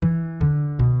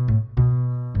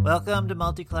Welcome to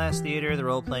Multiclass Theater, the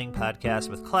role-playing podcast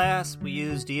with class. We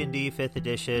use D&D 5th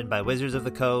edition by Wizards of the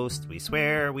Coast. We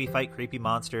swear, we fight creepy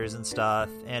monsters and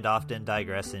stuff, and often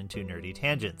digress into nerdy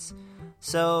tangents.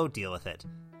 So, deal with it.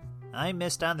 I'm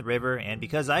Mist on the River, and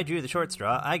because I drew the short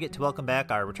straw, I get to welcome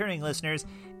back our returning listeners,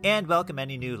 and welcome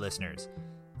any new listeners.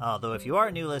 Although if you are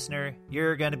a new listener,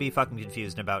 you're going to be fucking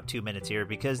confused in about 2 minutes here,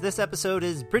 because this episode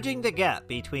is bridging the gap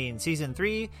between Season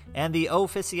 3 and the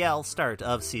official start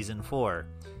of Season 4.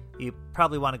 You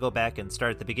probably want to go back and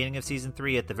start at the beginning of Season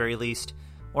 3 at the very least,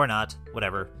 or not,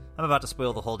 whatever. I'm about to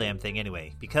spoil the whole damn thing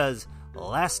anyway, because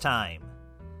last time,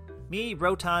 me,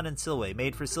 Rotan, and Silway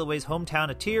made for Silway's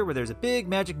hometown a tier where there's a big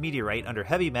magic meteorite under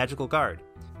heavy magical guard.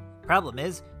 Problem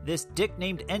is, this dick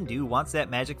named Endu wants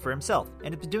that magic for himself,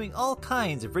 and has been doing all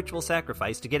kinds of ritual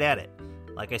sacrifice to get at it.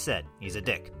 Like I said, he's a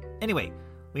dick. Anyway,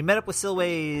 we met up with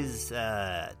Silway's,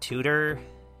 tutor,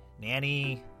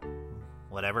 nanny,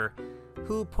 whatever,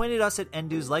 who pointed us at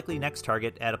Endu's likely next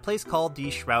target at a place called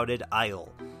the Shrouded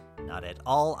Isle. Not at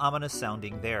all ominous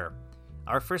sounding there.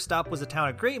 Our first stop was the town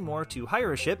of Greymore to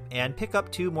hire a ship and pick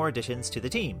up 2 more additions to the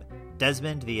team.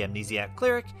 Desmond, the amnesiac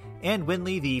cleric, and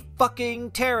Winley, the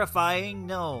fucking terrifying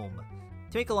gnome.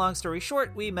 To make a long story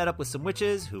short, we met up with some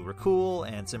witches who were cool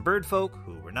and some bird folk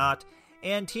who were not,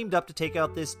 and teamed up to take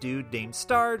out this dude named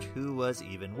Starge who was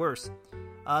even worse,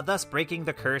 thus breaking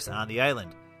the curse on the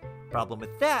island. Problem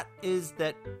with that is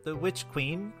that the Witch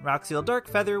Queen, Roxiel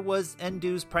Darkfeather, was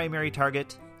Endu's primary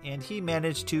target, and he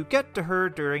managed to get to her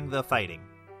during the fighting.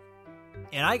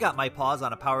 And I got my paws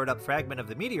on a powered-up fragment of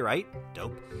the meteorite,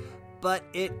 dope, but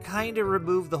it kinda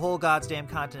removed the whole goddamn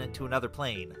continent to another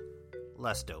plane,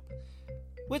 less dope,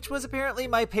 which was apparently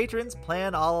my patron's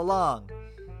plan all along.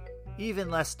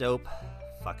 Even less dope,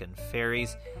 fucking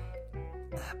fairies.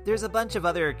 There's a bunch of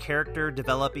other character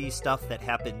develop-y stuff that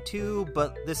happened too,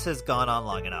 but this has gone on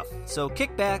long enough. So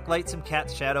kick back, light some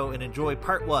cat's shadow, and enjoy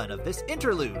part 1 of this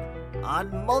interlude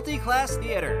on Multiclass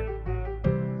Theater.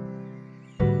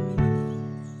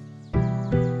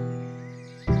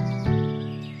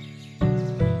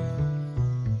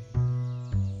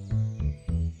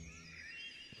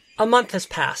 A month has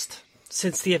passed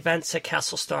since the events at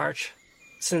Castle Starge,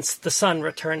 since the sun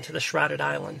returned to the Shrouded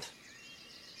Island.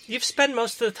 You've spent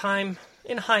most of the time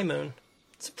in High Moon,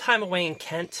 some time away in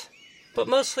Kent, but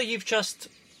mostly you've just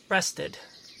rested,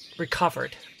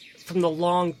 recovered from the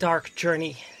long, dark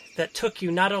journey that took you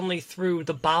not only through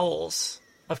the bowels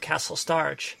of Castle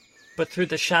Starge, but through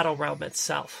the Shadow Realm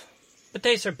itself. But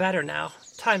days are better now,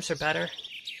 times are better.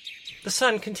 The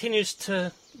sun continues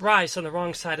to rise on the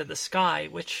wrong side of the sky,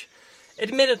 which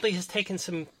admittedly has taken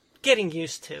some getting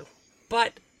used to,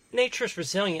 but nature's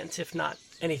resilient, if not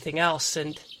anything else,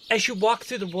 and as you walk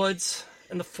through the woods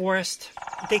and the forest,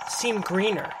 they seem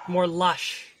greener, more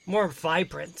lush, more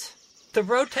vibrant. The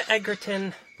road to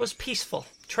Edgerton was peaceful,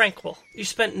 tranquil. You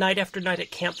spent night after night at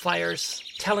campfires,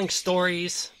 telling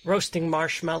stories, roasting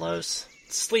marshmallows,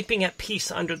 sleeping at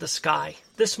peace under the sky.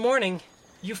 This morning,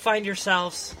 you find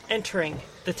yourselves entering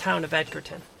the town of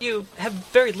Edgerton. You have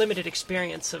very limited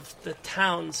experience of the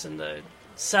towns and the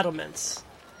settlements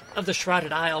of the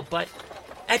Shrouded Isle, but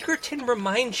Edgerton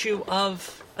reminds you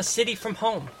of a city from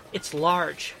home. It's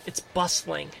large, it's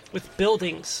bustling, with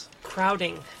buildings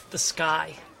crowding the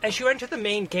sky. As you enter the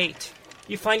main gate,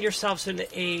 you find yourselves in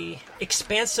a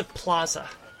expansive plaza.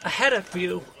 Ahead of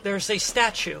you, there's a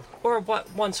statue, or what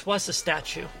once was a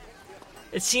statue.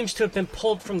 It seems to have been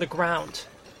pulled from the ground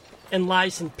and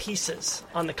lies in pieces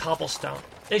on the cobblestone.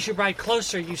 As you ride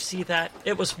closer, you see that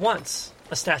it was once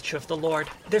a statue of the Lord.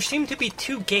 There seem to be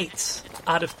 2 gates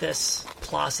out of this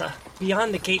plaza.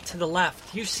 Beyond the gate to the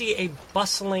left, you see a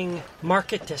bustling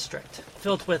market district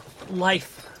filled with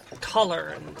life,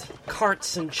 color, and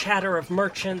carts and chatter of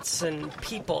merchants and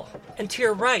people. And to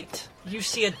your right, you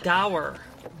see a dour,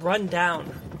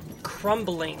 run-down,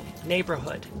 crumbling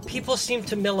neighborhood. People seem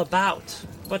to mill about,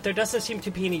 but there doesn't seem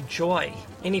to be any joy,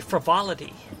 any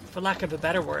frivolity, for lack of a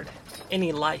better word,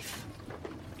 any life.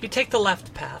 You take the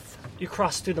left path. You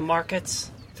cross through the markets,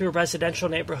 through a residential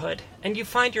neighborhood, and you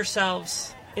find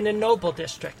yourselves in a noble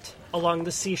district along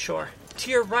the seashore. To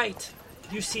your right,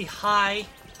 you see high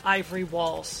ivory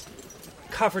walls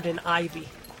covered in ivy,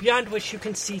 beyond which you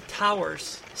can see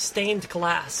towers, stained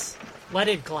glass,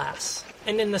 leaded glass,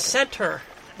 and in the center,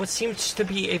 what seems to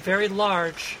be a very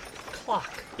large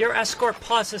clock. Your escort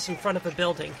pauses in front of a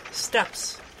building,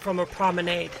 steps from a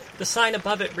promenade. The sign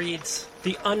above it reads,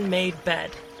 "The Unmade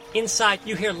Bed." Inside,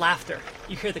 you hear laughter.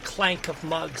 You hear the clank of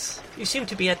mugs. You seem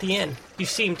to be at the inn. You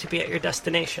seem to be at your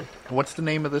destination. What's the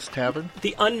name of this tavern?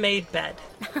 The Unmade Bed.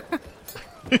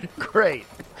 Great.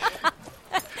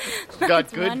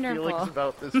 Got good wonderful. feelings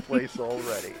about this place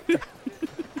already.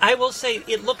 I will say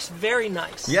it looks very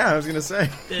nice. Yeah, I was gonna say.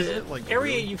 The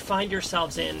area you find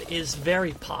yourselves in is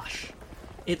very posh.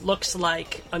 It looks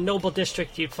like a noble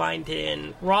district you'd find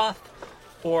in Roth,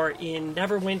 or in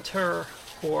Neverwinter,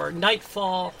 or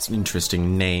Nightfall. It's an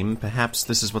interesting name. Perhaps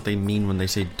this is what they mean when they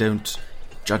say don't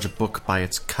judge a book by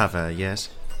its cover, yes?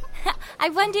 I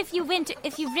wonder if you rent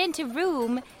a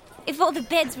room, if all the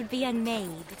beds would be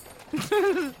unmade.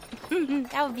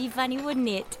 That would be funny, wouldn't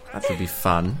it? That would be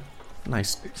fun.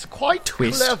 Nice. It's quite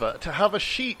Twist. clever to have a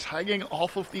sheet hanging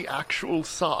off of the actual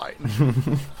sign.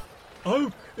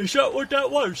 Oh, is that what that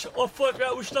was? I thought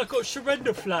that was like a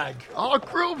surrender flag. Ah,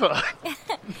 Gruber!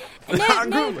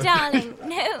 No, darling.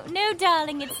 No,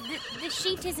 darling. It's the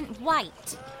sheet isn't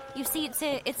white. You see,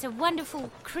 it's a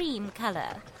wonderful cream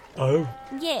color. Oh.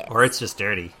 Yeah. Or it's just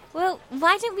dirty. Well,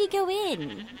 why don't we go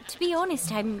in? To be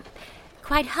honest, I'm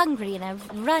quite hungry and I've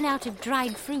run out of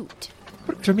dried fruit.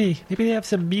 For me, maybe they have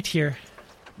some meat here.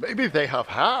 Maybe they have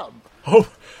ham. Oh,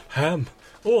 ham.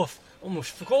 Oh, I've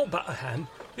almost forgot about a ham.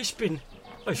 It's been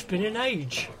an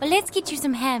age. Well, let's get you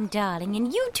some ham, darling,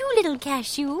 and you too, little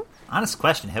cashew. Honest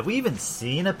question, have we even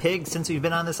seen a pig since we've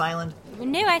been on this island?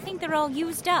 No, I think they're all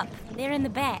used up. They're in the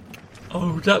back.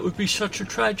 Oh, that would be such a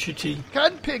tragedy.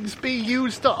 Can pigs be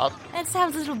used up? That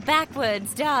sounds a little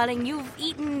backwards, darling. You've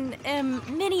eaten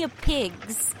many of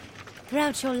pigs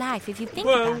throughout your life, if you think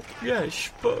about it.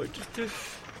 Yes, but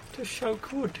they're so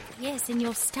good. Yes, in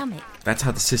your stomach. That's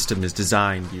how the system is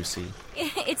designed, you see.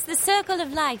 It's the circle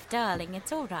of life, darling.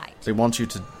 It's all right. They want you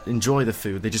to enjoy the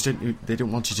food. They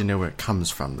don't want you to know where it comes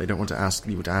from. They don't want you to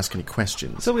ask any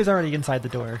questions. Zoe's already inside the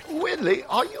door. Winley,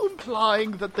 are you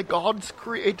implying that the gods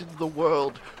created the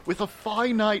world with a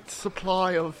finite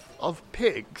supply of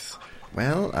pigs?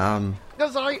 Well,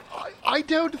 Because I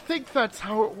don't think that's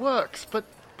how it works, but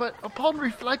upon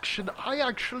reflection, I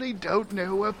actually don't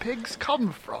know where pigs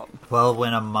come from. Well,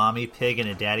 when a mommy pig and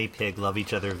a daddy pig love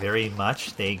each other very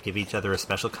much, they give each other a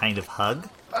special kind of hug.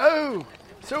 Oh,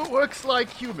 so it works like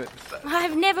humans then.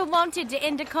 I've never wanted to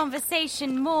end a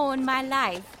conversation more in my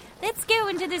life. Let's go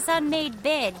into this unmade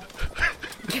bed.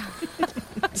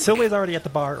 Zoe's already at the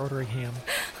bar ordering ham.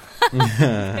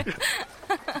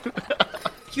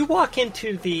 You walk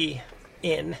into the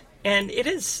inn, and it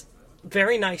is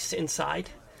very nice inside.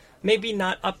 Maybe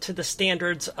not up to the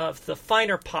standards of the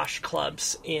finer posh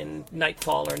clubs in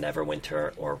Nightfall or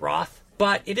Neverwinter or Roth,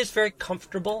 but it is very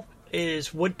comfortable. It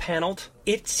is wood-paneled.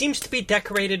 It seems to be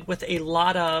decorated with a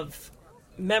lot of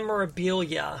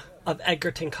memorabilia of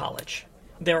Edgerton College.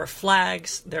 There are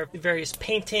flags, there are various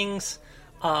paintings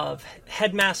of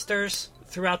headmasters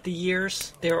throughout the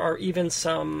years. There are even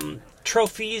some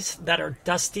trophies that are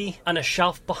dusty on a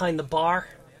shelf behind the bar,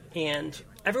 and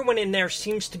everyone in there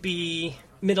seems to be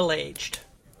middle-aged,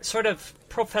 sort of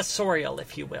professorial,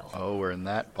 if you will. Oh, we're in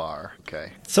that bar.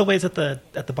 Okay. Zoe's at the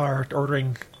bar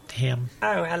ordering ham.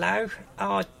 Oh, hello.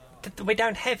 Oh, we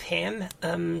don't have ham.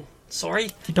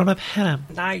 Sorry. You don't have ham.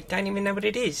 No, don't even know what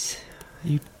it is.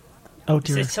 Oh Is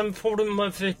dear. it some form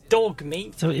of dog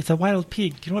meat? So it's a wild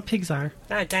pig. Do you know what pigs are?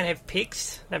 No, I don't have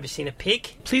pigs. Never seen a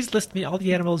pig. Please list me all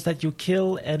the animals that you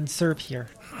kill and serve here.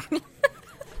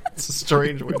 it's a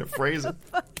strange way to phrase it.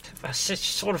 That's just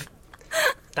sort of...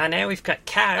 I know, we've got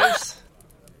cows.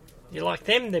 You like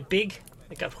them? They're big.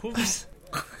 They got hooves.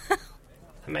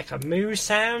 They make a moo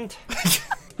sound.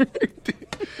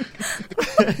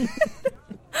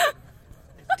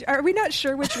 Are we not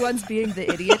sure which one's being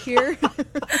the idiot here?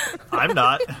 I'm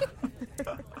not.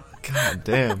 God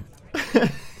damn. All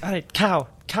right, cow.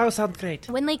 Cow sounds great.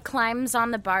 Winley climbs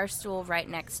on the bar stool right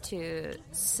next to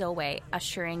Zoe,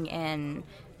 ushering in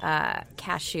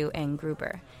Cashew and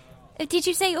Gruber. Did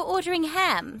you say you're ordering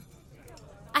ham?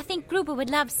 I think Gruber would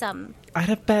love some. I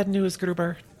have bad news,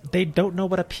 Gruber. They don't know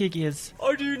what a pig is.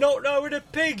 I do not know what a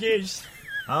pig is.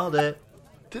 Hold it.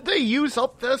 Did they use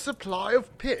up their supply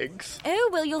of pigs? Oh,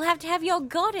 well, you'll have to have your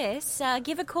goddess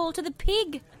give a call to the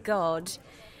pig god.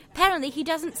 Apparently he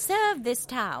doesn't serve this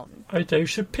town. Oh,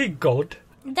 there's a pig god.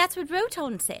 That's what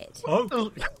Roton said.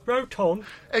 Oh, Roton.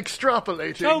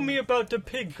 Extrapolating. Tell me about the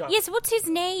pig god. Yes, what's his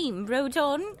name,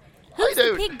 Roton? Who's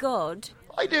the pig god?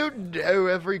 I don't know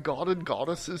every god and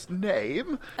goddess's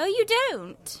name. Oh, you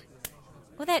don't?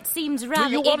 Well, that seems rather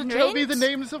Do you want ignorant. to tell me the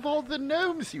names of all the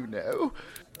gnomes you know?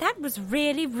 That was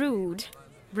really rude,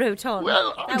 Roton.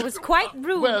 Well, that was quite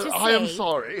rude to say. I am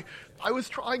sorry. I was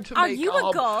trying to Are make you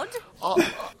a god?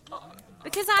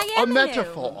 Because I a am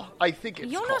metaphor. gnome. I think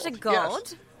it's You're called. not a god.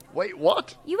 Yes. Wait,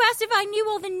 what? You asked if I knew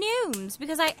all the gnomes,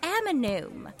 because I am a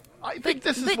gnome. I think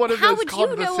this is but one of how those would you know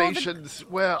all the- conversations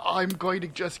where I'm going to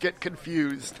just get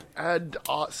confused. And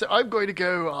so I'm going to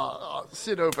go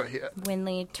sit over here.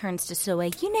 Winley turns to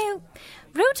Silway. You know,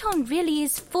 Roton really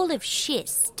is full of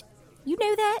schist. You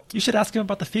know that? You should ask him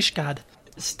about the fish god.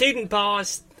 Student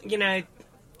bars,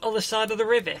 other side of the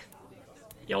river.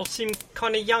 Y'all seem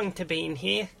kind of young to be in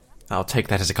here. I'll take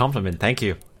that as a compliment, thank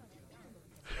you.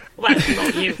 Well,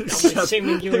 not you. I'm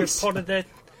assuming you were part of the...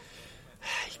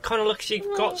 It kind of looks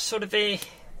you've got sort of a...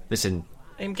 Listen,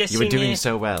 I'm guessing you were doing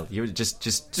so well. You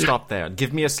just stop there.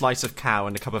 Give me a slice of cow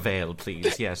and a cup of ale,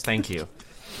 please. Yes, thank you.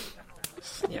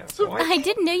 Yeah, I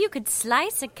didn't know you could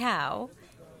slice a cow.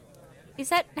 Is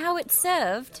that how it's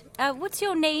served? What's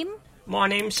your name? My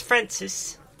name's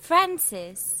Francis.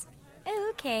 Francis. Oh,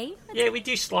 okay. Yeah, we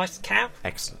do sliced cow.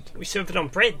 Excellent. We serve it on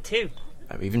bread, too.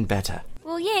 Oh, even better.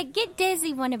 Well, yeah, get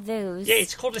Desi one of those. Yeah,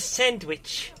 it's called a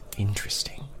sandwich.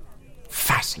 Interesting.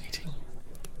 Fascinating.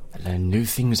 I learn new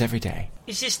things every day.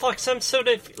 Is this like some sort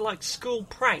of, school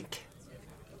prank?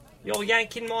 You're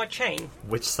yanking my chain?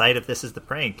 Which side of this is the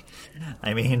prank?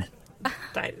 I mean...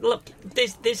 Look,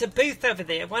 there's a booth over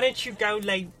there. Why don't you go,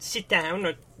 sit down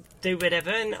or do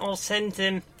whatever, and I'll send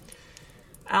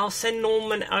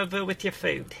Norman over with your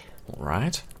food. All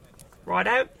right. Right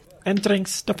out? And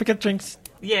drinks. Don't forget drinks.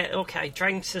 Yeah, okay,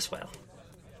 drinks as well.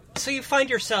 So you find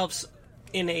yourselves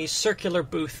in a circular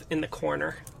booth in the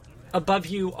corner. Above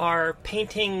you are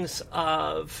paintings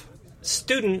of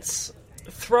students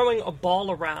throwing a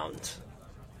ball around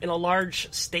in a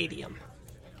large stadium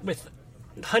with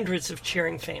hundreds of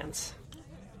cheering fans.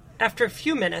 After a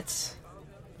few minutes,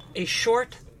 a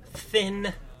short,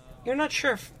 thin, you're not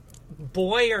sure if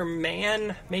boy or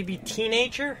man, maybe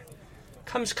teenager,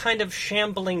 comes kind of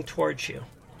shambling towards you.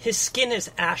 His skin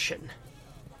is ashen,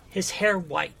 his hair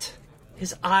white,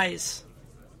 his eyes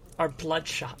are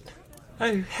bloodshot.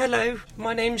 Oh, hello,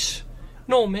 my name's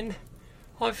Norman.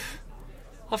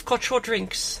 I've got your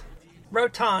drinks.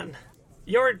 Rotan.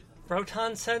 Your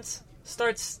Rotan sense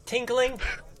starts tingling.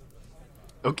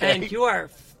 Okay. And you are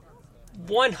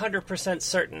 100%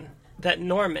 certain that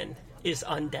Norman is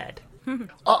undead.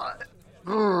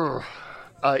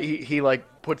 He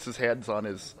puts his hands on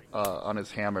his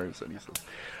hammers and he says,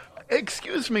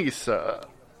 "Excuse me, sir.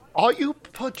 Are you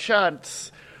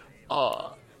perchance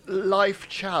life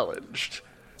challenged?"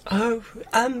 Oh,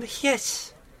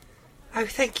 yes. Oh,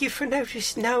 thank you for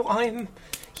notice. No,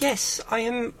 yes, I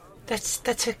am.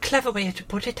 That's a clever way to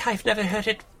put it. I've never heard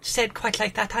it said quite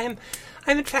like that. I'm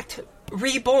in fact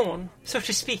reborn, so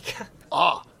to speak.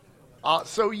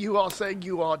 So you are saying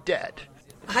you are dead?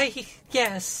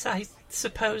 Yes, I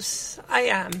suppose I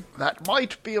am. That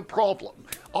might be a problem.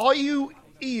 Are you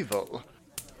evil?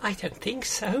 I don't think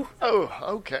so. Oh,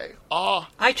 okay.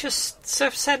 I just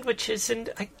serve sandwiches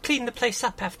and I clean the place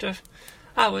up after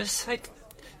hours. I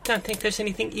don't think there's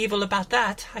anything evil about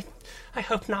that. I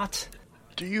hope not.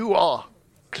 Do you,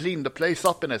 clean the place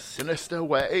up in a sinister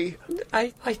way?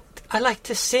 I like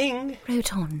to sing.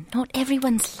 Roton, not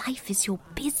everyone's life is your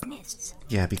business.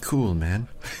 Yeah, be cool, man.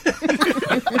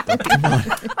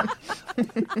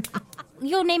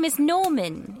 Your name is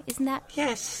Norman, isn't that?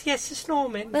 Yes, it's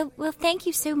Norman. Well, thank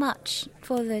you so much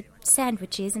for the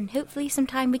sandwiches, and hopefully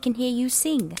sometime we can hear you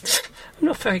sing. I'm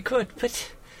not very good,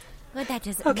 but... Well, that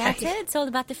doesn't Okay. matter. It's all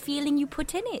about the feeling you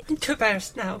put in it. I'm too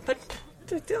embarrassed now, but...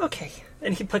 Okay.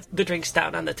 And he puts the drinks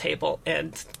down on the table,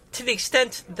 and to the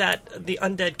extent that the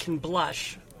undead can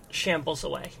blush, shambles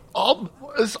away.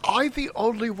 Was I the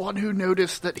only one who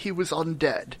noticed that he was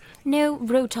undead? No,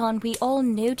 Roton, we all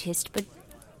noticed, but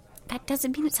that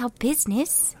doesn't mean it's our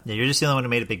business. Yeah, you're just the only one who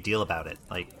made a big deal about it.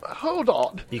 Hold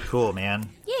on. Be cool, man.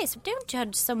 Yes, don't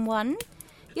judge someone.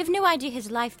 You have no idea his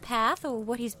life path or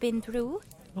what he's been through.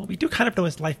 Well, we do kind of know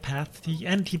his life path.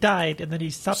 He died, and then he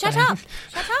stopped Shut dying. up!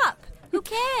 Shut up! Who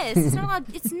cares?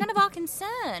 It's none of our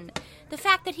concern. The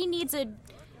fact that he needs a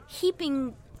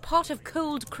heaping pot of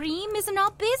cold cream isn't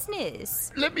our business.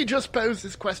 Let me just pose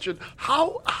this question.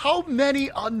 How many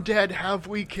undead have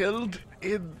we killed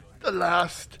in the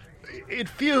last... It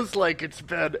feels like it's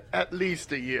been at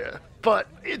least a year, but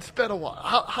it's been a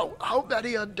while. How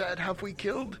many undead have we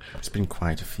killed? It's been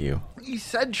quite a few.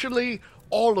 Essentially,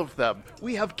 all of them.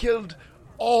 We have killed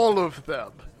all of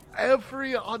them.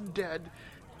 Every undead.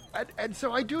 And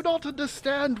so I do not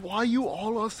understand why you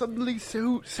all are suddenly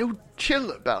so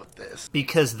chill about this.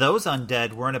 Because those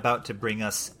undead weren't about to bring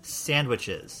us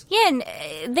sandwiches. Yeah,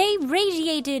 and they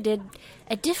radiated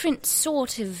a different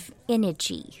sort of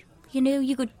energy. You know,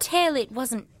 you could tell it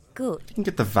wasn't good. I didn't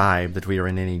get the vibe that we were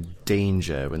in any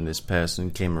danger when this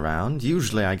person came around.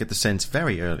 Usually I get the sense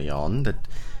very early on that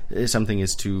something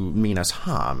is to mean us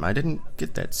harm. I didn't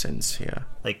get that sense here.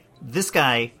 This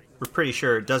guy, we're pretty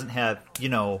sure, doesn't have,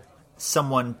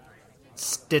 someone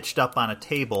stitched up on a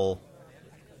table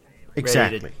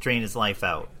Exactly. ready to drain his life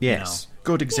out. Yes.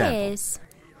 Good example. Yes.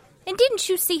 And didn't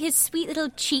you see his sweet little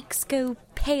cheeks go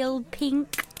pale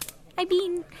pink? I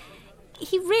mean,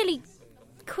 he really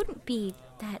couldn't be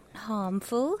that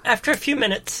harmful. After a few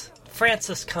minutes,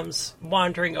 Francis comes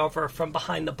wandering over from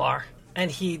behind the bar, and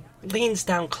he leans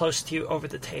down close to you over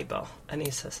the table, and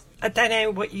he says, I don't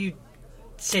know what you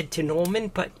said to Norman,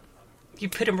 but you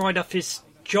put him right off his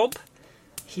job.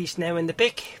 He's now in the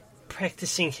back,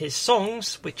 practicing his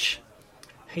songs, which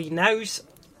he knows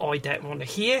I don't want to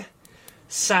hear.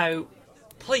 So,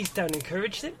 please don't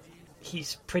encourage him.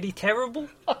 He's pretty terrible.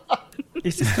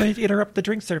 Is this going to interrupt the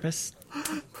drink service?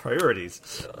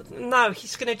 Priorities. No,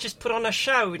 he's going to just put on a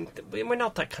show, and we're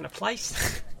not that kind of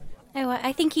place. Oh,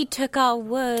 I think he took our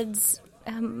words.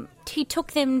 He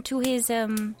took them to his,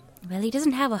 well, he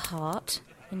doesn't have a heart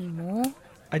anymore.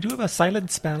 I do have a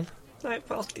silent spell. No,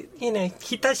 well,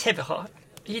 he does have a heart.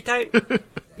 You don't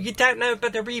know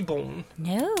about the reborn.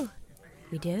 No,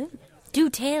 we don't. Do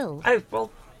tell. Oh,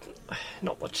 well,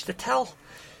 not much to tell.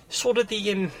 Sort of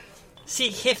the,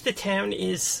 see, half the town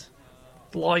is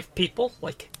live people,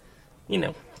 like,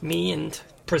 me and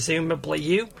presumably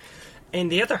you. And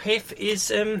the other half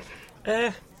is,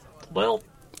 well,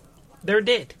 they're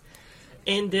dead.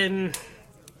 And,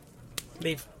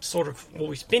 they've sort of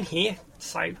always been here,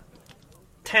 so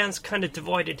town's kind of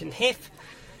divided in half.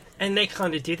 And they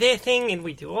kind of do their thing, and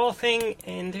we do our thing,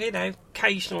 and,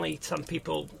 occasionally some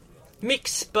people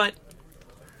mix, but,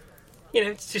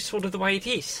 it's just sort of the way it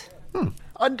is.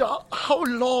 And how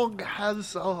long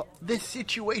has this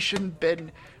situation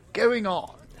been going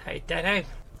on? I don't know, a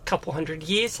couple 100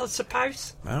 years, I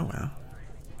suppose. Oh, well.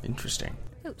 Interesting.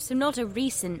 Oh, so not a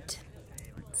recent.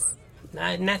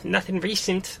 No, nothing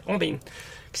recent. I mean,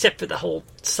 except for the whole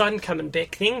sun coming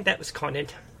back thing, that was kind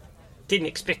of... Didn't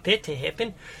expect that to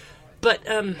happen. But,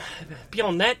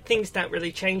 beyond that, things don't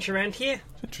really change around here.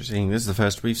 Interesting. This is the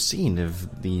first we've seen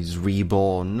of these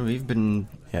reborn. We've been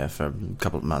here for a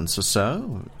couple of months or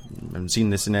so. Haven't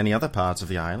seen this in any other parts of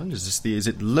the island. Is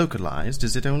it localized?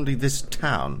 Is it only this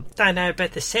town? Don't know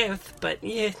about the south, but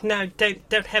yeah, no,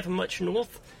 don't have much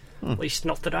north. At least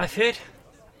not that I've heard.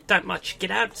 Don't much get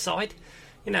outside.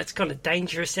 It's kind of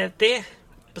dangerous out there.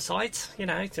 Besides,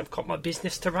 I've got my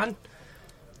business to run.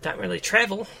 Don't really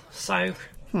travel, so...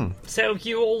 So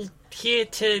you all here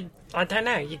to... I don't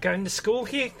know, you going to school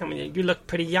here? I mean, you look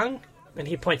pretty young. And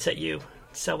he points at you,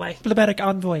 Selway. Diplomatic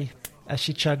envoy, as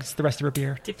she chugs the rest of her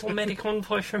beer. Diplomatic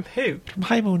envoy from who? From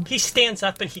High Moon. He stands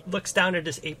up and he looks down at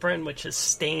his apron, which is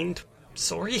stained.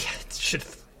 Sorry, should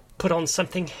have put on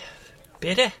something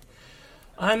better.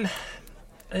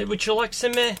 Would you like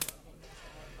some,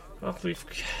 well,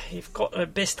 you've got a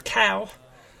best cow.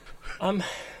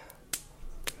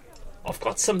 I've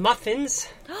got some muffins.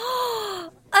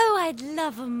 Oh, I'd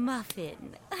love a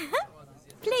muffin.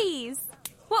 Please.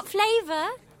 What flavour?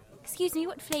 Excuse me,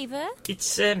 what flavour?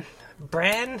 It's,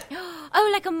 bran. Oh,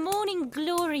 like a morning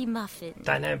glory muffin.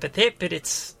 Don't know about that, but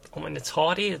it's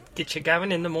hearty. It'll get you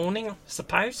going in the morning, I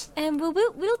suppose. Well,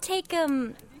 we'll take the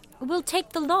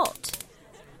lot.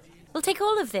 We'll take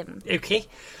all of them. Okay.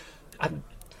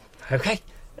 Okay.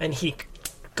 And he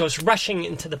goes rushing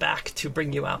into the back to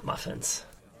bring you out muffins.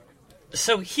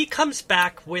 So he comes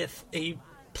back with a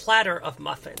platter of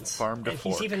muffins. Farm to and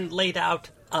fork. He's even laid out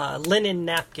a linen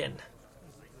napkin,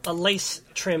 a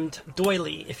lace-trimmed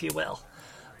doily, if you will,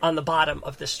 on the bottom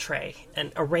of this tray,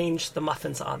 and arranged the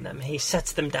muffins on them. He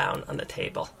sets them down on the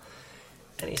table.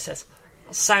 And he says,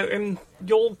 so,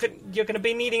 you're going to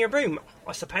be needing a room,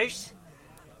 I suppose.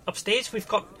 Upstairs, we've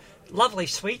got lovely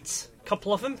suites, a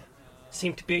couple of them.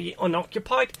 Seem to be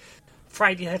unoccupied.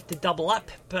 Afraid you have to double up,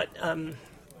 but,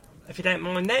 if you don't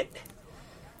mind that,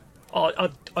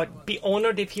 I'd be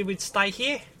honoured if you would stay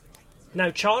here.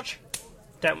 No charge.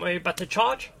 Don't worry about the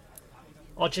charge.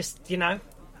 I'll just,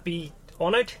 be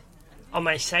honoured. I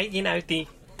may say, the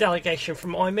delegation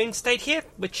from High Moon stayed here,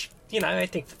 which, I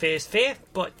think the fair's fair,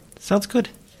 but... Sounds good.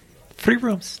 3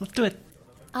 rooms. Let's do it.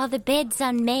 Are the beds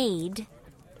unmade?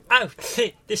 Oh,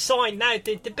 the sign, no,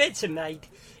 the beds are made.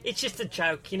 It's just a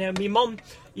joke, my mum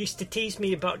used to tease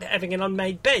me about having an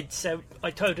unmade bed, so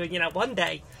I told her, one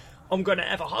day I'm going to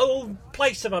have a whole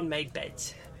place of unmade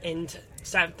beds. And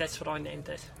so that's what I named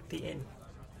it, the inn.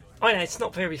 I know, it's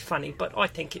not very funny, but I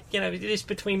think, it is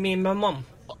between me and my mum.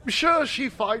 I'm sure she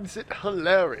finds it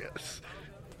hilarious.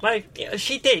 Well,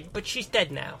 she did, but she's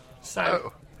dead now,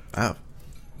 so... Oh.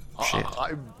 Shit.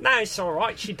 No, it's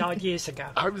alright, she died years ago.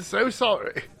 I'm so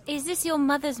sorry. Is this your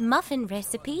mother's muffin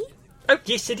recipe? Oh,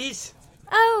 yes, it is.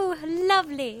 Oh,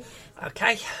 lovely.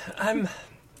 Okay,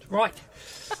 right.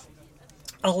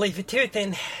 I'll leave it to it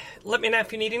then. Let me know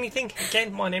if you need anything.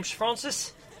 Again, my name's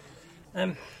Francis.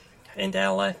 And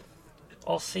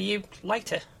I'll see you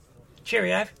later.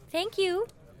 Cheerio. Thank you.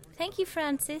 Thank you,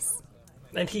 Francis.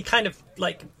 And he kind of,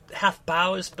 half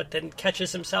bows, but then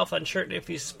catches himself unsure if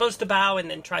he's supposed to bow, and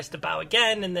then tries to bow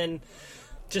again, and then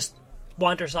just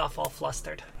wanders off all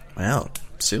flustered. Well,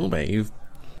 Silwe, you've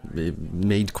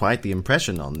made quite the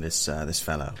impression on this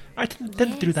fellow. I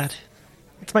didn't do that.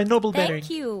 It's my noble bearing. Thank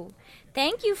you.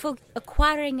 Thank you for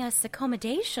acquiring us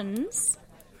accommodations.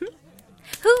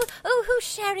 Who's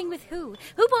sharing with who?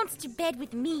 Who wants to bed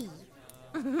with me?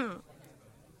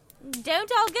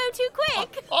 Don't all go too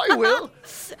quick. I will.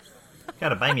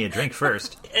 Gotta buy me a drink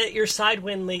first. At your side,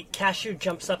 Winley, Cashew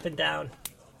jumps up and down.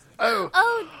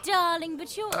 Oh, darling,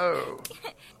 but you're... Oh.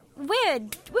 We're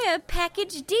a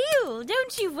package deal.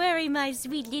 Don't you worry, my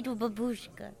sweet little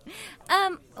babushka.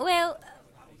 Well,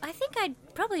 I think I'd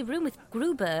probably room with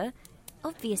Gruber,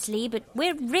 obviously, but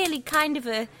we're really kind of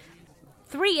a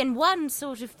 3-in-1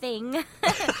 sort of thing.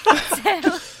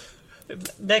 So...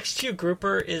 Next to you,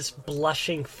 Grouper is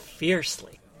blushing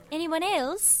fiercely. Anyone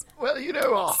else? Well,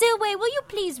 Silwe, will you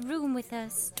please room with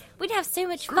us? We'd have so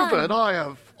much fun. Gruber and I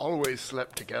have always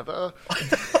slept together.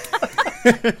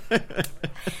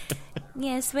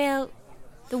 Yes, well,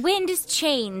 the wind has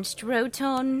changed,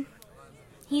 Roton.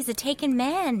 He's a taken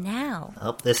man now.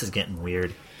 Oh, this is getting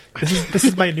weird. This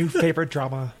is my new favorite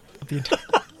drama of the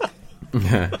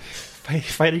entire...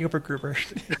 Fighting over Gruber.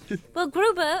 Well,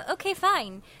 Gruber, okay,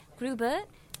 fine. Gruber,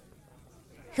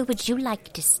 who would you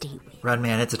like to stay with? Run,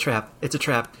 man, it's a trap. It's a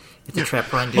trap. It's a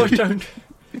trap, run, dude.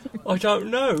 I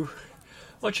don't know.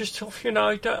 I just thought,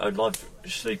 I love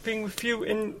sleeping with you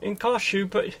in Cashew,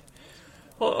 but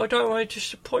I don't want to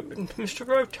disappoint Mr.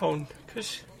 Roton,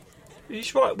 because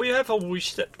he's right, we have always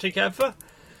slept together,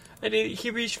 and he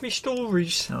reads me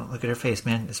stories. Oh, look at her face,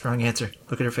 man. It's the wrong answer.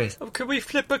 Look at her face. Oh, can we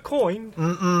flip a coin?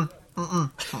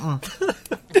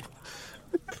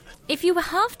 If you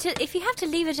have to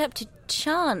leave it up to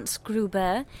chance,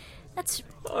 Gruber, that's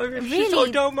really...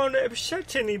 I don't want to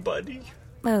upset anybody.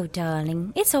 Oh,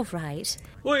 darling, it's all right.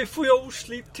 What if we all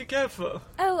sleep together?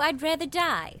 Oh, I'd rather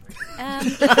die.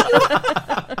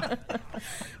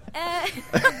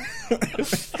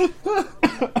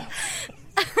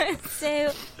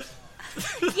 So,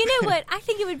 you know what? I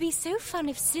think it would be so fun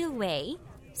if Silwe,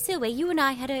 you and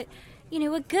I had a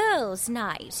girls'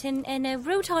 night, and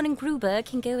Roton and Gruber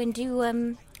can go and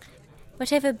do,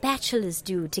 whatever bachelors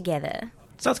do together.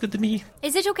 Sounds good to me.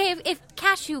 Is it okay if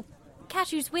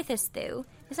Cashew's with us, though?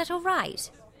 Is that all right?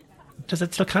 Does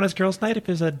it still count as girls' night if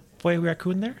there's a boy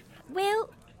raccoon there? Well,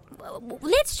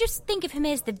 let's just think of him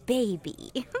as the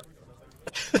baby.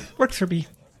 Works for me.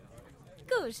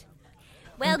 Good.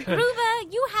 Well, Okay.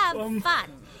 Gruber, you have fun.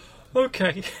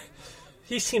 Okay.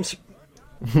 He seems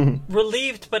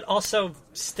relieved, but also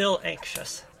still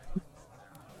anxious.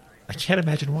 I can't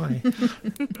imagine why.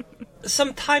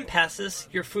 Some time passes,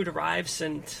 your food arrives,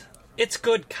 and it's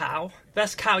good cow.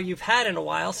 Best cow you've had in a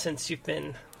while since you've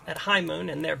been at High Moon,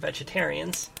 and they're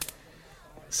vegetarians.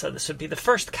 So this would be the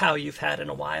first cow you've had in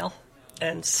a while.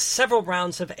 And several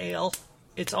rounds of ale.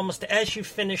 It's almost as you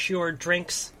finish your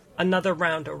drinks, another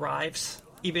round arrives,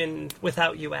 even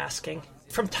without you asking.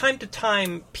 From time to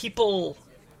time, people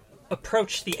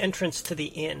approach the entrance to the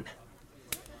inn,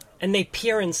 and they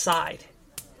peer inside,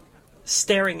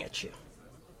 staring at you.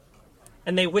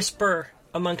 And they whisper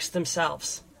amongst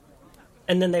themselves,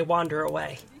 and then they wander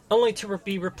away, only to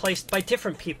be replaced by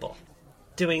different people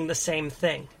doing the same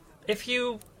thing. If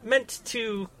you meant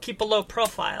to keep a low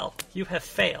profile, you have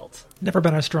failed. Never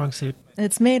been our strong suit.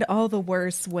 It's made all the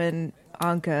worse when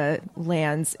Anka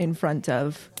lands in front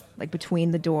of, between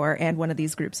the door and one of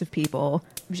these groups of people.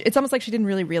 It's almost like she didn't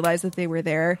really realize that they were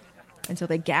there until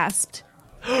they gasped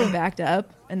and backed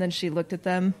up. And then she looked at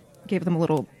them, gave them a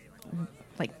little,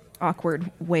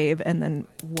 awkward wave, and then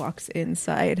walks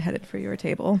inside, headed for your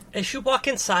table. As you walk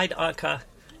inside, Anka,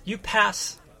 you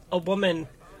pass a woman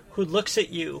who looks at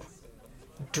you,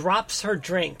 drops her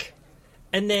drink,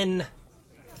 and then,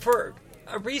 for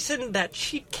a reason that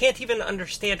she can't even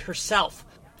understand herself,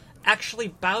 actually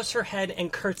bows her head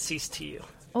and curtsies to you.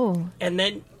 Oh. And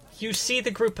then you see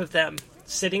the group of them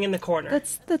sitting in the corner.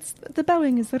 That's the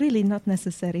bowing is really not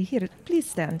necessary. Here, please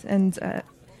stand, and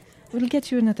we'll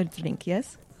get you another drink,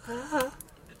 yes?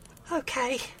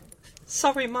 Okay.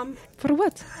 Sorry, Mum. For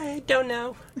what? I don't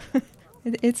know.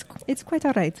 It's quite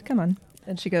all right. Come on.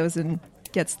 And she goes and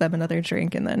gets them another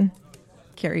drink and then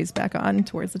carries back on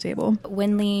towards the table.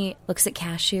 Winley looks at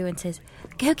Cashew and says,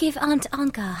 "Go give Aunt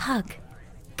Anka a hug.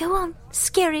 Go on,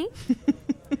 scary."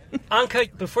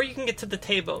 Anka, before you can get to the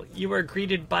table, you are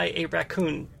greeted by a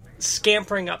raccoon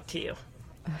scampering up to you,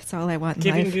 That's all I want in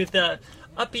giving life. you the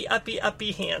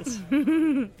uppy hands.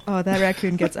 Oh, that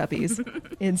raccoon gets uppies.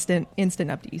 Instant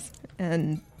uppies.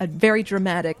 And a very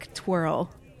dramatic twirl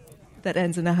that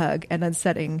ends in a hug and then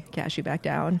setting Cashew back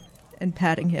down and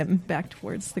patting him back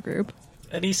towards the group.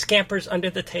 And he scampers under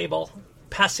the table,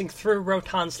 passing through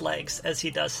Rotan's legs as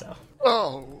he does so.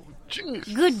 Oh,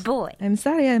 jeez. Good boy. I'm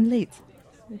sorry I'm late.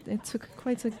 It took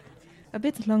quite a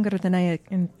bit longer than I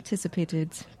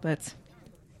anticipated, but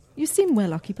you seem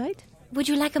well occupied. Would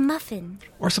you like a muffin?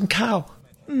 Or some cow.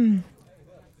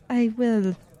 I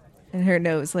will. And her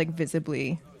nose, like,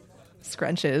 visibly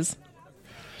scrunches.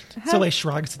 Soleil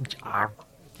shrugs and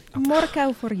More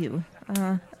cow for you.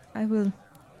 I will.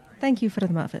 Thank you for the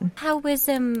muffin. How was,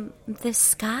 the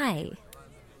sky?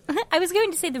 I was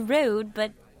going to say the road,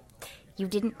 but you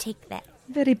didn't take that.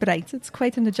 Very bright. It's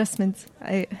quite an adjustment.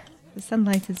 The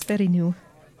sunlight is very new.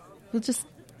 We'll just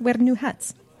wear new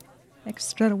hats.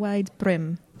 Extra wide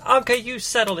brim. Anka, you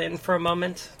settle in for a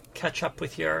moment, catch up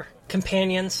with your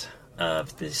companions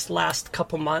of this last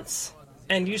couple months,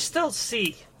 and you still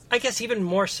see, I guess even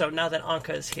more so now that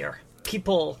Anka is here,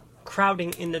 people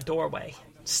crowding in the doorway,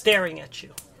 staring at you,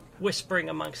 whispering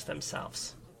amongst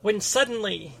themselves. When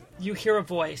suddenly you hear a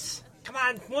voice, "Come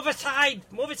on, move aside,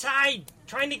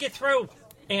 trying to get through."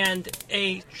 And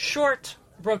a short,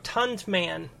 rotund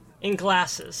man in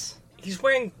glasses. He's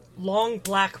wearing long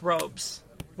black robes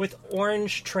with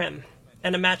orange trim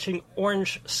and a matching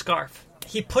orange scarf.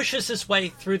 He pushes his way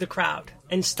through the crowd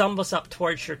and stumbles up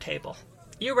towards your table.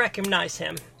 You recognize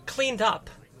him, cleaned up,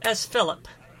 as Philip.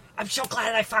 "I'm so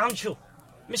glad I found you.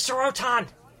 Mr. Rotan,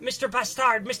 Mr.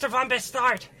 Bastard, Mr. Von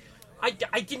Bastard. I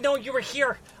didn't know you were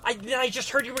here. I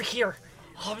just heard you were here.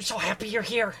 Oh, I'm so happy you're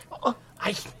here.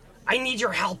 I need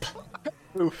your help."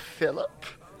 Oh, Philip.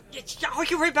 Oh,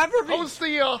 you remember me?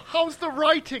 How's the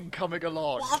writing coming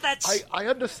along? Well, that's... I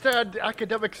understand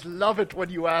academics love it when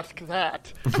you ask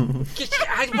that.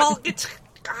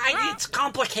 It's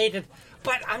complicated,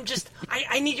 but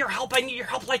I need your help. I need your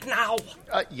help, like, now.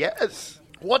 Yes.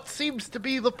 What seems to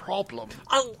be the problem?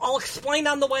 I'll explain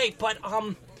on the way, but,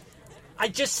 come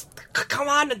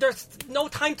on, there's no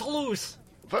time to lose.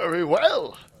 Very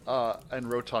well.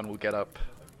 And Rotan will get up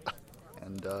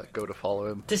and go to follow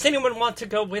him. Does anyone want to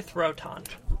go with Rotan?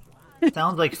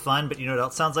 Sounds like fun, but you know what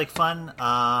else sounds like fun?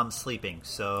 Sleeping.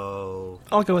 So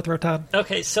I'll go with Rotan.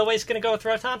 Okay, Silway's gonna go with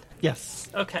Rotan? Yes.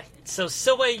 Okay, so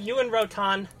Silway, you and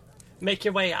Rotan make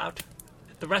your way out.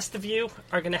 The rest of you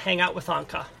are gonna hang out with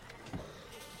Anka.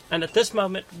 And at this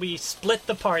moment, we split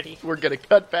the party. We're gonna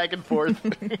cut back and forth.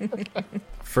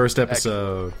 First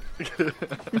episode.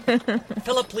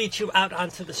 Philip leads you out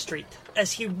onto the street.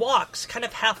 As he walks, kind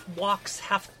of half walks,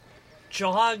 half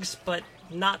jogs, but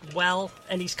not well,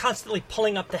 and he's constantly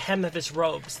pulling up the hem of his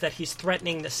robes that he's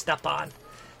threatening to step on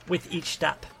with each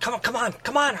step. Come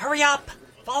on, hurry up!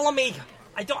 Follow me!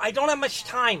 I don't have much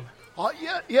time.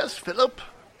 Yes, Philip.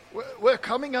 We're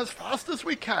coming as fast as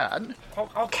we can.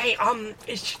 Okay,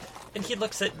 and he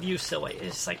looks at you, Silly.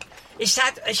 It's like, is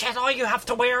that all you have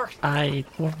to wear?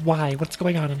 Why? What's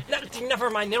going on? Never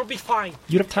mind, it'll be fine.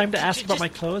 You have time to ask about my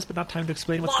clothes, but not time to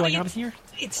explain what's going on here?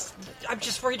 I'm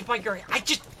just worried about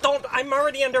I'm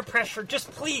already under pressure, just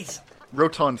please.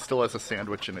 Rotan still has a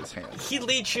sandwich in his hand. He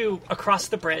leads you across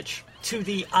the bridge to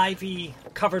the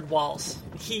ivy-covered walls.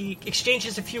 He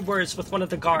exchanges a few words with one of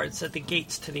the guards at the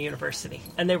gates to the university,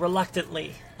 and they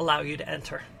reluctantly allow you to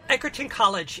enter. Egerton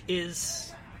College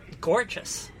is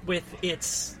gorgeous, with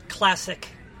its classic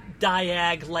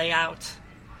diag layout,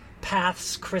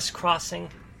 paths crisscrossing,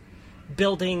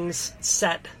 buildings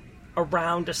set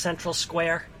around a central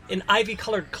square. An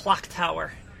ivy-colored clock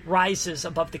tower rises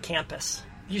above the campus.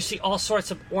 You see all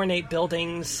sorts of ornate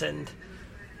buildings, and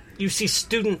you see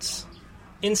students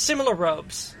in similar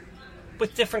robes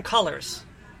with different colors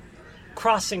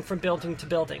crossing from building to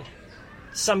building.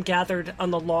 Some gathered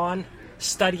on the lawn,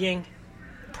 studying,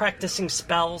 practicing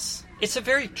spells. It's a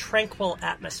very tranquil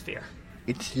atmosphere.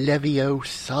 It's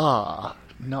Leviosa,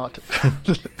 not...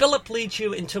 Philip leads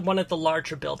you into one of the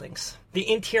larger buildings. The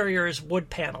interior is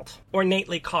wood-paneled,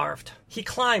 ornately carved. He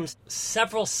climbs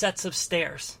several sets of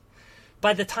stairs.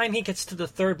 By the time he gets to the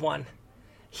third one,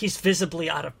 he's visibly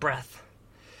out of breath.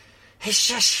 He's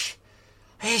just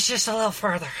a little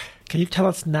further. Can you tell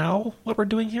us now what we're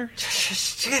doing here?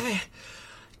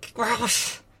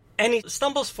 And he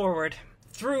stumbles forward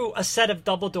through a set of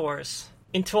double doors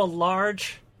into a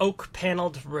large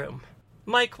oak-paneled room.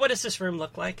 Mike, what does this room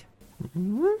look like?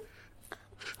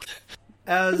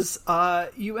 As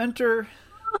you enter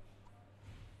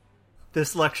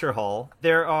this lecture hall,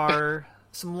 there are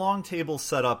some long tables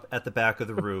set up at the back of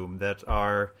the room that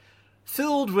are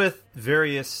filled with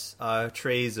various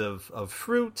trays of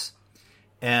fruit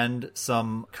and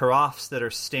some carafes that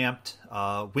are stamped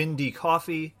Windy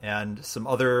Coffee and some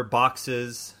other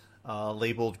boxes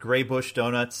labeled Grey Bush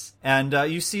Donuts. And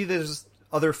you see there's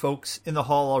other folks in the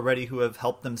hall already who have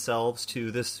helped themselves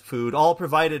to this food, all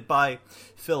provided by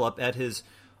Philip at his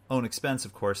own expense,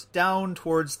 of course. Down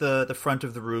towards the front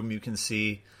of the room, you can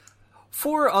see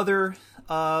 4 other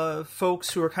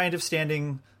folks who are kind of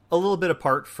standing a little bit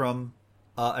apart from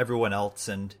everyone else,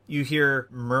 and you hear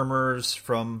murmurs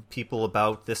from people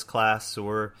about this class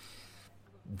or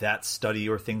that study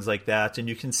or things like that, and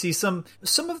you can see some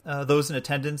of those in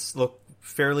attendance look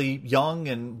fairly young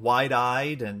and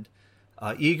wide-eyed and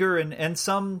eager, and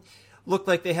some look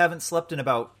like they haven't slept in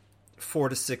about 4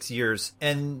 to 6 years,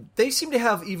 and they seem to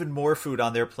have even more food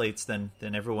on their plates than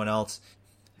everyone else.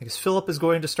 I guess Philip is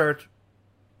going to start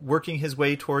working his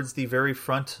way towards the very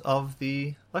front of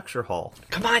the lecture hall.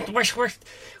 Come on, where's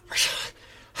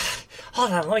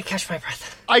hold on, let me catch my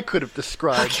breath. I could have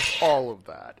described all of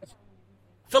that.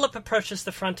 Philip approaches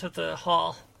the front of the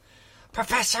hall.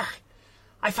 Professor,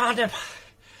 I found him.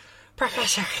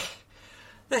 Professor,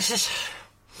 this is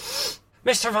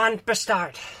Mr. Von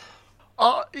Bastard.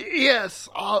 Yes,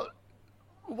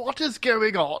 what is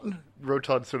going on?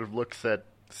 Rotan sort of looks at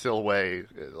Silway,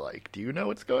 like, do you know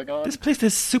what's going on? This place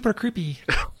is super creepy.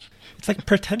 It's like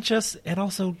pretentious and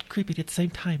also creepy at the same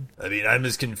time. I mean, I'm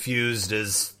as confused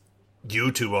as you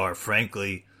two are,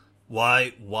 frankly.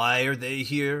 Why are they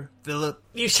here, Philip?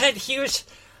 You said he was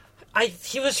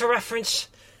a reference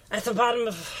at the bottom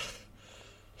of...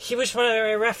 He was one of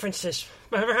my references.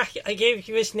 Remember, I gave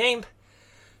you his name?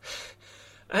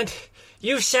 And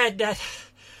you said that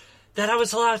I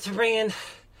was allowed to bring in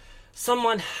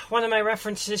one of my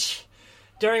references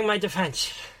during my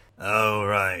defense. Oh,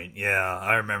 right. Yeah,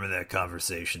 I remember that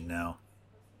conversation now.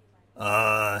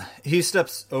 He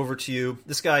steps over to you.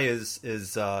 This guy is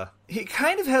he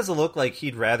kind of has a look like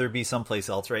he'd rather be someplace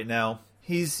else right now.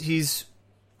 He's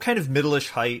kind of middle-ish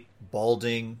height,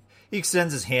 balding. He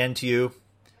extends his hand to you.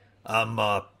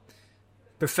 I'm,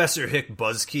 Professor Hick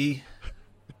Buzzkey.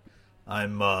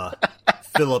 I'm,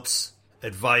 Philip's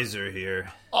advisor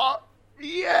here.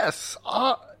 Yes,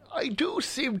 I do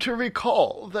seem to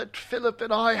recall that Philip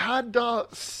and I had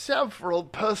several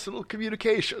personal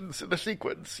communications in the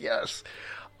sequence, yes.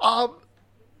 I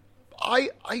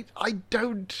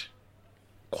don't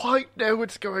quite know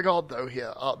what's going on, though,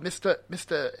 here. Mr.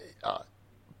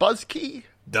 Buzzkey?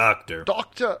 Dr.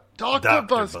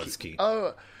 Buzzkey.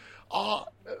 Oh,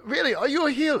 really? Are you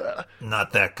a healer?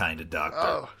 Not that kind of doctor.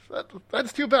 Oh,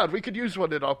 that's too bad. We could use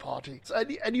one in our party.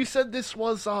 And you said this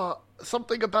was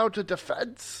something about a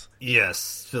defense?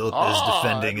 Yes, Philip is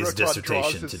defending his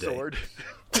dissertation his today. Sword.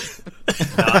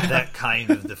 Not that kind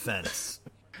of defense.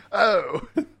 Oh,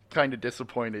 kind of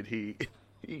disappointed he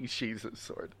sheathes his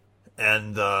sword.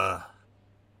 And,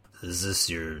 is this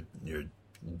your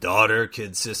daughter,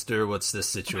 kid sister? What's this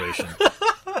situation?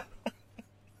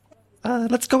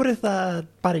 Let's go with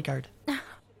bodyguard.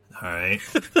 All right.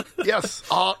 Yes,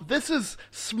 this is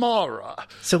Smara.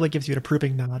 Scylla gives you an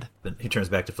approving nod. Then he turns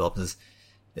back to Philip and says,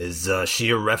 is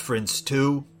she a reference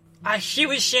too? She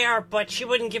was there, but she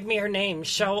wouldn't give me her name,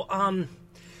 so,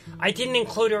 I didn't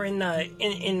include her in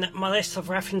my list of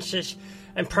references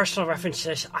and personal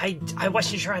references. I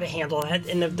wasn't sure how to handle that,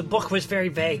 and the book was very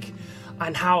vague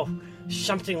on how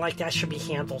something like that should be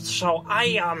handled. So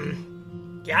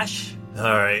yes?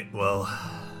 Alright, well,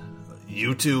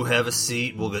 you two have a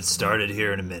seat. We'll get started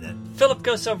here in a minute. Philip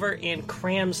goes over and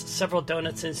crams several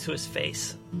donuts into his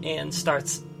face and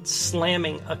starts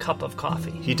slamming a cup of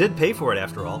coffee. He did pay for it,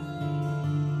 after all.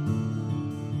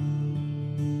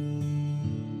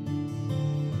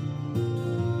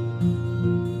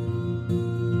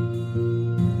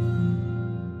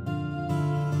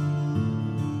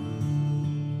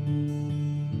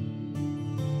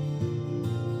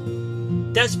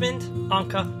 Desmond,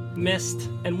 Anka, Mist,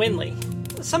 and Winley.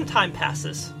 Some time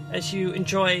passes as you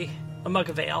enjoy a mug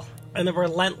of ale and the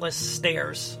relentless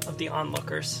stares of the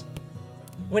onlookers,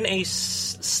 when a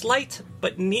slight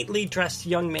but neatly dressed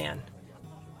young man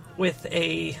with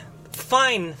a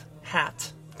fine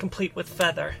hat complete with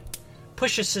feather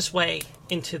pushes his way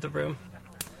into the room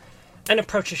and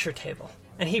approaches your table,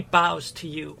 and he bows to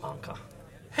you, Anka.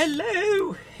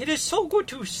 Hello! It is so good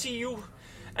to see you,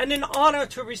 and an honor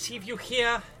to receive you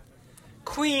here,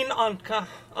 Queen Anka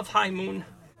of High Moon.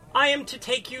 I am to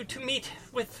take you to meet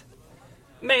with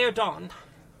Mayor Dawn.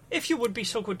 If you would be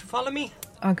so good to follow me.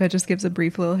 Anka just gives a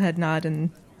brief little head nod and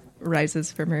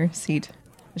rises from her seat.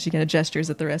 She kind of gestures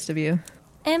at the rest of you.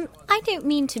 I don't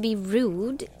mean to be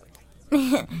rude,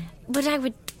 but I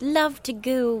would love to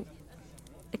go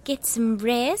get some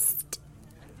rest.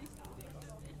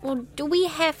 Or do we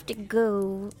have to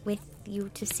go with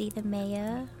you to see the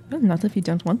mayor? Well, not if you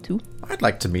don't want to. I'd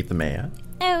like to meet the mayor.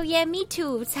 Oh, yeah, me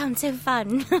too. Sounds so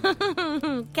fun.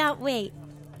 Can't wait.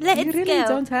 Let's You really go.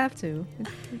 don't have to.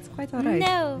 It's quite alright.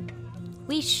 No,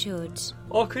 we should.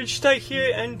 I can stay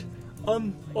here and,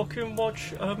 I can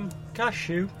watch,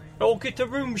 Cashew. I'll get the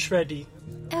rooms ready.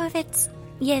 Oh, that's...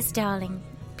 Yes, darling.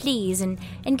 Please, and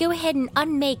go ahead and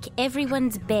unmake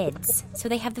everyone's beds so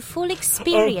they have the full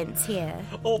experience here.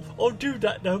 I'll do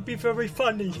that, that'll be very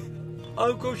funny.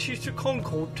 I'll go see the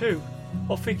Concord, too.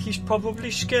 I think he's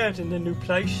probably scared in the new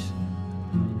place.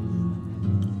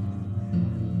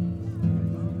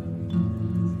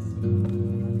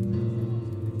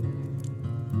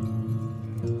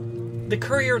 The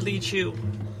courier leads you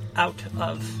out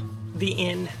of the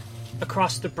inn,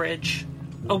 across the bridge,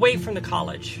 away from the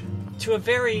college, to a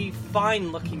very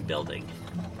fine-looking building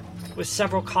with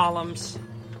several columns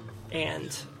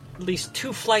and at least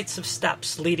 2 flights of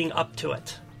steps leading up to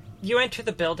it. You enter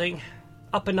the building,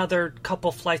 up another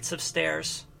couple flights of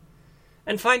stairs,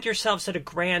 and find yourselves at a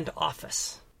grand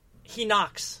office. He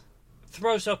knocks,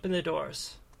 throws open the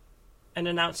doors, and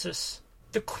announces,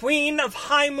 "The Queen of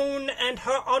High Moon and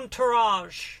her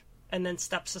entourage," and then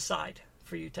steps aside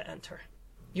for you to enter.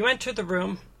 You enter the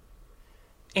room,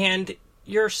 and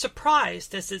you're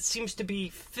surprised as it seems to be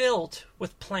filled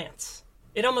with plants.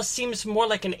 It almost seems more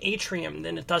like an atrium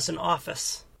than it does an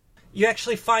office. You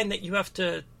actually find that you have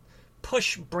to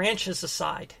push branches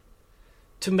aside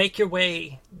to make your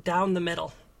way down the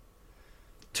middle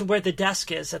to where the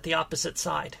desk is at the opposite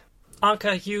side.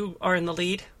 Anka, you are in the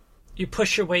lead. You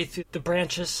push your way through the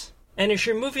branches, and as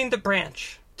you're moving the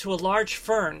branch to a large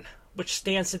fern which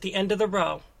stands at the end of the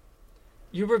row,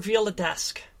 you reveal a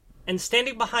desk, and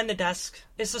standing behind the desk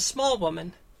is a small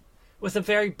woman with a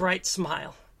very bright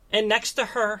smile. And next to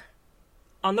her,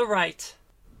 on the right,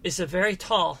 is a very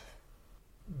tall,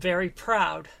 very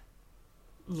proud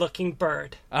looking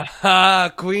bird.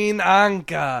 Aha, Queen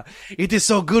Anka! It is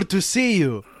so good to see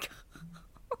you!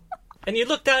 And you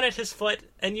look down at his foot,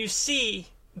 and you see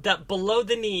that below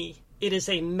the knee, it is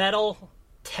a metal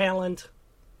taloned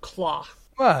claw.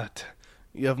 What?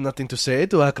 You have nothing to say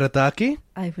to Akrataki?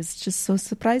 I was just so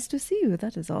surprised to see you,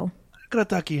 that is all.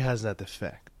 Akrataki has that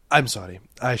effect. I'm sorry,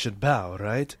 I should bow,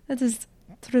 right? That is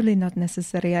truly not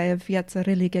necessary. I have yet to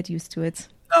really get used to it.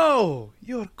 No!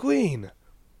 You're queen!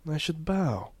 I should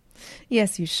bow.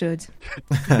 Yes, you should.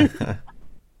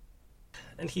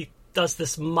 And he does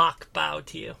this mock bow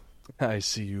to you. I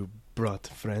see you brought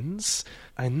friends.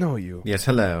 I know you. Yes,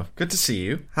 hello. Good to see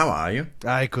you. How are you?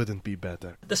 I couldn't be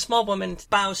better. The small woman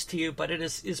bows to you, but it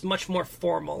is much more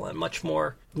formal and much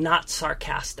more not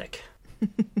sarcastic.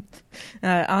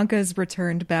 Anka's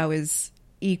returned bow is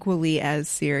equally as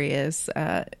serious.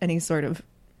 Any sort of,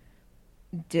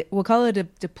 we'll call it a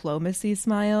diplomacy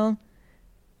smile.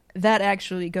 That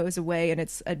actually goes away, and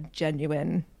it's a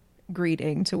genuine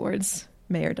greeting towards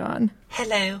Mayor Dawn.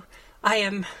 Hello, I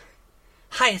am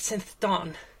Hyacinth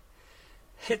Dawn.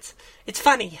 It's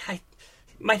funny.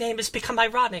 My name has become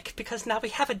ironic because now we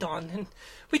have a Dawn, and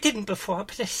we didn't before.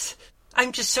 But it's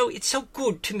so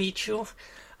good to meet you.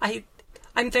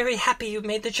 I'm very happy you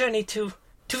made the journey to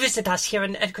visit us here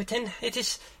in Edgerton. It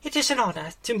is an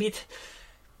honor to meet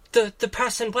the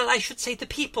person. Well, I should say the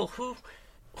people who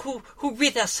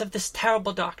rid us of this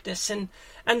terrible darkness and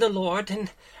the Lord, and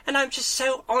I'm just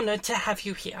so honored to have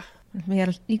you here. We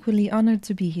are equally honored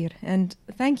to be here, and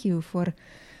thank you for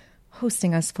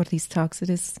hosting us for these talks. It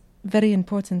is very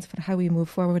important for how we move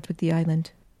forward with the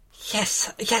island.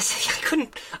 Yes, I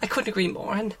couldn't agree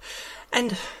more,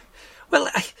 and well,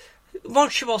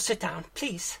 won't you all sit down,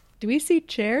 please? Do we see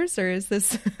chairs, or is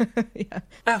this... yeah.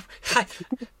 Oh,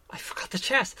 I forgot the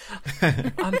chairs.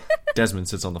 Desmond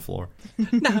sits on the floor.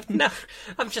 No,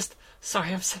 I'm just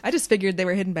sorry. I just figured they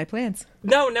were hidden by plants.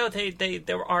 No,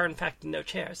 there are in fact no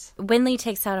chairs. Winley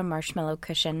takes out a marshmallow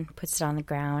cushion, puts it on the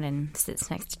ground, and sits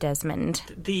next to Desmond.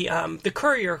 The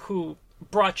courier who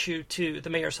brought you to the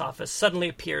mayor's office suddenly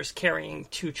appears carrying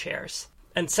 2 chairs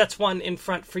and sets one in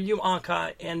front for you,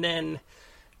 Anka, and then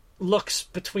looks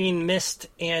between Mist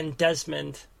and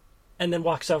Desmond, and then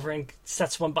walks over and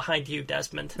sets one behind you,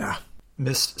 Desmond.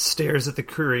 Mist stares at the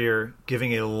courier,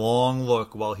 giving a long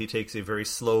look while he takes a very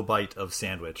slow bite of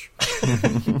sandwich.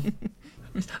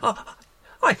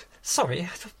 I'm sorry.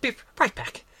 I'll be right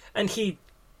back. And he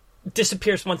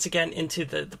disappears once again into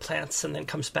the plants and then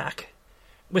comes back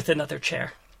with another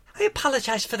chair. I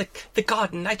apologize for the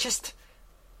garden.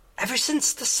 Ever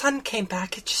since the sun came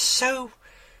back, it's just so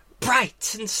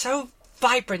bright and so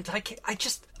vibrant. I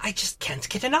just can't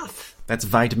get enough. That's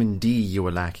vitamin D you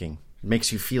were lacking. It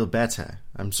makes you feel better.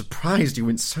 I'm surprised you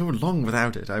went so long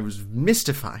without it. I was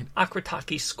mystified.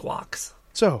 Akrataki squawks.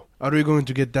 So, are we going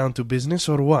to get down to business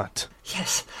or what?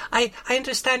 Yes, I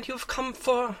understand you've come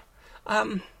for,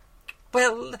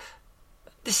 well,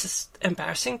 this is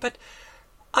embarrassing, but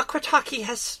Akrataki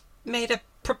has made a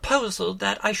proposal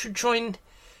that I should join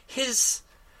his,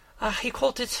 he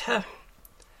called it,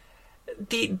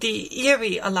 the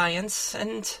Eerie Alliance,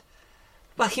 and,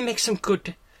 well, he makes some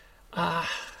good,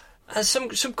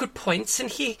 some good points, and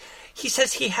he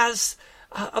says he has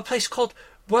a place called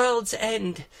World's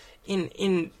End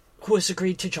in who has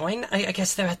agreed to join. I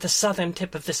guess they're at the southern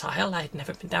tip of this isle. I had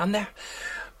never been down there.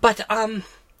 But, I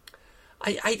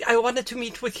wanted to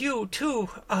meet with you, too,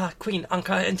 Queen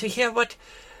Anka, and to hear what,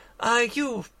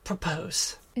 you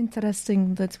propose.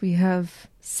 Interesting that we have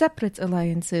separate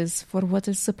alliances for what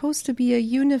is supposed to be a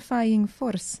unifying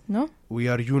force, no? We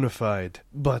are unified,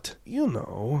 but, you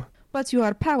know... But you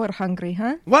are power-hungry,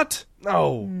 huh? What?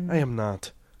 No, I am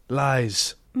not.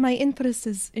 Lies. My interest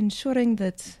is ensuring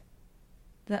that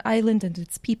the island and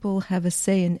its people have a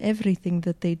say in everything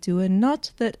that they do, and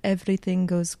not that everything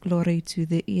goes glory to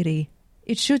the Eerie.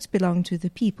 It should belong to the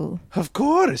people. Of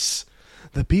course!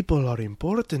 The people are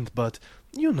important, but,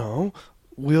 you know,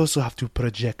 we also have to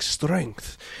project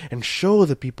strength and show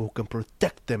the people who can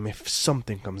protect them if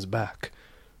something comes back.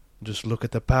 Just look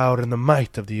at the power and the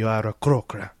might of the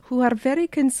Aarakocra. Who are very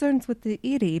concerned with the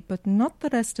Eerie, but not the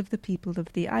rest of the people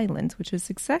of the island, which is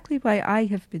exactly why I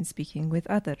have been speaking with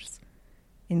others.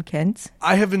 In Kent.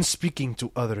 I have been speaking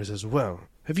to others as well.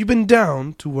 Have you been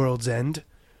down to World's End?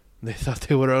 They thought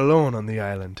they were alone on the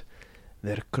island.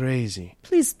 They're crazy.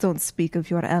 Please don't speak of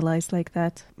your allies like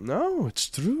that. No, it's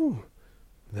true.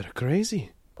 They're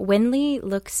crazy. Winley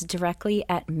looks directly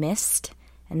at Mist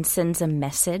and sends a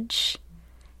message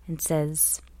and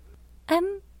says,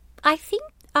 I think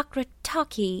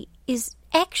Akrataki is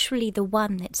actually the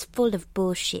one that's full of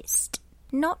bullshit,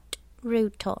 not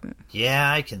Roton.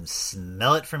 Yeah, I can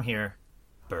smell it from here.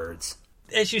 Birds.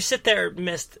 As you sit there,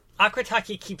 Mist,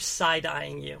 Akrataki keeps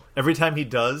side-eyeing you. Every time he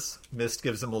does, Mist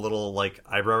gives him a little,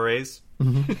 eyebrow raise.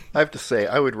 I have to say,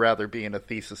 I would rather be in a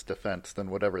thesis defense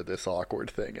than whatever this awkward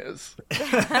thing is.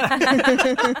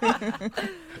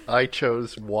 I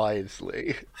chose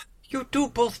wisely. You do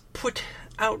both put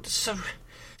out, so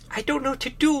I don't know what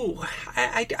to do.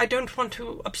 I don't want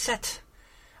to upset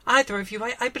either of you.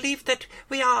 I believe that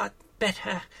we are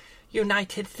better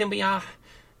united than we are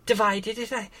divided.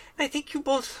 And I think you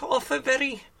both offer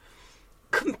very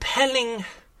compelling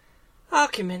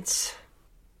arguments.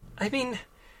 I mean,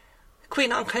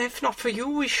 Queen Anka, if not for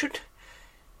you,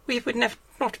 we would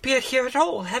not be here at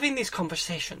all, having these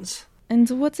conversations. And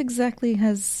what exactly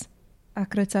has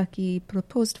Akrataki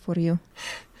proposed for you?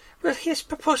 Well, he has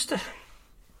proposed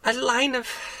a line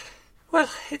of... Well,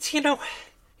 it's,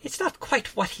 it's not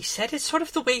quite what he said. It's sort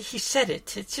of the way he said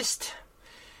it. It's just...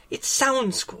 It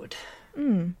sounds good.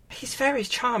 He's very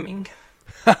charming.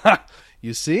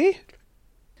 You see?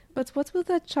 But what will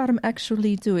that charm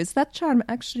actually do? Is that charm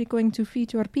actually going to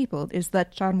feed your people? Is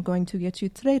that charm going to get you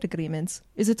trade agreements?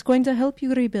 Is it going to help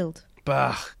you rebuild?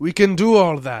 Bah, we can do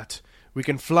all that. We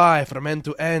can fly from end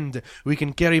to end. We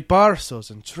can carry parcels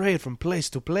and trade from place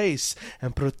to place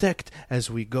and protect as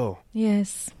we go.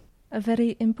 Yes, a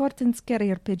very important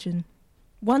carrier pigeon.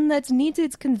 One that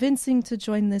needed convincing to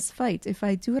join this fight, if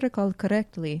I do recall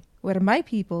correctly, where my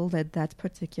people led that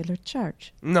particular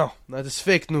charge. No, that is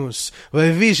fake news. My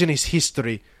vision is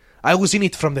history. I was in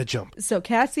it from the jump. So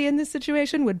Cassie in this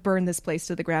situation would burn this place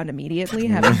to the ground immediately,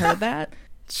 having heard that.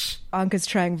 Anka's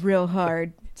trying real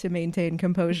hard to maintain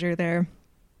composure there.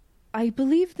 I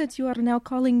believe that you are now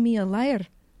calling me a liar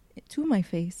to my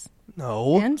face.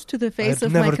 No. And to the face I'd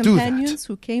of my never do companions that.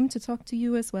 who came to talk to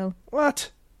you as well. What?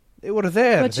 They were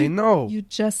there. But they know. You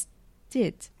just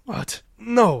did. What?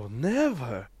 No,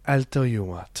 never. I'll tell you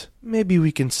what. Maybe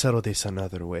we can settle this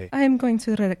another way. I am going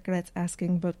to regret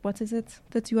asking, but what is it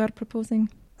that you are proposing?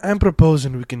 I'm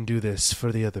proposing we can do this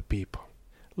for the other people.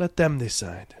 Let them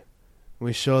decide.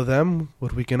 We show them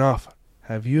what we can offer.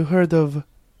 Have you heard of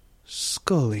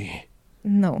Scully?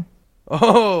 No.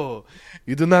 Oh,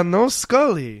 you do not know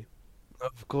Scully?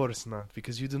 Of course not,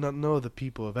 because you do not know the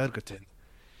people of Ergotin.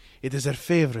 It is their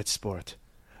favorite sport.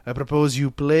 I propose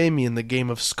you play me in the game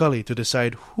of Scully to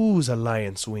decide whose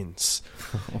alliance wins.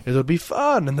 It'll be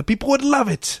fun, and the people would love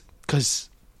it, because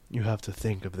you have to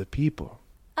think of the people.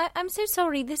 I'm so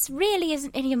sorry, this really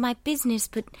isn't any of my business,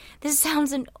 but this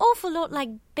sounds an awful lot like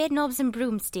bed knobs and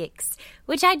broomsticks,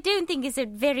 which I don't think is a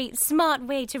very smart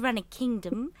way to run a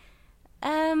kingdom.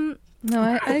 No,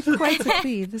 I quite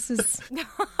agree. This is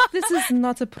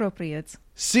not appropriate.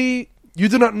 See, you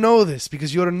do not know this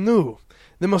because you're new.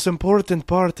 The most important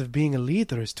part of being a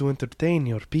leader is to entertain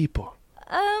your people.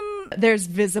 There's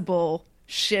visible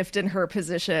shift in her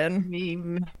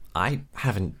position. I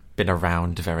haven't been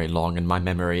around very long, and my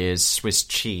memory is Swiss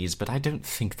cheese, but I don't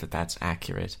think that that's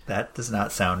accurate. That does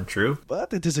not sound true.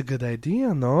 But it is a good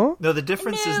idea, no? No, the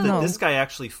difference is that this guy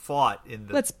actually fought in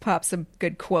the... Let's pop some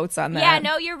good quotes on that. Yeah,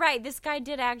 no, you're right. This guy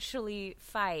did actually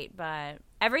fight, but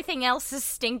everything else is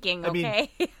stinking,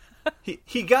 okay? I mean,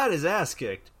 he got his ass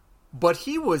kicked, but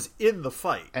he was in the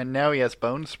fight. And now he has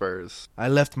bone spurs. I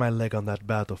left my leg on that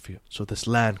battlefield so this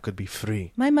land could be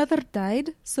free. My mother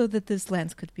died so that this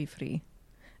land could be free.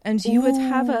 And you would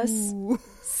have us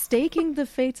staking the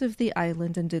fate of the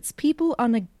island and its people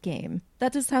on a game.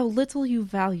 That is how little you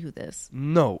value this.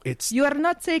 No, it's... You are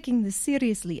not taking this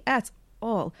seriously at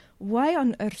all. Why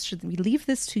on earth should we leave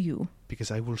this to you? Because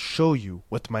I will show you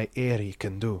what my Eri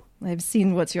can do. I've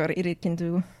seen what your Eri can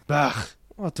do. Bah,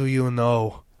 what do you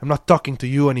know? I'm not talking to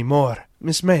you anymore.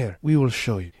 Miss Mayor, we will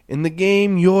show you. In the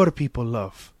game your people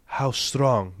love, how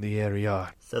strong the Eri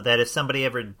are. So that if somebody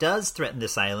ever does threaten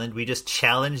this island, we just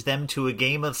challenge them to a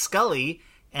game of Scully,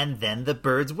 and then the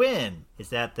birds win. Is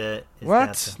that the...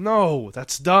 What? No,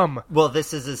 that's dumb. Well,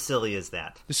 this is as silly as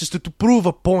that. This is to prove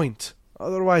a point.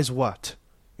 Otherwise what?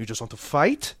 You just want to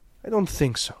fight? I don't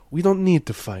think so. We don't need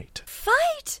to fight.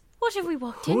 Fight? What have we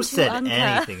walked into, Who said Anka?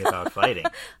 anything about fighting?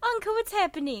 Anka, what's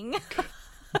happening?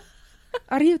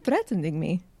 Are you threatening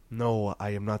me? No,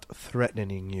 I am not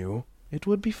threatening you. It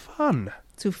would be fun.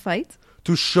 To fight?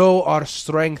 To show our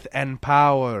strength and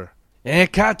power. Eh,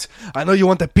 Cat? I know you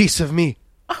want a piece of me.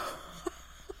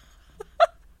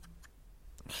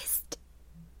 Mist,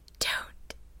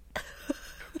 don't.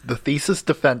 The thesis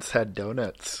defense had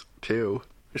donuts, too.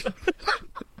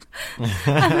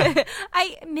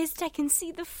 Mist, I can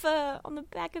see the fur on the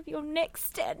back of your neck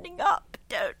standing up.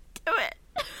 Don't do it.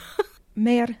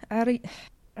 Mayor, are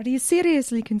you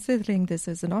seriously considering this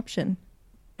as an option?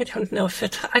 I don't know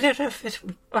if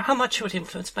or how much it would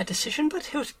influence my decision, but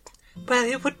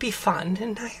it would be fun,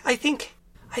 and I think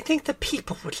the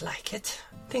people would like it.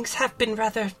 Things have been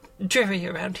rather dreary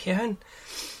around here,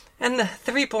 and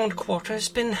the Reborn Quarter's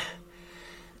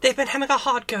they've been having a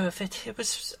hard go of it. It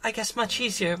was, I guess, much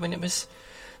easier when it was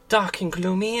dark and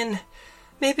gloomy, and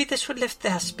maybe this would lift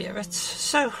their spirits.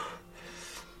 So,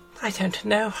 I don't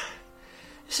know.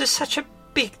 This is such a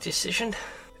big decision.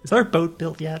 Is our boat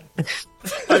built yet?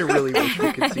 I really wish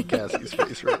we could see Cassie's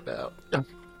face right now.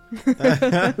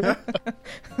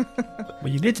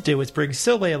 What you need to do is bring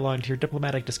Silway along to your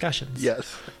diplomatic discussions.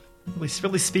 Yes.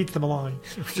 Really speeds them along.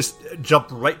 Just jump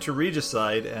right to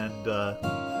Regicide and...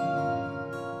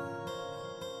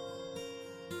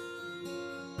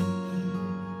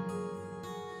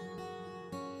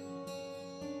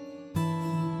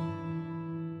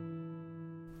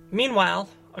 Meanwhile,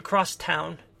 across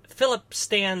town, Philip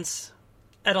stands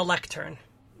at a lectern.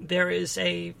 There is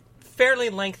a fairly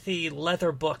lengthy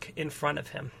leather book in front of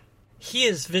him. He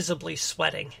is visibly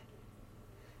sweating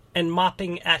and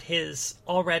mopping at his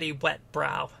already wet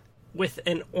brow with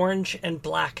an orange and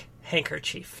black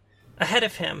handkerchief. Ahead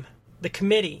of him, the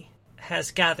committee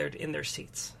has gathered in their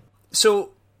seats.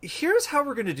 So, here's how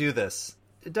we're going to do this.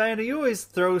 Diana, you always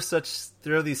throw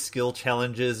these skill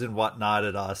challenges and whatnot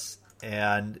at us,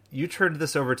 and you turned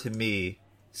this over to me,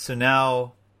 so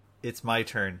now it's my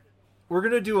turn. We're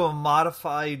going to do a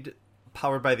modified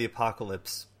Powered by the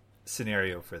Apocalypse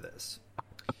scenario for this.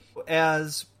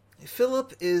 As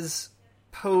Philip is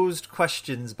posed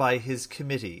questions by his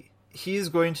committee, he is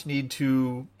going to need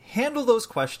to handle those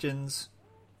questions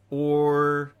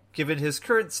or, given his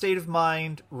current state of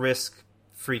mind, risk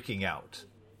freaking out.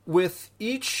 With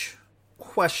each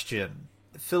question,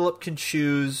 Philip can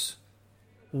choose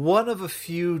one of a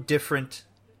few different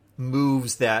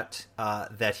moves that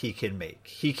he can make.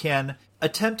 He can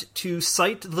attempt to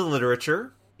cite the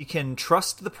literature. He can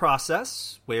trust the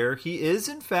process, where he is,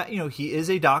 in fact, he is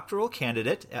a doctoral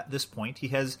candidate at this point. He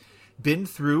has been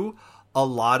through a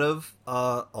lot of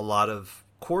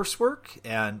coursework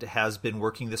and has been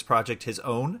working this project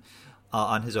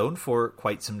on his own for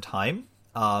quite some time.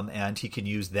 And he can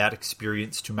use that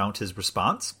experience to mount his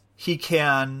response. He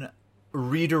can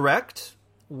redirect,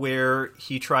 where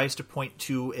he tries to point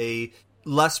to a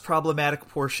less problematic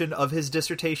portion of his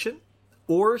dissertation,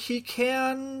 or he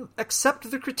can accept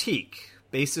the critique,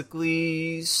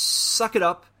 basically suck it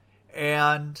up,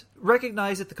 and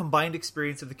recognize that the combined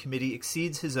experience of the committee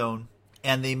exceeds his own,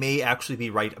 and they may actually be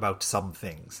right about some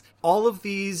things. All of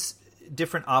these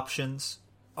different options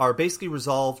are basically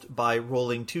resolved by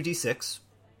rolling 2d6,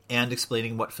 and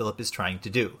explaining what Philip is trying to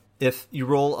do. If you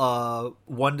roll a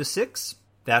 1 to 6,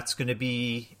 that's going to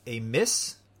be a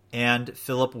miss, and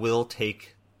Philip will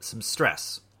take some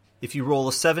stress. If you roll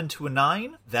a 7 to a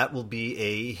 9, that will be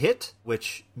a hit,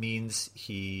 which means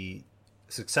he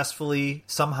successfully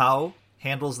somehow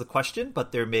handles the question,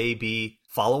 but there may be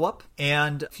follow-up.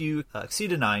 And if you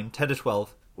exceed a 9, 10 to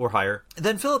 12 or higher,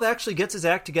 then Philip actually gets his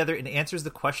act together and answers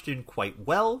the question quite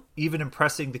well, even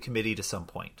impressing the committee to some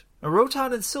point. Now,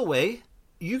 Rotan and Silway,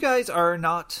 you guys are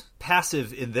not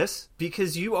passive in this,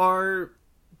 because you are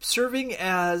serving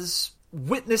as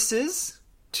witnesses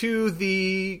to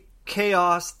the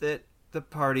chaos that the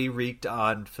party wreaked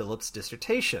on Philip's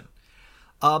dissertation.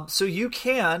 So you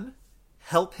can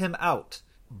help him out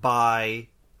by,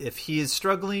 if he is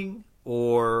struggling,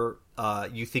 or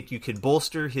you think you can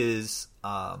bolster his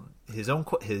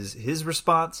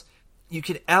response, you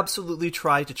can absolutely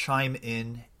try to chime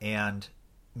in and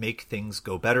make things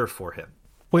go better for him.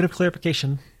 Point of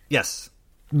clarification. Yes.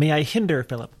 May I hinder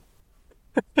Philip?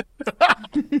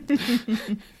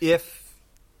 If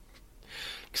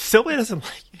Silway doesn't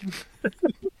like him.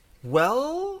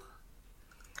 Well,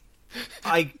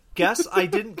 I guess I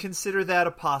didn't consider that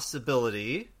a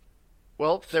possibility.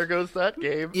 Well, there goes that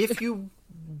game. If you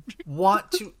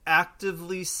want to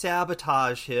actively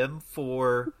sabotage him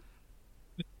for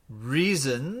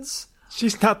reasons...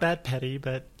 She's not that petty,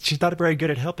 but she's not very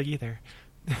good at helping either.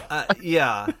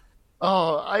 Yeah.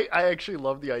 Oh, I actually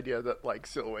love the idea that, like,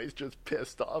 Silway's just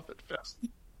pissed off at Phil.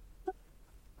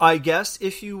 I guess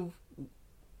if you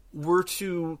were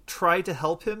to try to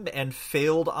help him and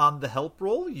failed on the help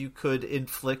roll, you could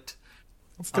inflict...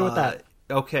 Let's go with that.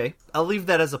 Okay. I'll leave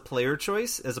that as a player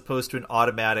choice as opposed to an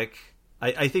automatic...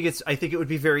 I think it would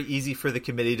be very easy for the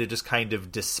committee to just kind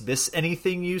of dismiss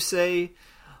anything you say.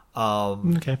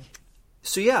 Okay.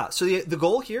 So the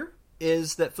goal here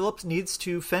is that Philip needs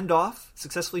to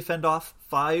successfully fend off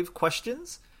 5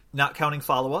 questions, not counting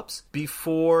follow-ups,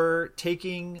 before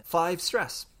taking 5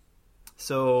 stress.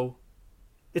 So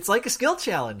it's like a skill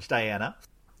challenge, Diana.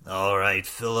 All right,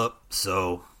 Philip.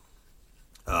 So,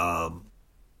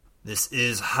 this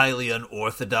is highly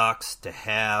unorthodox to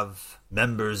have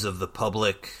members of the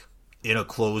public in a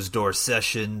closed-door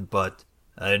session, but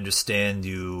I understand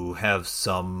you have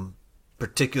some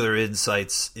particular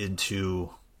insights into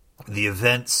the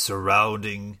events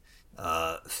surrounding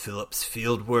Philip's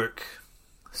fieldwork.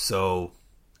 So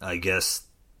I guess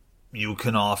you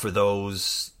can offer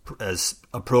those as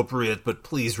appropriate, but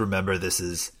please remember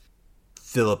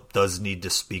Philip does need to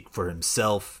speak for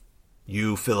himself.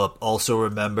 You, Philip, also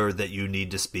remember that you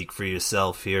need to speak for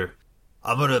yourself here.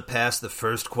 I'm going to pass the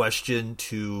first question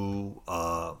to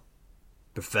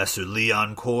Professor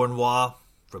Leon Cornwall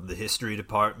from the History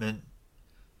Department.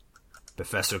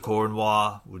 Professor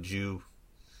Cornwall,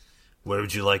 where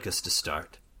would you like us to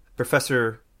start?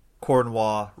 Professor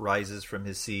Cornwall rises from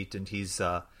his seat, and he's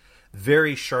a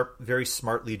very sharp, very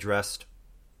smartly dressed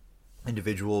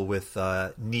individual with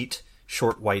neat,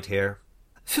 short white hair.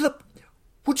 Philip,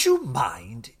 would you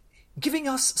mind giving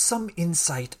us some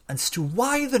insight as to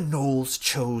why the Knolls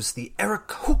chose the Eric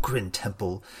Hokren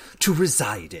Temple to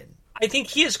reside in? I think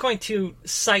he is going to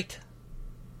cite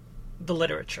the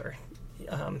literature.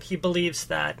 He believes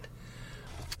that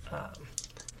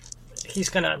he's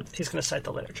gonna cite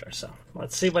the literature. So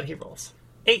let's see what he rolls.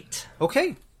 8.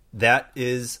 Okay, that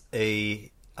is a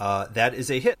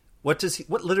hit. What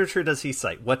literature does he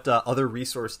cite? What other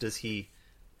resource does he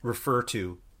refer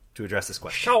to address this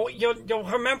question? So you'll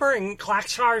remember in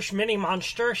Glaxar's Mini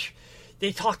Monsters,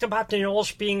 they talked about the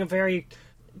Knolls being a very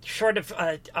sort of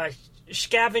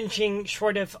scavenging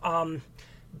sort of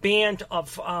band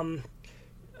of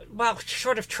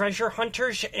sort of treasure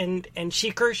hunters and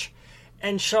seekers.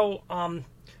 And so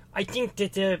I think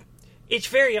that it's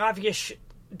very obvious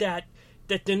that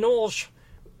the Knolls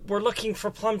were looking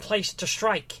for some place to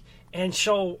strike. And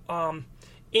so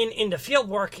in the field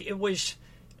work, it was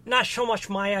not so much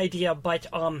my idea, but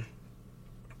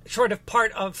sort of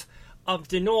part of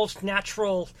the Knolls'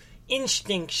 natural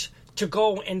instincts to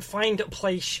go and find a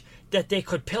place that they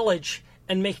could pillage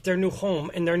and make their new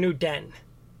home and their new den.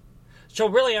 So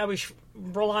really, I was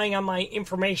relying on my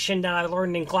information that I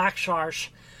learned in Glaxar's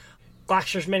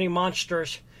Many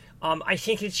Monsters. I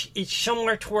think it's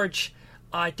somewhere towards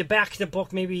the back of the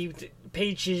book, maybe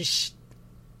pages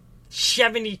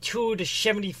 72 to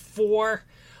 74,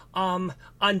 on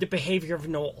the behavior of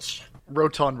Knolls.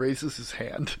 Rotan raises his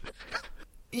hand.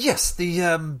 Yes,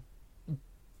 the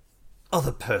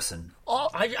other person. Oh,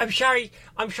 I'm sorry,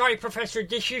 Professor.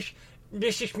 This is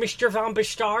Mr. Von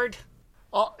Bastard.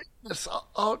 Yes,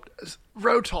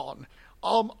 Rotan,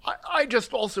 I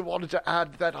just also wanted to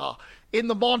add that in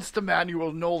the monster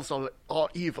manual, gnolls are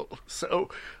evil. So,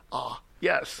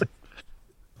 yes.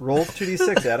 Roll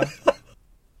 2d6, Adam.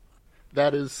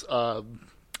 That is, and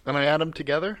I add them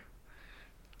together?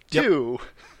 Yep. 2.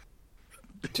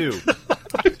 2.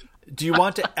 Do you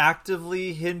want to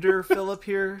actively hinder Philip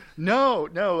here? No.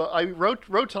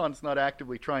 Roton's not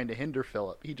actively trying to hinder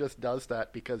Philip. He just does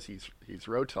that because he's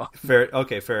Roton. Fair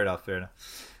enough.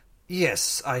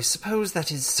 Yes, I suppose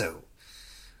that is so.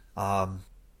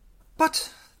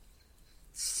 But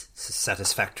it's a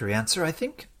satisfactory answer, I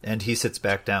think. And he sits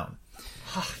back down.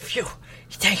 Oh, phew.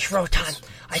 Thanks, Roton.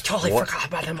 I totally forgot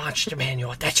about the monster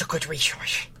manual. That's a good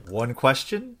resource. 1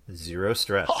 question, 0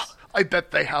 stress. I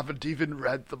bet they haven't even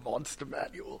read the monster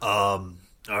manual. All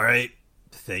right.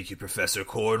 Thank you, Professor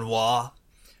Cornwall.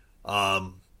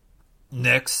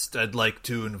 Next, I'd like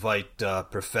to invite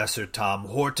Professor Tom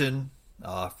Horton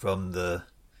from the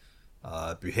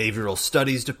Behavioral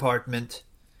Studies Department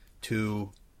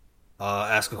to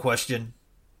ask a question.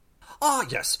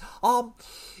 Yes.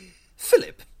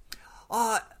 Philip,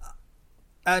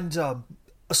 and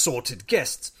assorted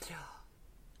guests,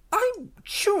 I'm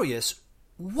curious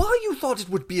why you thought it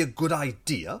would be a good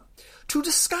idea to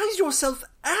disguise yourself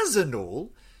as a gnoll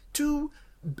to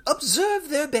observe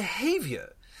their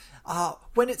behavior,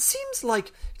 when it seems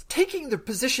like taking the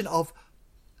position of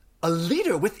a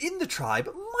leader within the tribe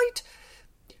might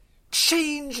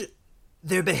change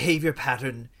their behavior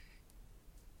pattern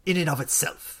in and of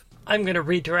itself. I'm going to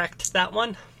redirect that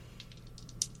one.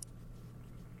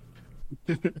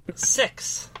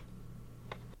 6.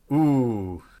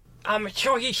 Ooh.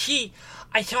 So you see,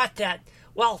 I thought that,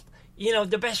 well,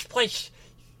 the best place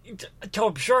to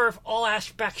observe all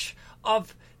aspects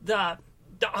of the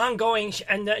ongoings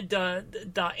and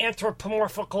the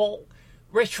anthropomorphical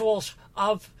rituals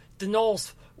of the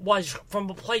gnolls was from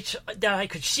a place that I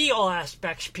could see all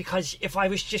aspects, because if I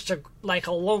was just a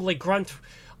lonely grunt,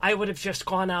 I would have just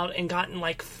gone out and gotten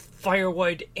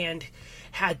firewood and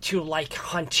had to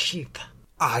hunt sheep.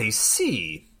 I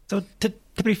see. So to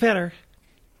be fair,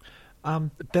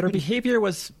 their behavior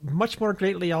was much more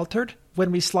greatly altered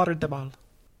when we slaughtered them all.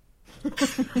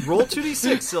 Roll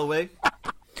 2d6, Silway.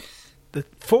 The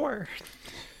 4.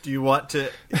 Do you want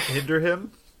to hinder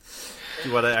him? Do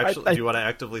you want to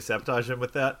actively sabotage him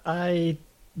with that? I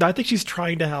think she's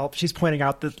trying to help. She's pointing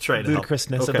out the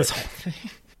ludicrousness of this whole thing.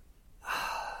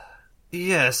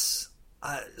 Yes,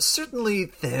 certainly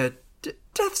their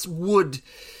deaths would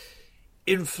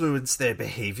influence their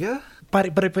behavior.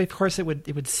 But of course it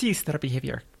would cease their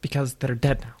behavior because they're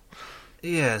dead now.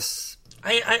 Yes.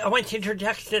 I want to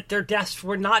interject that their deaths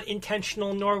were not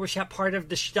intentional, nor was that part of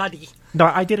the study. No,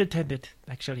 I did intend it,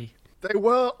 actually. They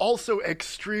were also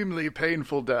extremely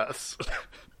painful deaths.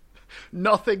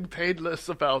 Nothing painless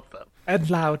about them. And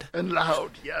loud. And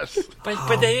loud, yes.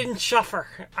 But they didn't suffer.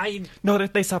 No,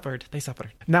 they suffered.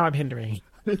 Now I'm hindering.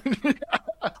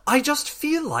 I just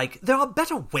feel like there are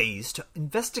better ways to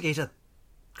investigate a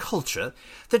culture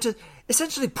than to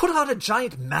essentially put on a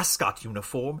giant mascot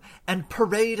uniform and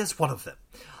parade as one of them.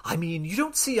 I mean, you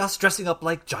don't see us dressing up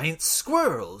like giant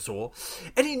squirrels or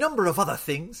any number of other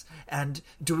things and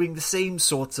doing the same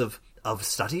sorts of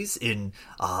studies in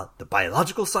the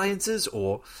biological sciences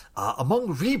or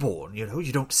among reborn.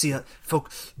 You don't see folk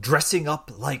dressing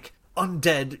up like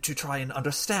undead to try and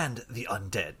understand the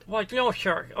undead. Well, no,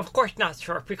 sir. Of course not,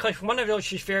 sir, because one of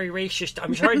those is very racist.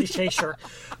 I'm sorry to say, sir.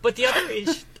 But the other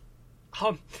is,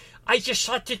 I just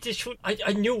thought that this was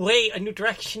a new way, a new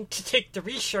direction to take the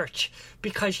research,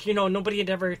 because, nobody had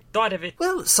ever thought of it.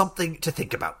 Well, something to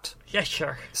think about. Yes,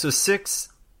 sir. So 6,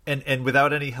 and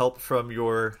without any help from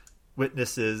your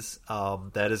witnesses,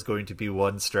 that is going to be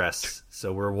 1 stress.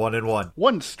 So we're 1 and 1.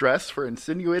 1 stress for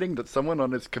insinuating that someone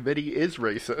on his committee is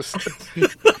racist.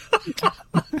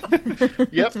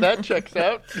 Yep, that checks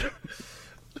out.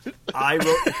 I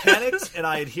wrote mechanics, and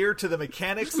I adhere to the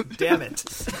mechanics. Damn it.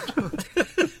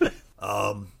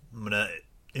 I'm gonna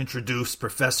introduce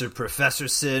Professor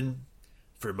Sin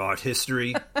from art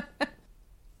history.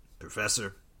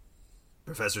 Professor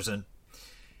Sin.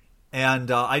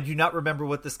 And I do not remember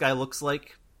what this guy looks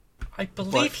like. I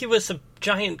believe he was a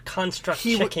giant construct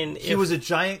chicken. He was a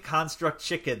giant construct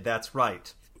chicken, that's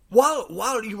right.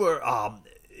 While you were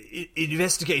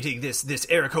investigating this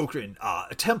Aarakocra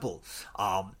temple,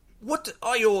 what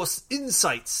are your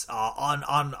insights on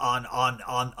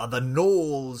the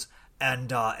gnolls and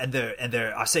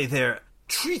their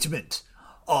treatment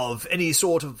of any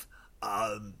sort of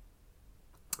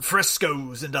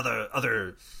frescoes and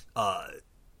other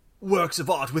works of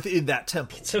art within that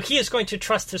temple? So he is going to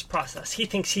trust his process. He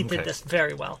thinks he did this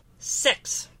very well.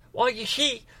 6. Well, you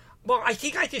see, Well, I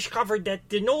think I discovered that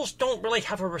the gnolls don't really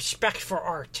have a respect for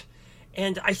art.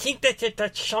 And I think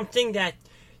that's something that,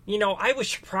 I was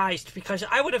surprised because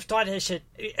I would have thought as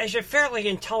a fairly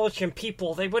intelligent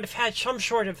people, they would have had some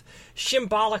sort of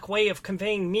symbolic way of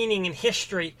conveying meaning and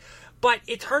history. But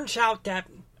it turns out that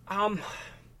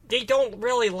they don't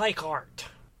really like art.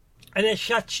 And as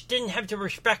such, didn't have the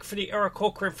respect for the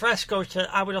Aarakocra frescoes that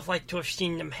I would have liked to have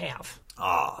seen them have.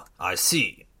 Ah, I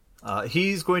see.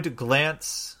 He's going to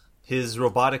glance his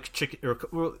robotic chicken,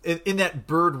 in that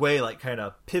bird way, like kind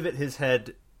of pivot his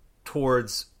head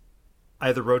towards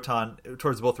both Rotan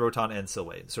and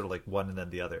Silway, sort of like one and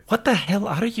then the other. What the hell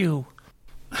are you?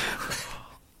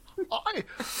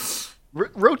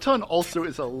 Rotan also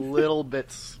is a little bit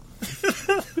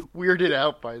weirded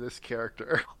out by this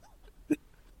character.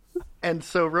 And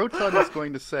so Rotan is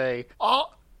going to say,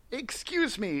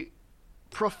 excuse me,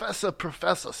 Professor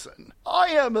Professorson, I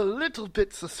am a little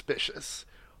bit suspicious.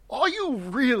 Are you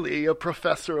really a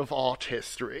professor of art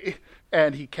history?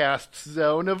 And he casts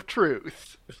Zone of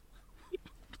Truth.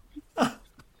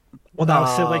 Well, now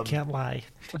Silway can't lie.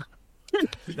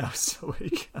 Now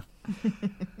Silway can't.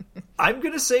 I'm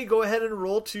going to say go ahead and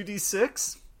roll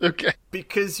 2d6. Okay.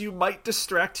 Because you might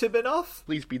distract him enough.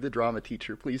 Please be the drama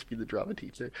teacher. Please be the drama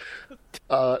teacher.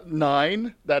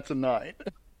 9. That's a 9.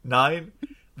 9.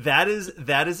 That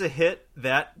is a hit.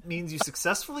 That means you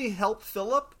successfully help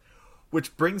Philip,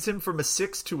 which brings him from a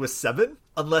 6 to a 7,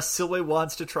 unless Silway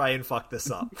wants to try and fuck this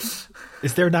up.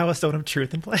 Is there now a Zone of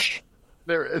Truth in play?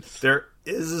 There is. There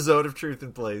is a Zone of Truth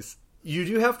in place. You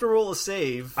do have to roll a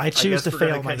save. I choose to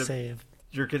fail my save.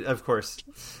 Of course.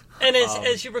 And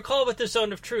as you recall with the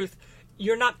Zone of Truth,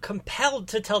 you're not compelled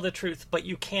to tell the truth, but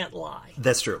you can't lie.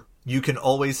 That's true. You can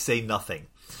always say nothing.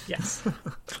 Yes.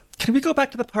 Can we go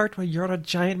back to the part where you're a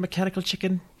giant mechanical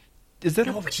chicken? Is that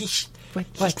no, he's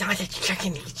not a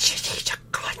chicken. He's a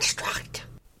construct.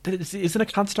 Isn't a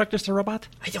construct just a robot?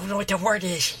 I don't know what the word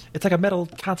is. It's like a metal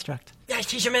construct.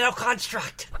 Yes, he's a metal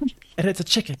construct. And it's a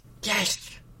chicken. Yes.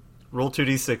 Roll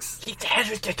 2d6. He's the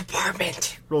head of the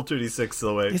department. Roll 2d6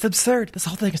 the way. It's absurd. This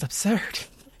whole thing is absurd.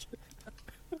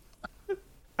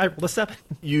 I rolled a 7.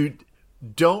 You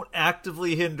don't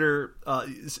actively hinder.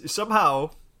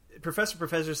 Somehow, Professor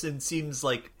Professorson seems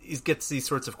like he gets these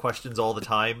sorts of questions all the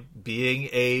time, being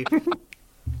a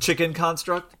chicken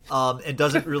construct, and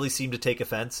doesn't really seem to take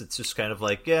offense. It's just kind of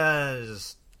like, yeah,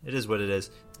 it is what it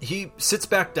is. He sits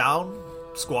back down,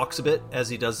 squawks a bit as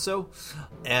he does so,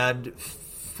 and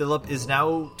Philip is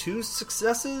now 2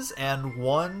 successes and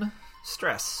 1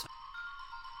 stress.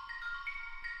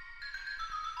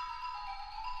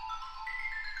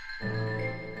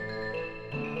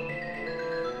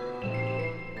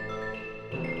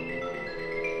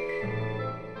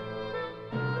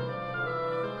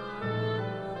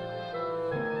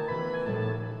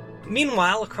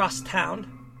 Meanwhile, across town,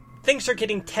 things are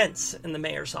getting tense in the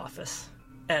mayor's office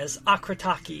as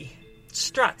Akrataki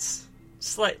struts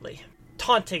slightly,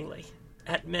 tauntingly,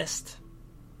 at Mist,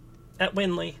 at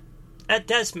Winley, at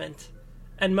Desmond,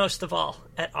 and most of all,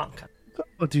 at Anka.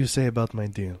 What do you say about my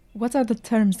deal? What are the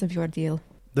terms of your deal?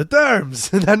 The terms!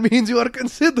 That means you are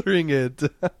considering it!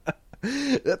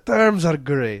 The terms are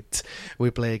great.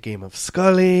 We play a game of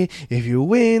Scully. If you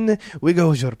win, we go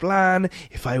with your plan.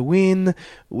 If I win,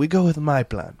 we go with my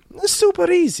plan. It's super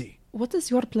easy. What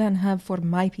does your plan have for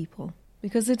my people?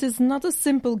 Because it is not a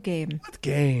simple game. What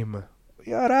game?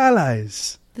 We are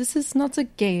allies. This is not a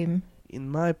game. In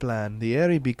my plan, the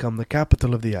Eyrie become the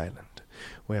capital of the island.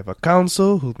 We have a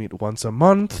council who'll meet once a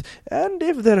month, and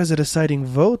if there is a deciding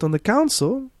vote on the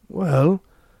council, well,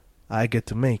 I get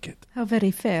to make it. How very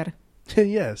fair.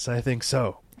 Yes, I think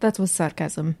so. That was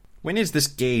sarcasm. When is this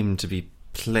game to be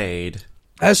played?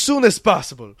 As soon as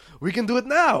possible. We can do it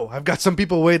now. I've got some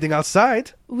people waiting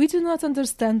outside. We do not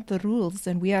understand the rules,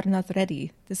 and we are not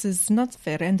ready. This is not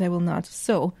fair, and I will not.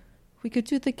 So, we could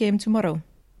do the game tomorrow.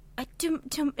 Tomorrow?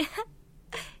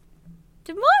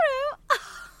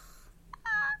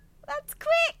 That's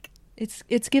quick.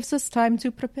 It gives us time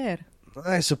to prepare.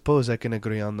 I suppose I can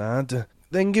agree on that.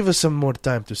 Then give us some more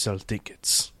time to sell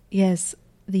tickets. Yes,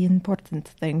 the important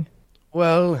thing.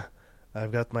 Well,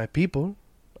 I've got my people.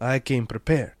 I came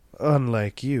prepared,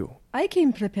 unlike you. I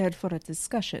came prepared for a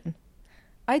discussion.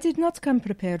 I did not come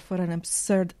prepared for an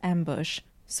absurd ambush,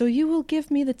 so you will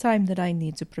give me the time that I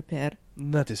need to prepare.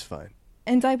 That is fine.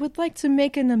 And I would like to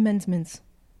make an amendment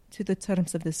to the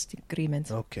terms of this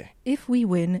agreement. Okay. If we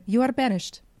win, you are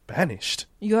banished. Banished?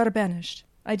 You are banished.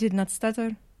 I did not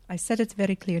stutter. I said it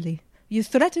very clearly. You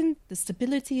threaten the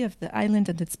stability of the island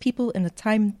and its people in a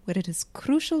time where it is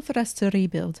crucial for us to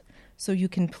rebuild, so you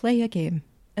can play a game.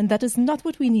 And that is not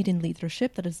what we need in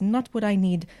leadership. That is not what I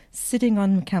need sitting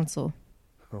on council.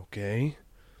 Okay.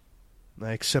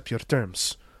 I accept your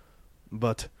terms.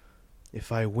 But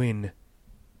if I win,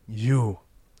 you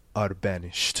are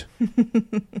banished.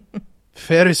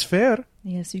 Fair is fair.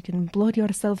 Yes, you can blow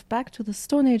yourself back to the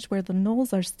Stone Age where the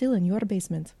gnolls are still in your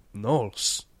basement.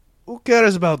 Gnolls? Who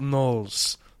cares about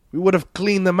gnolls? We would have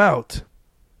cleaned them out.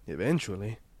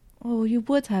 Eventually. Oh, you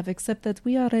would have, except that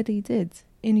we already did.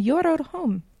 In your own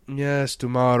home. Yes,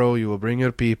 tomorrow you will bring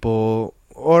your people.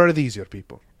 Or are these your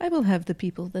people? I will have the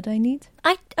people that I need.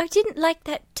 I didn't like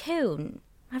that tone.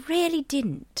 I really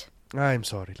didn't. I'm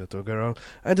sorry, little girl.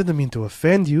 I didn't mean to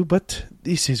offend you, but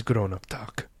this is grown-up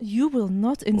talk. You will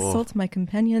not insult my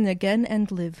companion again and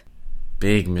live.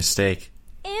 Big mistake.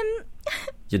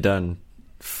 You done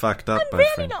fucked up, I'm my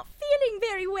really friend. not feeling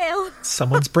very well.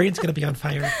 Someone's brain's going to be on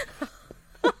fire.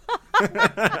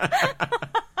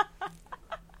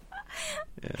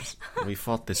 Yes, we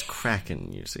fought this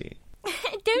kraken, you see.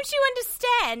 Don't you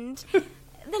understand?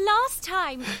 The last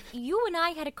time you and I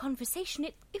had a conversation,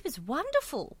 it was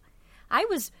wonderful. I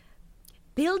was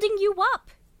building you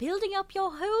up, building up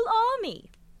your whole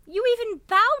army. You even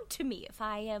bowed to me, if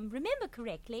I remember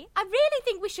correctly. I really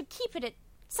think we should keep it at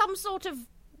some sort of,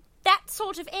 that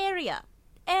sort of area.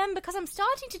 Because I'm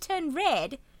starting to turn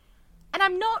red, and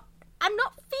I'm not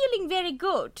feeling very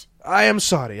good. I am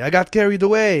sorry. I got carried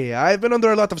away. I've been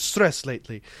under a lot of stress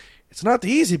lately. It's not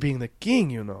easy being the king,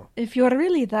 you know. If you're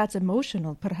really that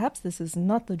emotional, perhaps this is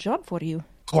not the job for you.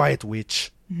 Quiet,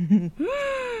 witch. You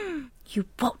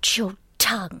watch your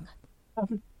tongue.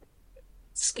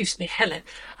 Excuse me, Helen.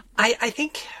 I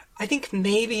think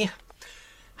maybe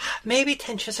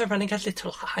tensions are running a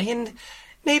little high, and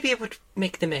maybe it would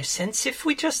make the most sense if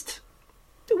we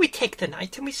take the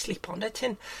night and we sleep on it,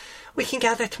 and we can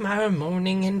gather tomorrow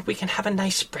morning and we can have a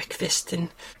nice breakfast, and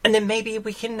then maybe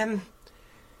we can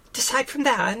decide from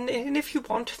there. And if you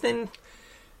want, then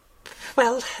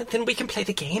we can play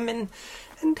the game and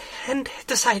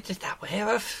decide it that way.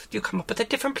 Or if you come up with a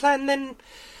different plan, then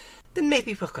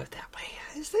maybe we'll go that way.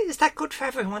 Is that good for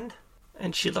everyone?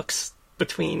 And she looks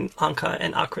between Anka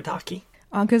and Akrataki.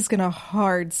 Anka's gonna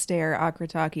hard stare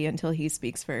Akrataki until he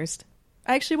speaks first.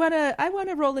 I actually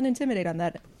wanna roll and intimidate on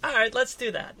that. All right, let's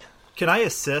do that. Can I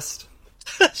assist?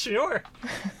 Sure.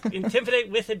 Intimidate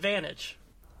with advantage.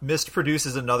 Mist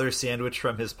produces another sandwich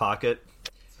from his pocket,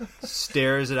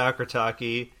 stares at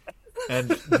Akrataki,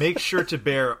 and makes sure to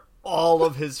bare all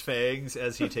of his fangs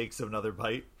as he takes another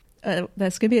bite.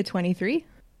 That's gonna be a 23.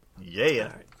 Yeah. All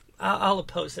right. I'll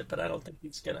oppose it, but I don't think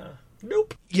he's gonna.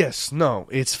 Nope. Yes, no,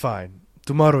 it's fine.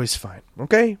 Tomorrow is fine,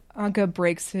 okay? Anka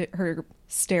breaks her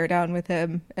stare down with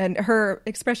him, and her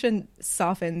expression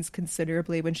softens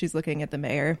considerably when she's looking at the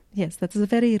mayor. Yes, that's a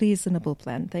very reasonable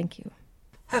plan, thank you.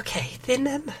 Okay,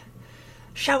 then,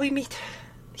 shall we meet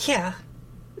here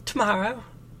tomorrow?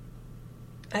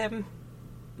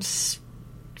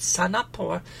 Sun up,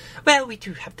 or... Well, we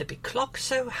do have the big clock,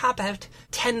 so how about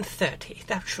 10:30?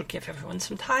 That should give everyone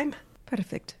some time.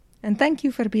 Perfect. And thank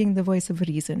you for being the voice of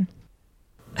reason.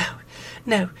 Oh,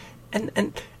 no,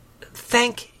 and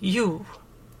thank you,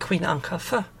 Queen Anka,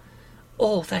 for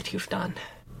all that you've done.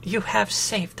 You have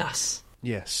saved us.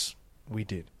 Yes, we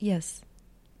did. Yes.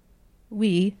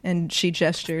 We, and she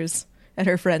gestures at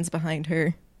her friends behind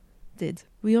her, did.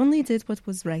 We only did what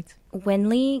was right.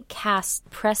 Winley cast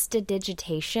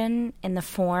prestidigitation in the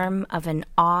form of an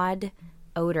odd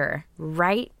odor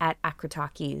right at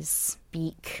Akrataki's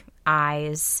beak,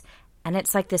 eyes, and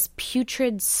it's like this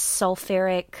putrid,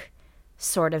 sulfuric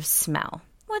sort of smell.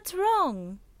 What's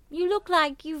wrong? You look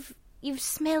like you've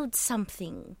smelled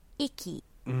something icky.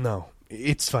 No,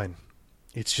 it's fine.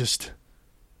 It's just...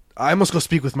 I must go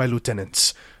speak with my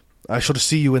lieutenants. I shall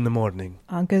see you in the morning.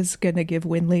 Anka's gonna give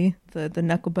Winley the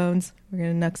knuckle bones. We're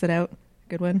gonna nux it out.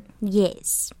 Good one.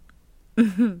 Yes.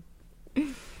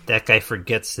 That guy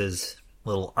forgets his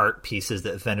little art pieces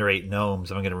that venerate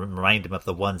gnomes. I'm going to remind him of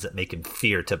the ones that make him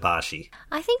fear Tabashi.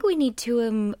 I think we need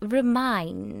to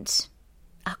remind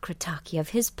Akrataki of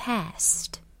his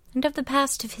past and of the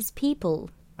past of his people.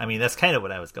 I mean, that's kind of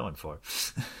what I was going for.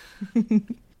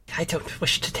 I don't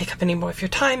wish to take up any more of your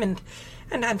time, and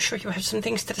I'm sure you have some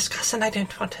things to discuss, and I don't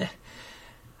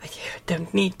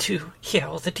need to hear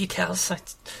all the details.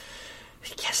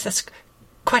 Yes, that's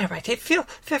quite all right. Feel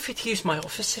free to use my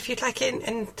office if you'd like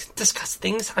and discuss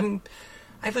things. I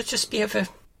will just be over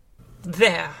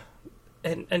there.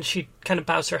 And she kind of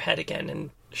bows her head again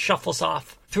and shuffles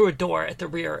off through a door at the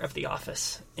rear of the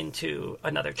office into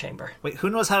another chamber. Wait, who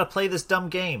knows how to play this dumb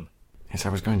game? Yes, I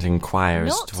was going to inquire as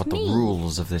Not to what me. the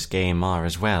rules of this game are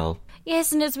as well.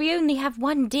 Yes, and as we only have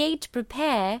one day to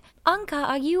prepare,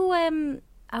 Anka,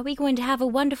 are we going to have a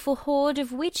wonderful horde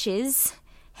of witches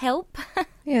help?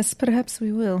 Yes, perhaps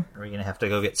we will. Are we going to have to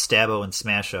go get Stabbo and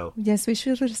Smasho? Yes, we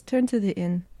should return to the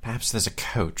inn. Perhaps there's a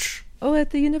coach. Oh, at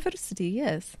the university,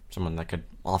 yes. Someone that could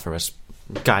offer us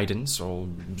guidance or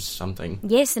something.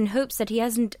 Yes, in hopes that he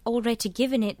hasn't already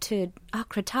given it to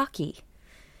Akrataki.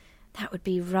 That would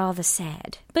be rather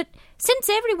sad. But since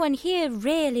everyone here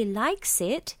really likes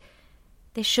it,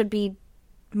 there should be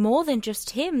more than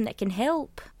just him that can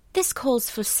help. This calls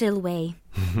for Silway.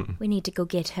 We need to go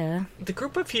get her. The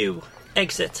group of you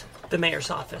exit the mayor's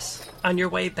office on your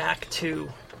way back to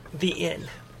the inn.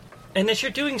 And as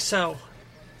you're doing so,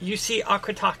 you see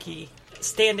Akrataki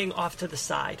standing off to the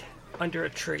side under a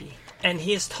tree. And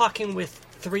he is talking with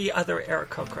 3 other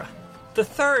Aarakocra. The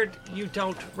third you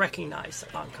don't recognize,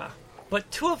 Anka.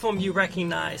 But 2 of them you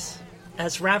recognize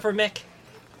as Ravermick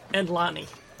and Lonnie.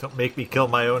 Don't make me kill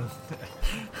my own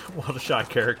one-shot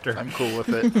character. I'm cool with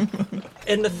it.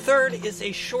 And the third is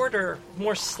a shorter,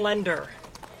 more slender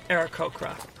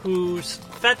Aarakocra, whose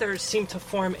feathers seem to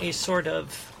form a sort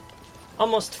of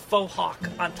almost faux hawk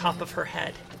on top of her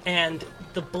head. And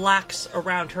the blacks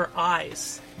around her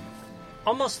eyes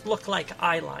almost look like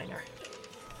eyeliner.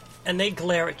 And they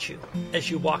glare at you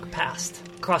as you walk past,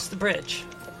 cross the bridge,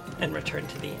 and return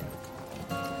to the inn.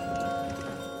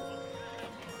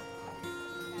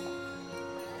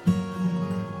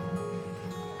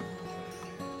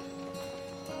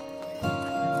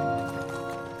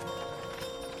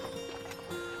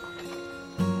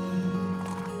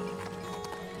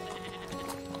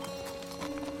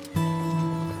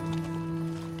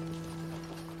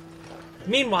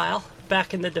 Meanwhile,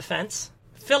 back in the defense,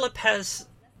 Philip has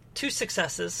 2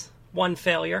 successes, 1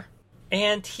 failure,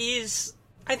 and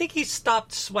I think he's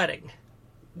stopped sweating,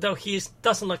 though he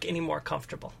doesn't look any more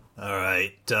comfortable. All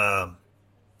right,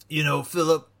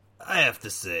 Philip, I have to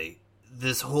say,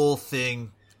 this whole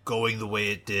thing going the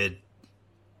way it did,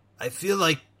 I feel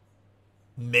like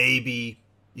maybe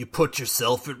you put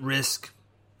yourself at risk,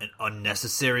 an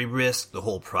unnecessary risk, the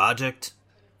whole project,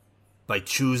 by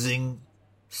choosing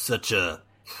such a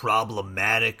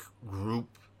problematic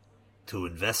group to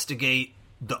investigate.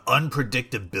 The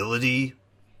unpredictability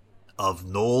of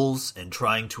gnolls and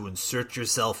trying to insert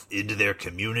yourself into their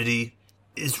community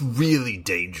is really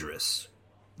dangerous.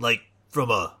 Like,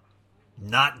 from a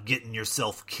not getting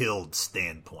yourself killed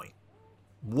standpoint.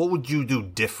 What would you do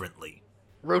differently?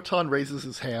 Rotan raises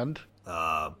his hand.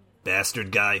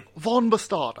 Bastard guy. Von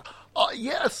Bastarda.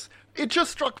 Yes, it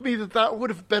just struck me that would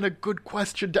have been a good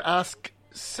question to ask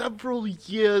several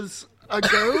years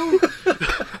ago.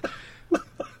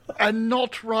 And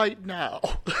not right now.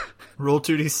 Roll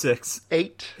 2d6.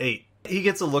 8. He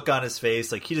gets a look on his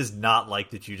face like he does not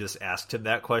like that you just asked him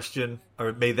that question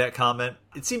or made that comment.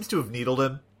 It seems to have needled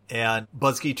him, and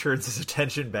Buzzkey turns his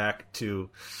attention back to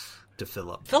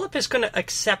Philip. Philip is going to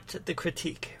accept the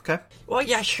critique. Okay. Well,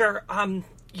 yeah, sure.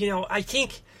 I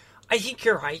think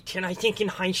you're right, and I think in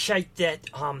hindsight that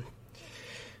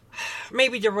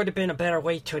maybe there would have been a better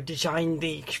way to design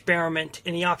the experiment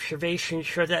and the observation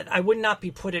so that I would not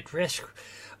be put at risk.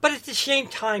 But at the same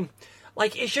time,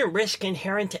 isn't risk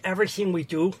inherent to everything we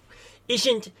do?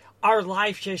 Isn't our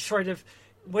lives as sort of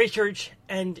wizards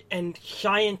and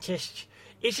scientists,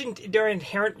 isn't there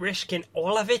inherent risk in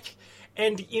all of it?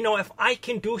 And, if I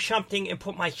can do something and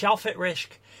put myself at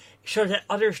risk so that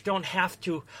others don't have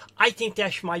to, I think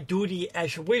that's my duty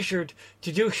as a wizard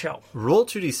to do so. Roll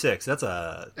 2d6. That's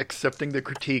a... Accepting the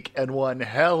critique and one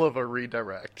hell of a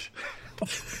redirect.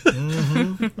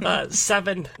 7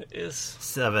 is...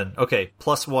 7. Okay,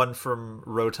 +1 from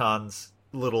Rotan's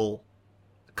little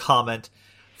comment.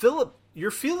 Philip,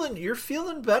 you're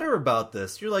feeling better about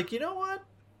this. You're like, you know what?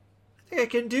 I think I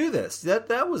can do this.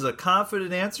 That was a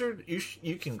confident answer.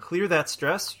 You can clear that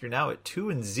stress. You're now at 2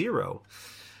 and 0.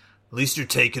 At least you're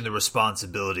taking the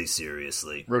responsibility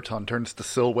seriously. Rotan turns to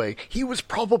Silway. He was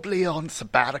probably on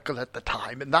sabbatical at the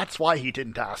time, and that's why he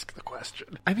didn't ask the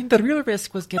question. I mean, the real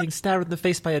risk was getting stabbed in the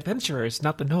face by adventurers,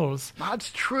 not the gnolls.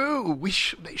 That's true.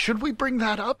 Should we bring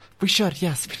that up? We should,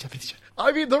 yes. We should.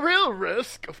 I mean, the real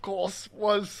risk, of course,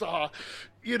 was,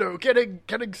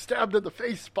 getting stabbed in the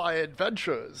face by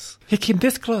adventurers. He came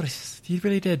this close. He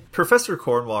really did. Professor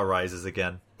Cornwall rises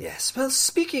again. Yes, well,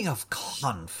 speaking of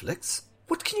conflicts,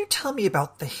 what can you tell me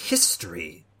about the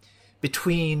history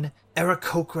between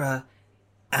Aarakocra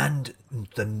and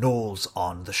the gnolls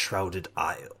on the Shrouded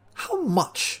Isle? How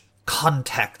much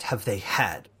contact have they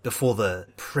had before the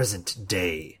present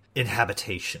day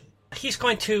inhabitation? He's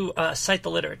going to cite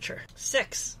the literature.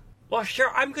 6. Well,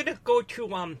 sure, I'm going to go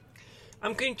to,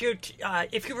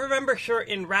 if you remember, sir,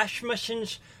 in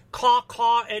Rasmussen's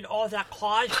Claw and all that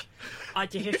claws,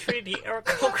 the history of the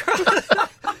Aarakocra.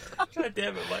 God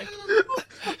damn it, Mike.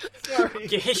 Sorry.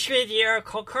 The history of the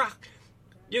Aarakocra.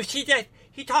 You see that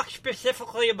he talks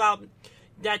specifically about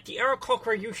that the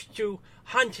Aarakocra used to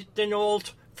hunt the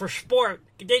gnolls for sport.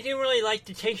 They didn't really like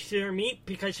the taste of their meat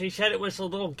because they said it was a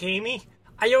little gamey.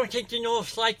 I don't think the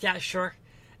gnolls like that, sir.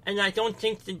 And I don't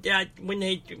think that when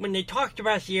they talked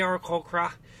about the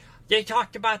Aarakocra, they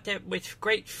talked about that with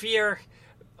great fear,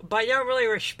 but not really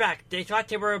respect. They thought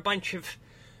they were a bunch of,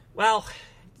 well,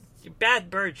 bad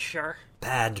birds, sir.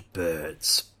 Bad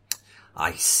birds.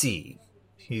 I see.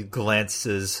 He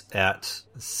glances at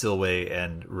Silwe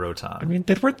and Rotan. I mean,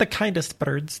 they weren't the kindest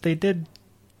birds. They did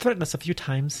threaten us a few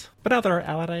times. But now they're our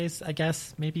allies, I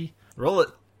guess, maybe. Roll it.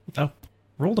 Oh,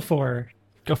 roll the 4.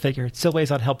 Go figure. Silwe's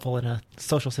unhelpful in a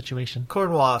social situation.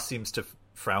 Cornwall seems to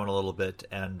frown a little bit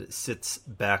and sits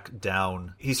back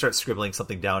down. He starts scribbling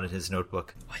something down in his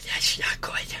notebook. Oh, that's not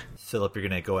good. Philip, you're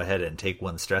going to go ahead and take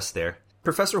 1 stress there.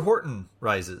 Professor Horton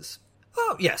rises.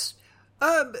 Oh, yes.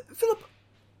 Philip,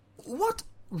 what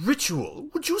ritual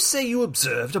would you say you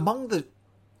observed among the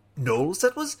gnolls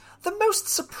that was the most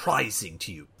surprising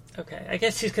to you? Okay, I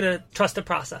guess he's going to trust the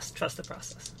process.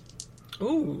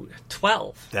 Ooh,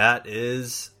 12. That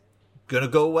is going to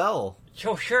go well.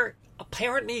 So, sure,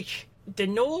 apparently the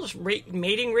gnolls'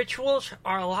 mating rituals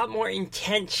are a lot more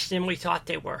intense than we thought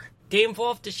they were. They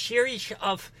involved a series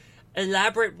of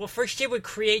elaborate... Well, first they would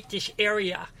create this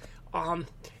area. It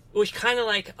was kind of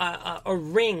like a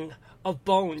ring of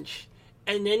bones.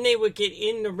 And then they would get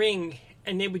in the ring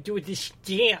and they would do this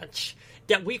dance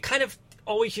that we kind of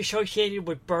always associated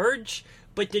with birds,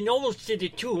 but the gnolls did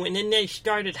it too. And then they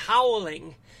started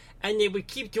howling, and they would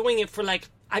keep doing it for I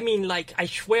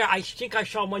swear, I think I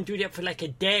saw one do that for like a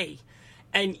day.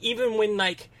 And even when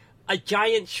like a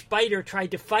giant spider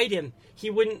tried to fight him, he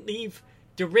wouldn't leave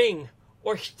the ring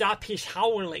or stop his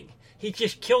howling. He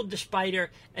just killed the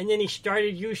spider, and then he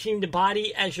started using the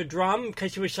body as a drum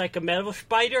because it was like a metal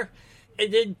spider.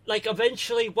 And then, like,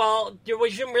 eventually, while there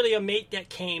wasn't really a mate that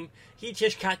came, he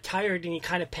just got tired and he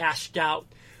kind of passed out.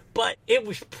 But it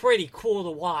was pretty cool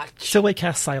to watch. Silwe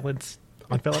cast silence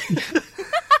on Philip.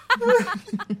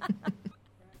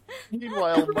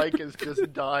 Meanwhile, Mike has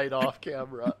just died off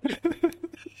camera.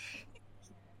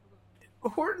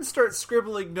 Horton starts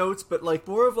scribbling notes, but like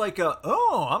more of like I'm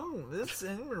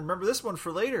gonna remember this one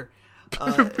for later,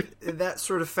 in that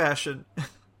sort of fashion.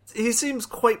 He seems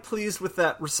quite pleased with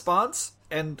that response,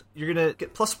 and you're gonna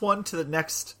get +1 to the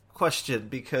next question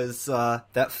because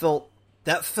that felt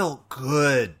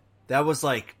good. That was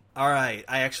like, all right,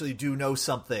 I actually do know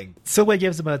something. Silwe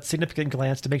gives him a significant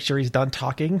glance to make sure he's done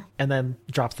talking, and then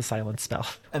drops the silence spell.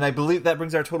 And I believe that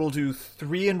brings our total to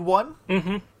 3 and 1.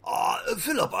 Mm-hmm.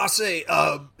 Philip, I say,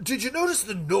 did you notice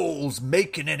the gnolls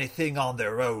making anything on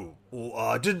their own?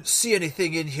 Or didn't see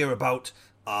anything in here about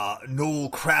gnoll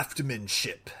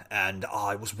craftsmanship? And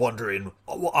I was wondering,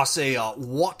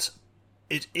 what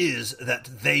it is that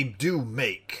they do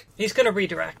make. He's going to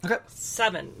redirect. Okay.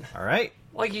 7. All right.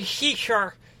 Well, you see,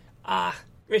 sir,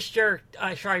 Professor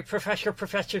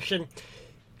Professorson,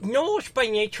 gnolls by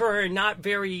nature are not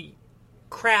very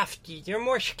crafty. They're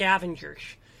more scavengers.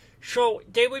 So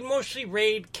they would mostly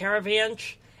raid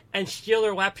caravans and steal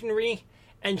their weaponry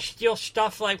and steal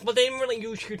stuff like... Well, they didn't really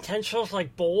use utensils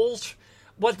like bowls.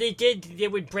 What they did, they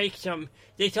would break them.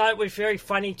 They thought it was very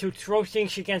funny to throw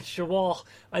things against the wall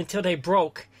until they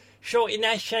broke. So in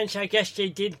that sense, I guess they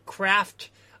did craft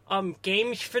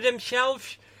games for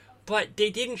themselves, but they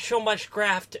didn't so much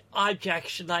craft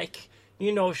objects like,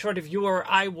 sort of you or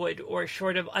I would, or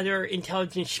sort of other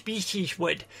intelligent species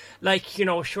would, like,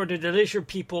 sort of the lizard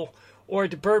people, or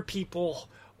the bird people,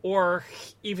 or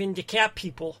even the cat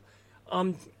people.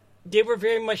 They were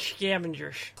very much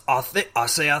scavengers. I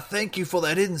thank you for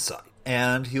that insight.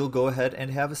 And he'll go ahead and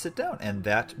have a sit down. And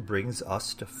that brings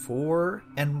us to 4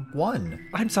 and 1.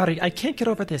 I'm sorry, I can't get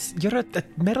over this. You're a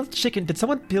metal chicken. Did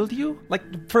someone build you? Like,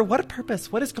 for what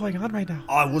purpose? What is going on right now?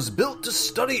 I was built to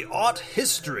study art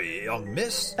history, young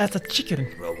miss. As a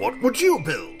chicken. Well, what would you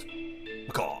build?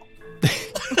 Macaw.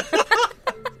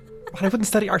 I wouldn't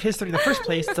study art history in the first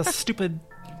place. It's a stupid,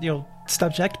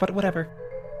 subject, but whatever.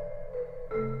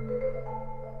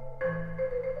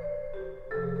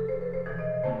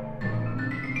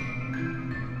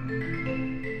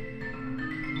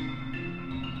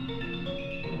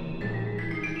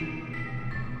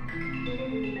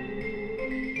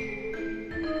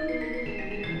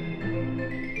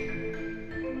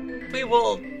 We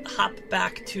will hop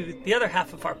back to the other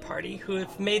half of our party who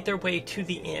have made their way to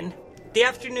the inn. The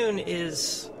afternoon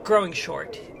is growing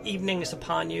short. Evening is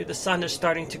upon you, the sun is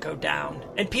starting to go down,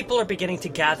 and people are beginning to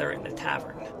gather in the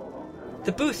tavern.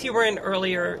 The booth you were in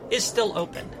earlier is still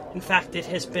open. In fact, it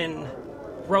has been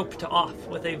roped off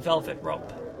with a velvet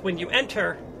rope. When you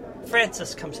enter,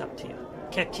 Francis comes up to you.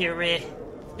 Kept your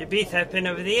booth open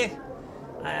over there.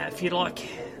 If you like,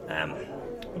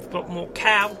 we've got more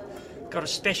cow. Got a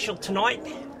special tonight.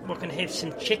 We're going to have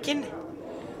some chicken.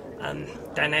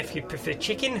 Don't know if you prefer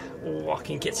chicken, or I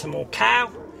can get some more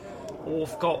cow. Or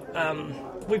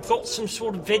we've got some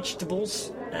sort of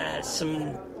vegetables,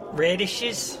 some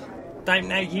radishes. Don't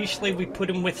know, usually we put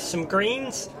them with some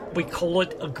greens. We call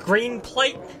it a green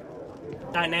plate.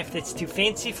 Don't know if that's too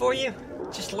fancy for you.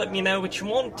 Just let me know what you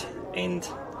want, and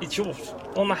it's yours,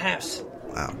 on the house.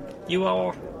 Wow. You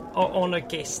are our honoured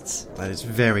guests. That is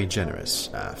very generous,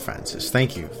 Francis.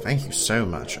 Thank you so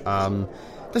much.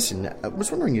 Listen, I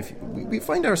was wondering if we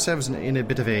find ourselves in a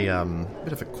bit of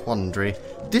a quandary.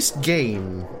 This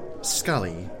game,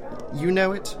 Scully, you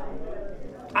know it?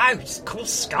 Oh, it's called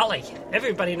Scully.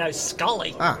 Everybody knows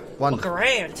Scully. Ah, wonderful. Look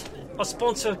around. I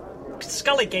sponsor a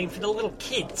Scully game for the little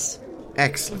kids.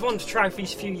 Excellent. We've won the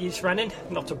trophies a few years running,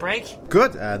 not to brag.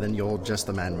 Good, then you're just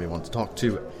the man we want to talk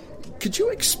to. Could you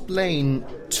explain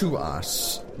to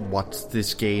us what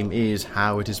this game is,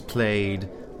 how it is played,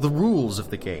 the rules of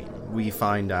the game? We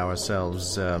find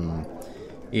ourselves involved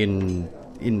in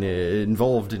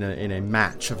a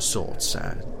match of sorts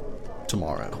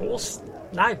tomorrow. Of course.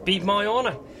 No, be my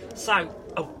honour. So,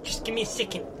 just give me a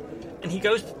second. And he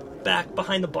goes back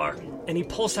behind the bar, and he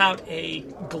pulls out a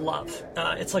glove.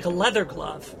 It's like a leather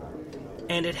glove,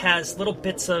 and it has little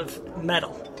bits of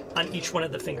metal on each one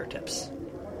of the fingertips,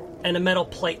 and a metal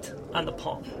plate on the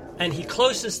palm. And he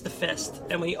closes the fist,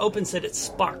 and when he opens it, it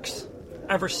sparks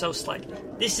ever so slightly.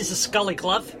 This is a Scully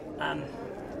glove, kind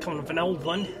of an old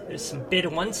one. There's some better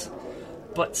ones.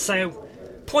 But so,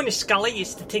 point of Scully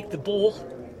is to take the ball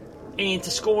and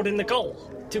to score it in the goal.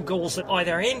 2 goals at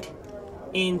either end.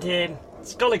 And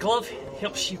Scully glove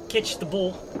helps you catch the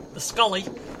ball, the Scully.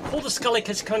 Called the Scully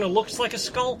because it kind of looks like a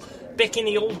skull. Back in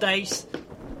the old days,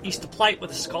 used to play it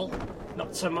with a skull.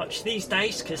 Not so much these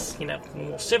days, because,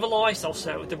 more civilised.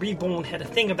 Also, the Reborn had a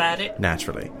thing about it.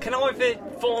 Naturally. Can I have a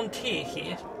volunteer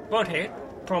here? Won't hurt.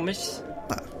 Promise.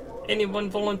 Anyone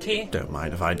volunteer? Don't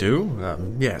mind if I do.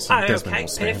 Yes. Oh, okay,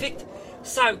 perfect.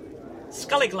 So,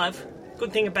 Scully glove,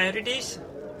 good thing about it is,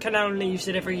 can only use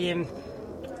it every,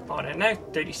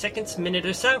 30 seconds, minute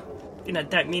or so.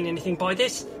 Don't mean anything by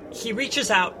this. He reaches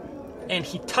out, and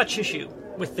he touches you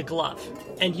with the glove,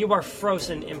 and you are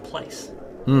frozen in place.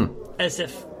 As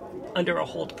if under a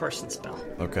hold person spell.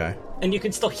 Okay. And you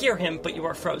can still hear him, but you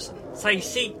are frozen. So you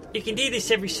see, you can do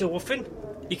this every so often.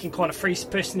 You can kind of freeze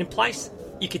the person in place.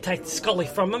 You can take the Scully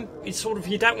from him. It's sort of,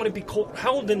 you don't want to be caught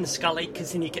holding the Scully,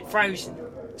 because then you get frozen.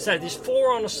 So there's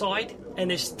 4 on the side,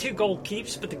 and there's 2 gold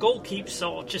keeps, but the gold keeps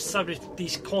are just sort of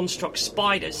these construct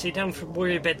spiders, so you don't have to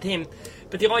worry about them.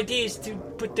 But the idea is to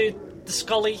put the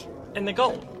Scully in the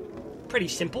goal. Pretty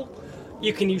simple.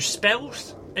 You can use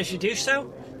spells as you do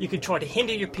so. You could try to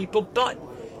hinder your people, but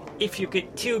if you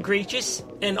get too egregious,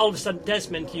 and all of a sudden,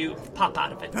 Desmond, you pop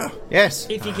out of it. Yes.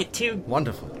 If you get too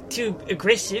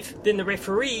aggressive, then the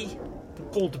referee will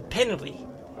call the penalty,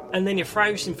 and then you're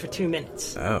frozen for 2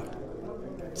 minutes. Oh.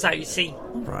 So you see.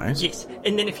 Right. Yes.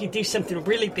 And then if you do something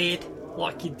really bad,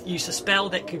 like you use a spell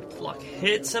that could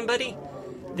hurt somebody,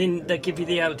 then they'll give you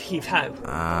the old heave-ho.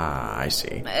 Ah, I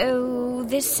see. Oh,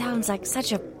 this sounds like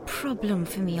such a problem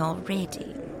for me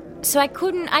already. So I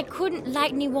couldn't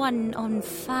light anyone on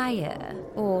fire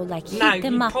or heat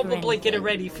them up. No, you probably get it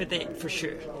ready for that for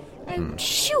sure. Oh,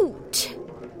 shoot!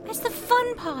 That's the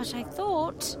fun part, I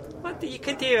thought. Well, you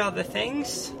can do other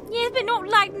things. Yeah, but not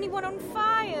light anyone on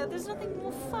fire. There's nothing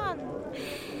more fun.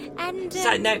 And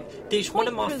so no, there's one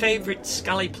of my favourite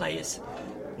Scully players.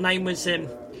 Name was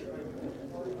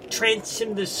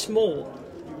Transom the Small.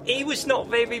 He was not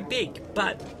very big,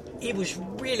 but he was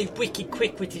really wicked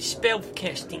quick with his spell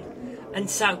casting. And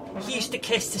so he used to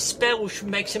cast a spell which would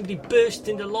make somebody burst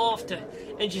into laughter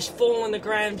and just fall on the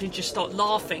ground and just start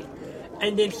laughing.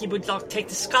 And then he would take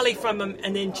the Scully from him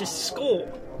and then just score.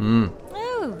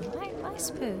 Oh, I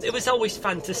suppose. It was always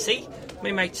fun to see.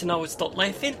 My mates and I would start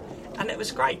laughing, and it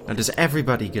was great. And does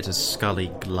everybody get a Scully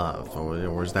glove,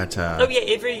 or is that? Oh yeah,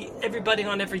 everybody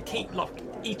on every team,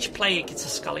 each player gets a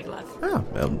Scully glove. Oh,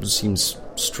 well, seems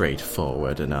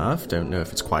straightforward enough. Don't know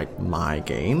if it's quite my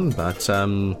game, but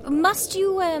Must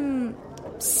you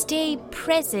stay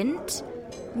present?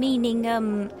 Meaning,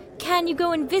 can you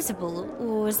go invisible,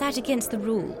 or is that against the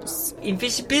rules?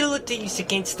 Invisibility is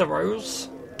against the rules,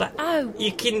 but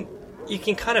you can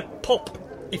kind of pop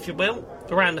if you will,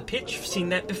 around the pitch. I've seen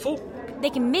that before. They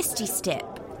can Misty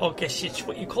Step. I guess it's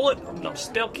what you call it. I'm not a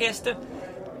spellcaster.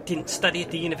 Didn't study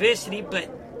at the university, but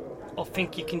I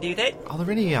think you can do that. Are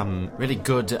there any really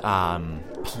good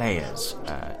players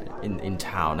in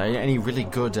town? Any really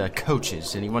good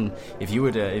coaches? Anyone? If you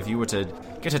were to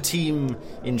get a team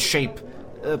in shape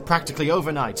practically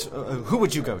overnight, who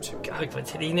would you go to? I went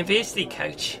to the university,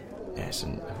 coach. Yes,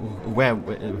 and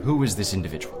who is this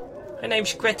individual? Her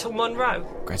name's Gretel Monroe.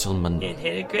 Gretel Monroe. You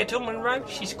heard of Gretel Monroe?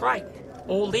 She's great.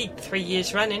 All league 3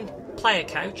 years running. Player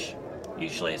coach.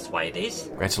 Usually it's the way it is.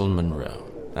 Gretel Monroe.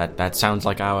 That sounds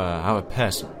like our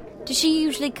person. Does she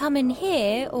usually come in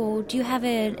here, or do you have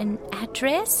an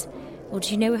address? Or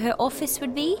do you know where her office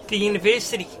would be? The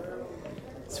university.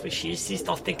 That's where she is.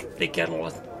 I think they got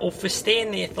an office there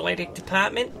in the athletic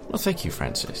department. Well, thank you,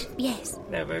 Francis. Yes.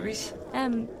 No worries.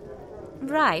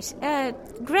 Right.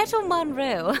 Gretel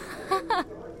Monroe.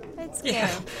 Let's go.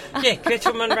 Yeah,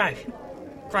 Gretel Monroe.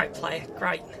 Great player,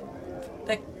 great.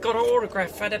 They got her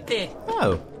autograph right up there.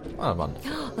 Oh, well,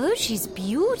 wonderful. Oh, she's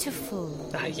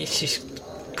beautiful. Oh, yeah, she's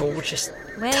gorgeous.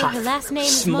 Well, tough, her last name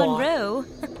is smart. Monroe.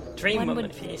 Dream woman,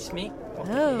 if you ask me.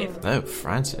 Oh,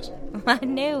 Francis. I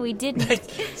know, we didn't.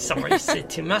 Sorry, I said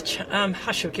too much.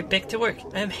 I shall get back to work.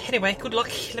 Anyway, good luck.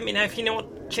 Let me know if you know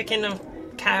what chicken or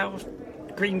cow,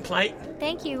 green plate.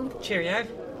 Thank you. Cheerio.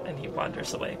 And he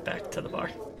wanders away back to the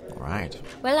bar. All right.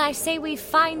 Well, I say we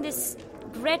find this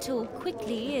Gretel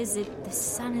quickly, as the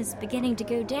sun is beginning to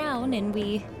go down and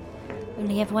we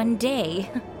only have one day.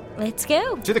 Let's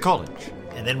go. To the college.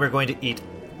 And then we're going to eat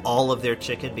all of their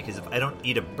chicken, because if I don't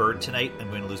eat a bird tonight, I'm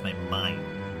going to lose my mind.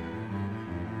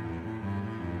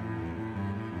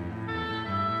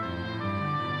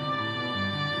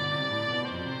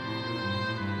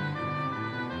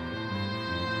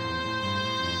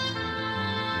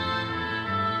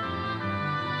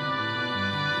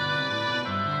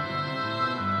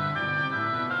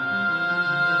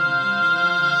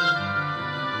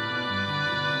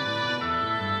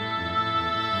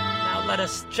 Let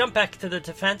us jump back to the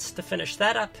defense to finish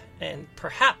that up, and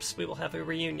perhaps we will have a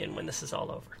reunion when this is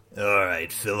all over. All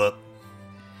right, Philip.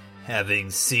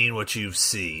 Having seen what you've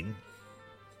seen,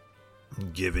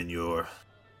 given your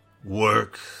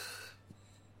work,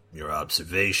 your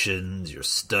observations, your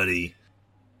study,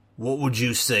 what would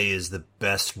you say is the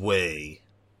best way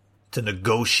to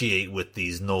negotiate with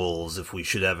these gnolls if we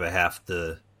should ever have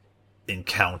to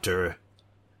encounter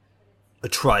a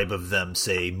tribe of them,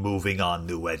 say, moving on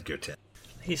New Edgerton?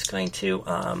 He's going to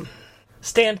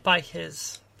stand by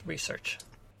his research.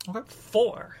 Okay.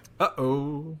 4.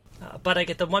 Uh-oh. But I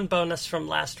get the 1 bonus from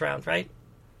last round, right?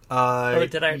 Or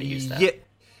did I already use that?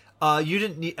 Yeah. You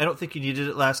didn't need... I don't think you needed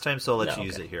it last time, so I'll let you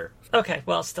use it here. Okay,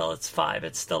 well, still, it's 5.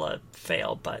 It's still a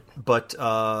fail, but... But,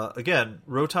 again,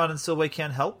 Rotan and Silway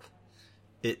can help.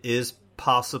 It is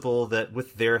possible that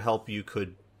with their help you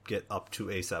could get up to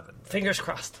a 7. Fingers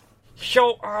crossed.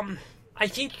 So, I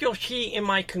think you'll see in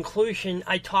my conclusion,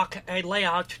 I lay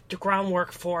out the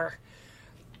groundwork for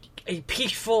a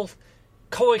peaceful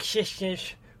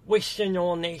coexistence with the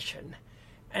Gnoll Nation.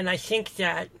 And I think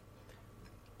that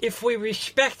if we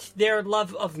respect their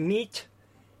love of meat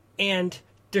and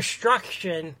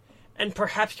destruction, and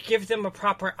perhaps give them a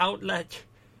proper outlet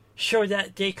so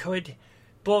that they could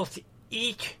both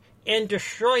eat and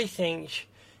destroy things,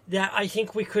 that I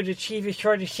think we could achieve a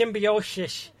sort of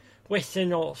symbiosis with the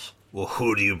gnolls. Well,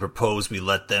 who do you propose we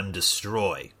let them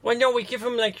destroy? Well, no, we give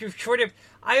them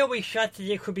I always thought that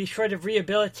they could be sort of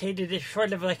rehabilitated as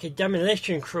sort of like a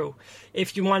demolition crew.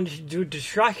 If you wanted to do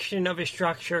destruction of a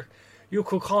structure, you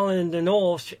could call in the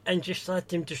gnolls and just let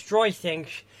them destroy things.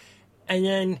 And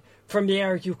then from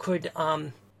there you could,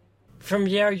 that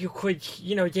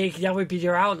would be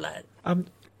their outlet.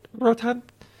 Rotan,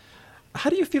 how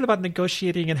do you feel about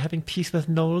negotiating and having peace with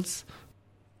gnolls?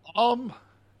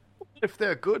 If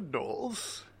they're good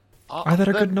gnolls... Are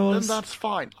there good gnolls? Then that's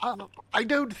fine. I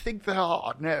don't think there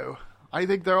are, no. I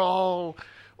think they're all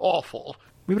awful.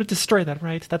 We would destroy that,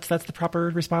 right? That's the proper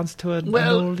response to an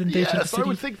gnoll invasion of the city? I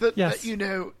would think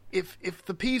that, if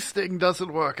the peace thing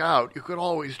doesn't work out, you could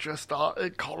always just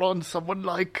call on someone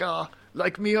like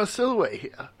me or Silway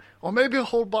here. Or maybe a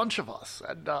whole bunch of us.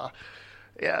 And,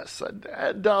 yes,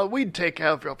 and we'd take care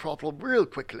of your problem real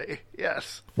quickly,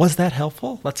 yes. Was that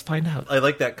helpful? Let's find out. I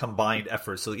like that combined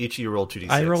effort, so each of you roll 2d6.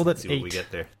 I rolled an see 8. what we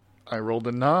get there. I rolled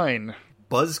a 9.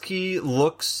 Buzzkey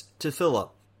looks to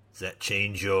Philip. Does that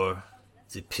change your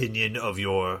opinion of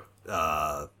your,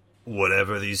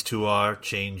 whatever these two are,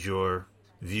 change your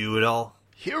view at all?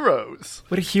 heroes.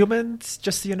 We're humans,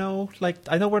 just so you know. Like,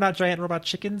 I know we're not giant robot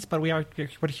chickens, but we're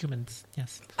humans.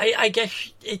 Yes. I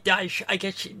guess it does. I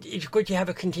guess it's good to have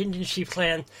a contingency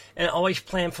plan and always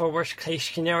plan for a worst case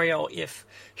scenario if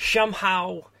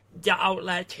somehow the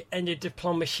outlet and the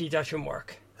diplomacy doesn't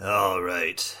work. All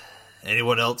right.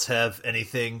 Anyone else have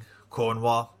anything,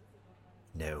 Cornwall?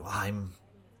 No, I'm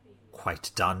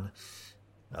quite done.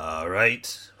 All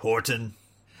right, Horton.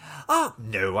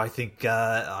 No, I think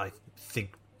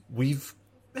we've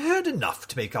heard enough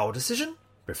to make our decision.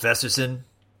 Professorson.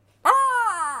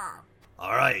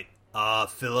 All right,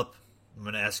 Philip, I'm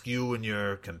going to ask you and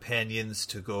your companions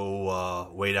to go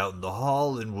wait out in the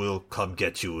hall, and we'll come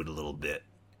get you in a little bit.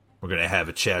 We're going to have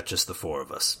a chat, just the four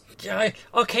of us.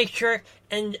 Okay, sure.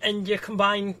 And the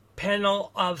combined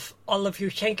panel of all of you,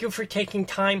 thank you for taking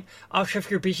time out of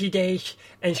your busy days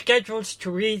and schedules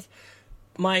to read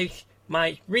my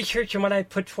research and what I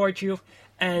put forward you.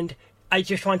 And I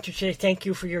just want to say thank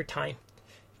you for your time.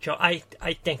 So I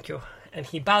thank you. And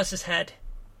he bows his head,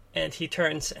 and he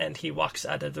turns, and he walks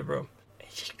out of the room.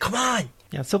 Come on!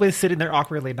 Yeah, somebody's sitting there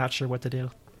awkwardly, not sure what to do.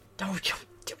 Don't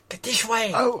this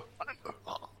way! Oh,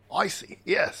 I see.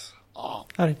 Yes. All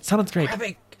right, sounds great.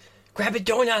 Grab a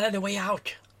donut on the way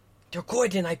out. They're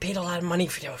good, and I paid a lot of money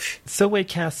for those. Silway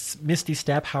casts Misty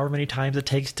Step however many times it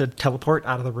takes to teleport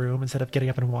out of the room instead of getting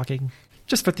up and walking.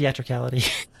 Just for theatricality.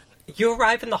 You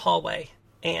arrive in the hallway,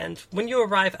 and when you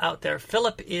arrive out there,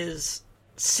 Philip is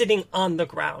sitting on the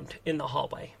ground in the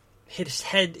hallway. His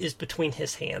head is between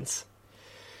his hands.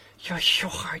 You're so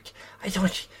hard. I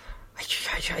just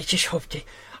hope that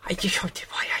I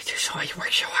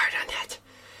worked so hard on that.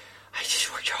 I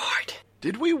just worked so hard.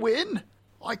 Did we win?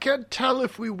 I can't tell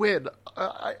if we win.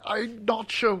 I'm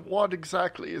not sure what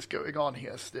exactly is going on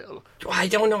here still. I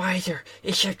don't know either.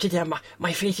 It's up to them.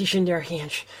 My fate is in their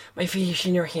hands. My fate is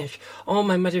in their hands. Oh,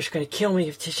 my mother's going to kill me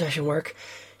if this doesn't work.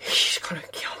 She's going to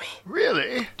kill me.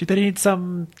 Really? Do they need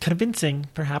some convincing,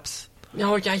 perhaps?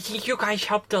 No, I think you guys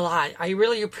helped a lot. I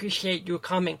really appreciate you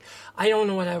coming. I don't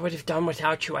know what I would have done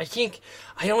without you. I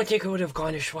don't think it would have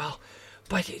gone as well.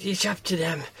 But it's up to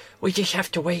them. We just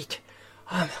have to wait.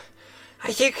 I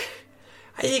think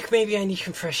maybe I need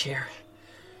some fresh air.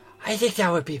 I think that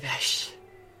would be best.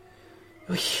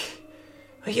 Will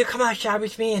you come outside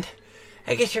with me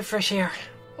and get some fresh air?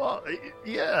 Well,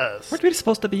 yes. Weren't we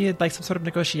supposed to be in like some sort of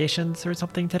negotiations or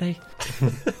something today?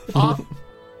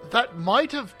 That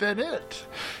might have been it.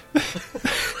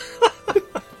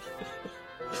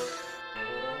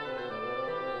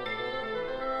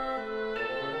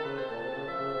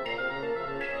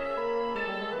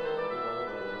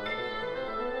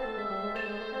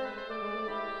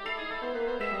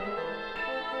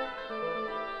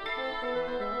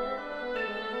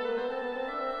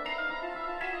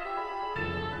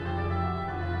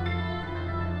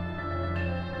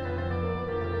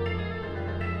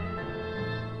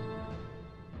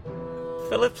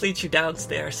 Philip leads you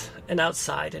downstairs and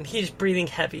outside, and he's breathing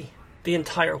heavy the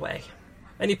entire way.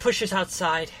 And he pushes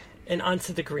outside and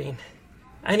onto the green,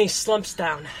 and he slumps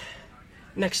down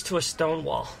next to a stone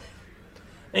wall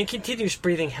and continues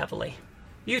breathing heavily.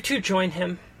 You two join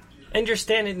him, and you're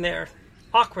standing there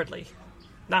awkwardly,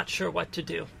 not sure what to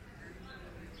do.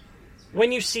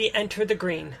 When you see enter the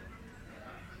green,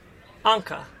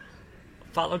 Anka,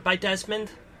 followed by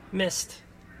Desmond, Mist,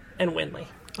 and Winley.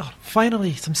 Oh,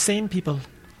 finally, some sane people.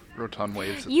 Rotan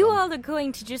waves at You them. all are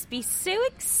going to just be so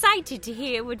excited to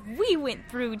hear what we went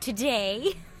through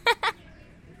today.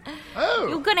 Oh.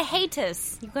 You're going to hate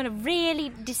us. You're going to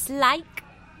really dislike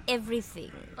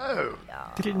everything. Oh.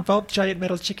 Did it involve giant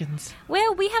metal chickens?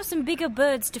 Well, we have some bigger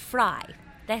birds to fry.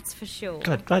 That's for sure.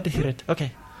 Good, glad to hear it.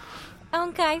 Okay.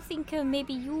 Anka, I think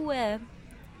maybe you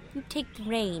take the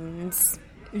reins.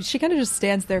 She kind of just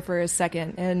stands there for a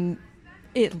second, and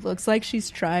it looks like she's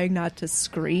trying not to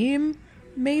scream,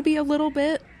 maybe a little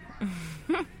bit,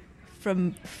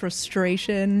 from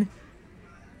frustration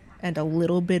and a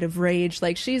little bit of rage.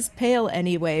 Like, she's pale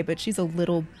anyway, but she's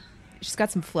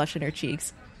got some flush in her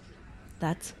cheeks.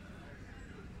 That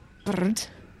bird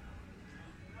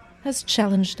has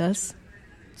challenged us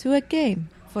to a game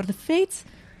for the fate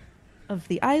of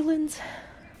the island.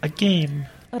 A game.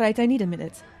 All right, I need a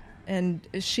minute. And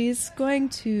she's going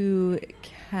to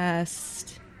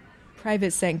cast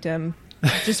Private Sanctum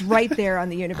just right there on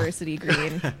the university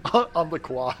green. On the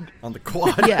quad. On the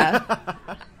quad? Yeah.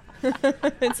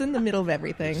 It's in the middle of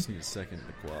everything. Just need a second to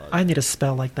the quad. I need a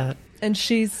spell like that. And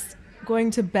she's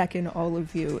going to beckon all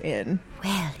of you in.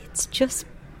 Well, it's just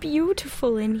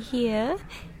beautiful in here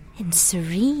and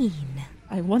serene.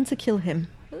 I want to kill him.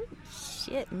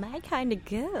 shit, my kind of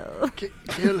girl.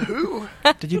 Kill who?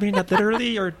 Did you mean that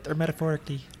literally or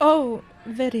metaphorically? Oh,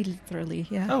 very literally,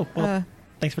 yeah. Oh, well,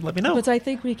 thanks for letting me know. But I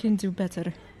think we can do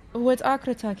better. What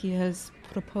Akrataki has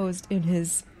proposed in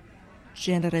his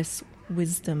generous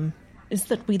wisdom is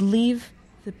that we leave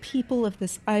the people of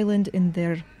this island in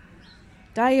their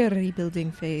dire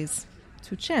rebuilding phase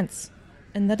to chance.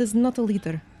 And that is not a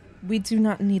leader. We do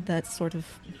not need that sort of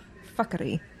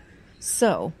fuckery.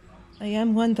 So, I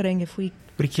am wondering if we...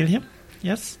 Would he kill him?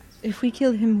 Yes? If we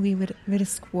kill him, we would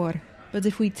risk war. But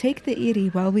if we take the Eyrie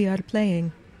while we are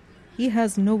playing, he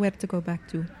has nowhere to go back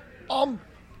to.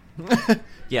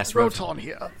 Yes, Roton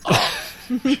here.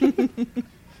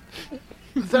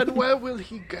 Then where will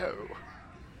he go?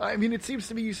 I mean, it seems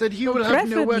to me you said he will have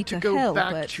nowhere to go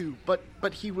back to,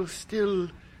 but he will still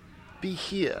be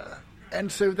here.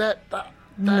 And so that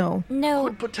No.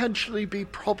 could potentially be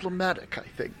problematic, I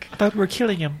think. I thought we were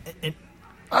killing him.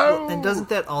 And doesn't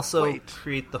that also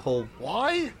create the whole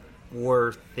Why?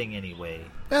 war thing anyway?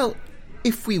 Well,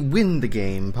 if we win the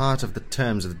game, part of the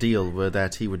terms of the deal were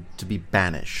that he would to be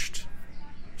banished.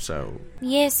 So...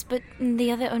 Yes, but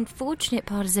the other unfortunate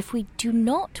part is if we do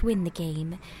not win the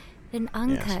game, then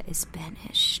Anka is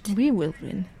banished. We will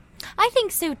win. I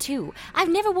think so too. I've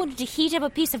never wanted to heat up a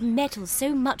piece of metal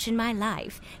so much in my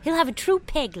life. He'll have a true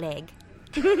peg leg.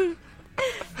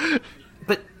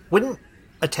 But wouldn't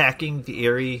attacking the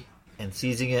Eyrie and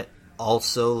seizing it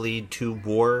also lead to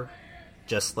war?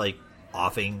 Just like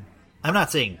offing? I'm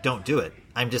not saying don't do it.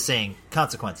 I'm just saying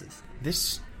consequences.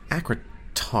 This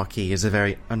Akrataki is a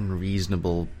very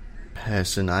unreasonable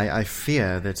person. I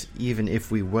fear that even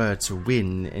if we were to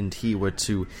win and he were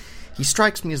to... He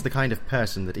strikes me as the kind of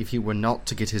person that if he were not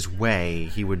to get his way,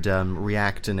 he would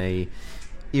react in a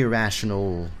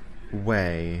irrational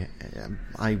way.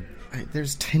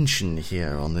 There's tension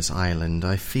here on this island.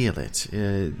 I feel it.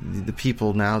 The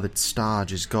people, now that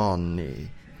Starge is gone,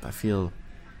 I feel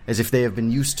as if they have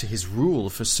been used to his rule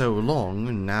for so long,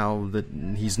 and now that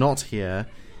he's not here,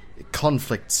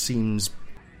 conflict seems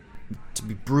to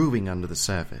be brewing under the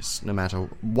surface, no matter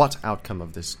what outcome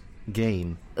of this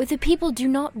game. The people do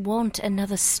not want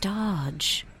another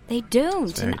Starge. They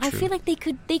don't. And I feel like they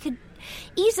could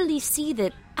easily see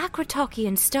that Akrataki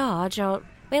and Starge are,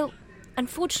 well,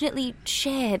 unfortunately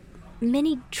share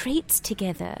many traits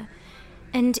together.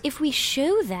 And if we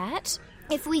show that,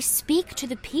 if we speak to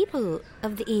the people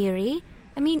of the Eyrie,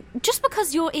 I mean, just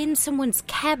because you're in someone's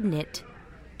cabinet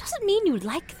doesn't mean you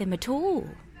like them at all.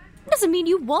 Doesn't mean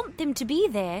you want them to be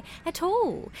there at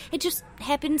all. It just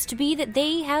happens to be that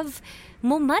they have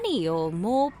more money or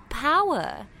more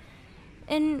power.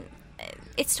 And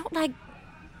it's not like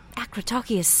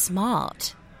Akrataki is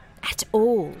smart at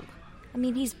all. I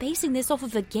mean, he's basing this off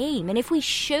of a game, and if we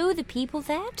show the people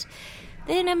that,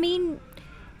 then, I mean,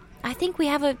 I think we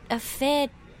have a fair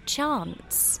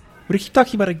chance. When you keep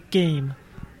talking about a game,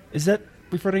 is that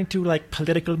referring to, like,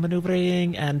 political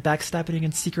maneuvering and backstabbing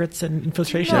and secrets and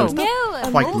infiltration? No, a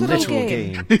quite literal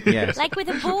game. Yes. Like with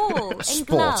a ball and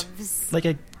gloves. Like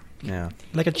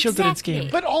a children's game.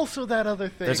 But also that other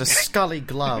thing. There's a Scully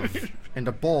glove and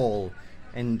a ball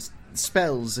and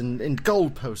spells and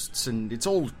goalposts, and it's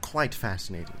all quite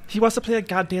fascinating. He wants to play a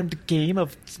goddamn game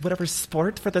of whatever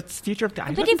sport for the future of the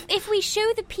island? But if we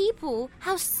show the people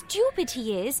how stupid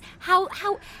he is, how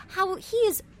he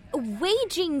is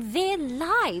waging their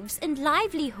lives and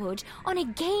livelihood on a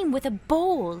game with a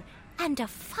ball and a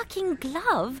fucking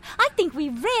glove, I think we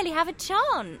really have a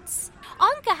chance.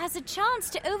 Anka has a chance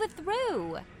to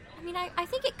overthrow. I mean, I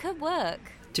think it could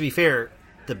work. To be fair,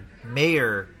 the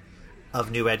mayor of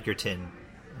New Edgerton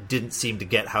didn't seem to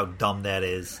get how dumb that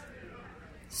is.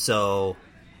 So,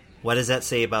 what does that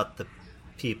say about the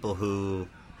people who,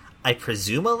 I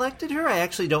presume, elected her? I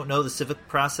actually don't know the civic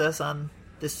process on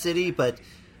this city, but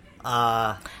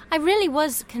I really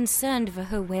was concerned for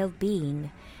her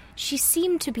well-being. She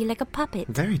seemed to be like a puppet.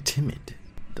 Very timid.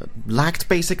 Lacked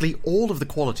basically all of the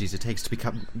qualities it takes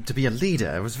to be a leader.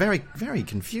 I was very, very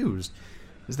confused.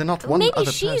 Is there not one Maybe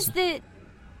other she's person?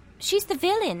 She's the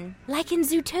villain, like in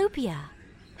Zootopia.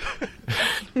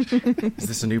 Is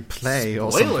this a new play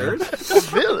or Spoilers? something?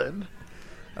 A villain?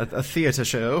 A theatre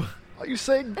show? Are you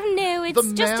saying No,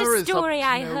 it's just a story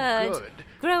I heard good?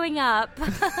 growing up.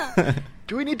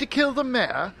 Do we need to kill the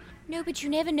mayor? No, but you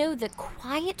never know. The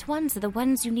quiet ones are the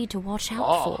ones you need to watch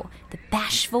out for. The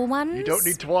bashful ones. You don't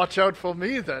need to watch out for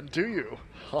me then, do you?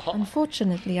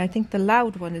 Unfortunately, I think the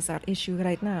loud one is our issue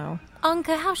right now.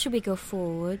 Anka, how should we go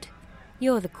forward?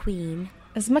 You're the queen.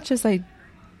 As much as I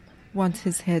want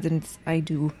his head, and I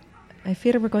do, I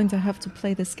fear we're going to have to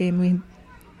play this game.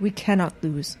 We cannot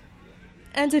lose.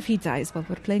 And if he dies while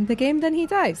we're playing the game, then he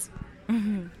dies.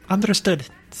 Understood.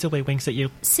 Silway winks at you.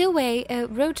 Silway,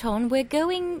 Roton, we're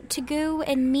going to go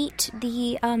and meet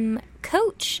the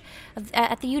coach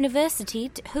at the university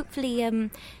to hopefully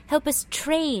help us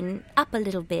train up a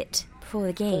little bit before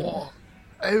the game.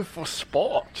 Oh, for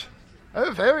sport.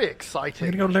 Oh, very You're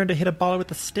exciting. gonna go learn to hit a ball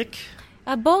with a stick?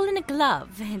 A ball and a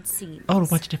glove, it seems. Oh,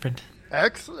 much different.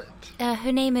 Excellent.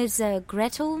 Her name is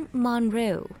Gretel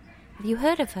Monroe. Have you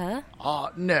heard of her?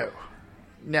 No.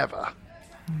 Never.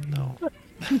 No.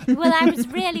 Well, I was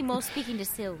really more speaking to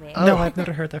Silway. No, I've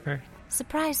never heard of her.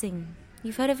 Surprising.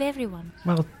 You've heard of everyone.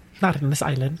 Well, not in this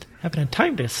island. Haven't had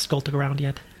time to skulk around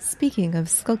yet. Speaking of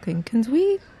skulking, can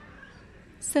we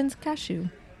send Cashew?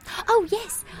 Oh,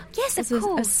 yes. Yes, As of a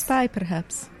course. spy,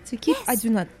 perhaps. To keep... Yes. I do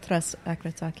not trust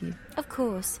Akrataki. Of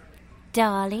course.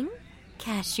 Darling,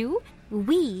 Cashew,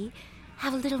 we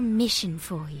have a little mission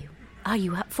for you. Are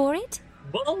you up for it?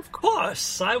 Well, of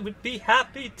course. I would be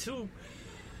happy to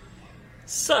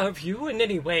serve you in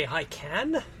any way I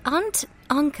can. Aunt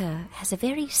Anka has a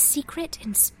very secret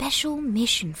and special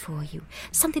mission for you.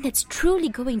 Something that's truly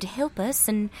going to help us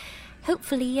and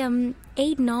hopefully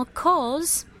aid in our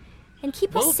cause and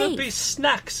keep Will us there safe. be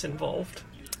snacks involved?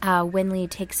 Winley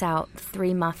takes out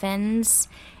 3 muffins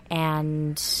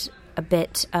and a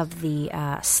bit of the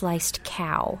sliced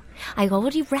cow. I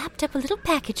already wrapped up a little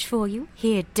package for you.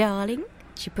 Here, darling.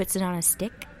 She puts it on a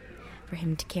stick for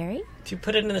him to carry. Do you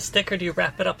put it in a stick or do you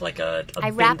wrap it up like a I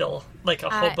wrap- bindle? Like a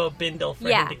hobo bindle for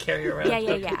him to carry around?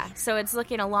 Yeah. So it's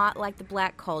looking a lot like the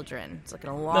Black Cauldron. It's looking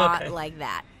a lot Okay. like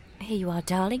that. Here you are,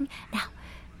 darling. Now,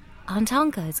 Aunt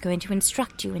Anka is going to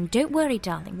instruct you, and don't worry,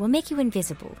 darling. We'll make you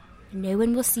invisible. No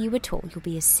one will see you at all. You'll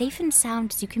be as safe and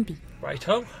sound as you can be.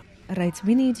 Righto. Right,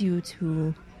 we need you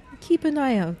to keep an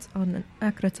eye out on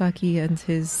Akrataki and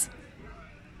his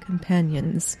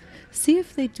companions. See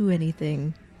if they do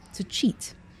anything to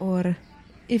cheat, or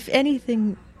if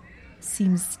anything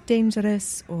seems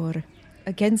dangerous or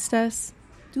against us,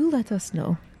 do let us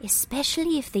know.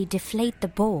 Especially if they deflate the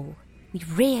ball. We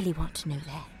really want to know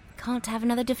that. Can't have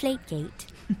another deflate gate.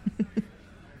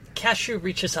 Cashew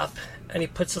reaches up and he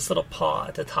puts his little paw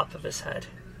at the top of his head.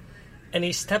 And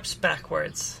he steps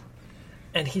backwards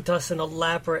and he does an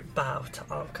elaborate bow to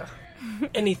Anka.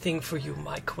 Anything for you,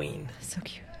 my queen. So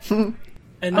cute.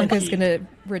 And then Anka's he- gonna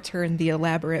return the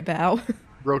elaborate bow.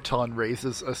 Rotan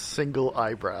raises a single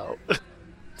eyebrow.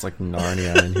 It's like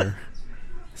Narnia in here.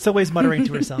 Silway's muttering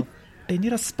to herself. They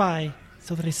need a spy,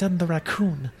 so they send the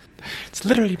raccoon. It's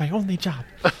literally my only job.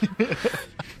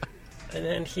 And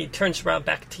then he turns around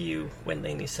back to you,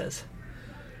 Winley, and he says,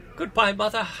 "Goodbye,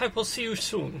 mother. I will see you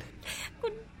soon."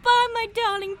 Goodbye, my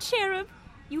darling cherub.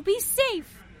 You be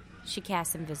safe. She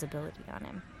casts invisibility on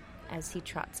him as he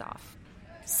trots off.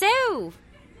 So,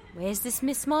 where's this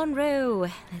Miss Monroe?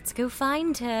 Let's go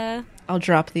find her. I'll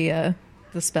drop the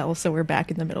spell so we're back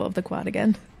in the middle of the quad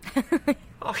again.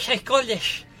 Okay,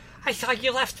 goodness. I thought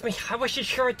you left me. I wasn't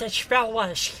sure what that spell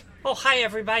was. Oh, hi,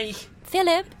 everybody.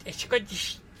 Philip, It's good to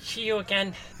see you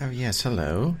again. Oh, yes,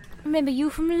 hello. remember you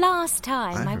from last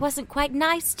time. I wasn't quite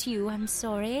nice to you, I'm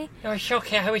sorry. No, it's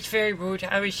okay. I was very rude.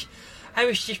 I was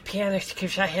just panicked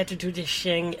because I had to do this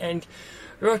thing, and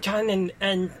Rotan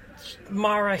and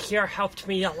Mara here helped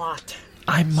me a lot.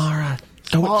 I'm Mara.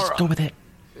 Just go with it.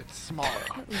 It's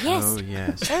Smara. Yes. Oh,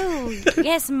 yes. Oh,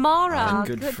 yes, Mara. I'm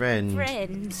good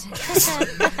friend.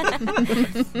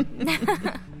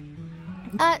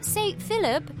 Say,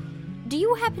 Philip, do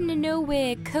you happen to know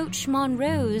where Coach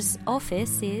Monroe's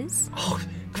office is? Oh,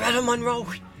 Greta Monroe.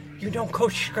 You know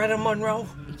Coach Greta Monroe?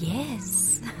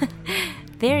 Yes.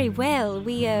 Very well.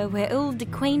 We're old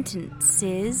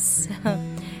acquaintances.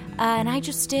 And I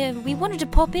just, we wanted to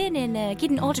pop in and get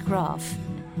an autograph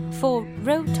for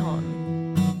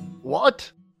Roton.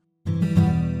 What?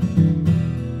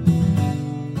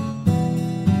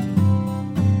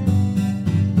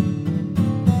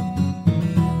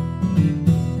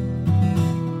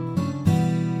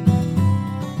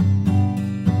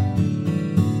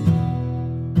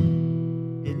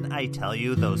 Didn't I tell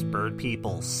you those bird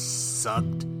people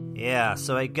sucked? Yeah,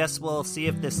 so I guess we'll see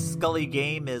if this Scully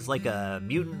game is like a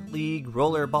Mutant League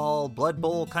rollerball Blood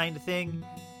Bowl kind of thing,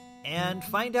 and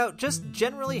find out just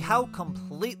generally how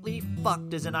completely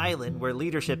fucked is an island where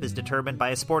leadership is determined by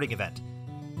a sporting event.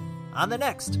 On the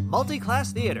next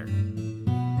Multi-Class Theater.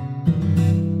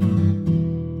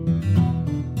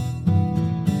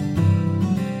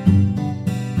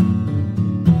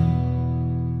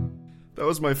 That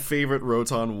was my favorite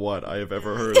Roton what I have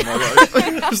ever heard in my life.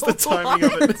 Just the timing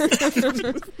of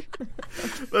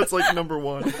it. That's like number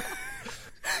one.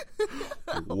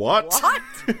 What?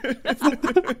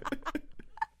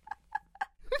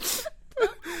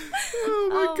 Oh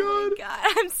my god.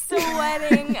 I'm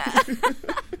sweating.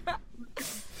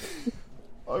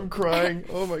 I'm crying.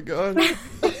 Oh my god.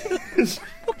 The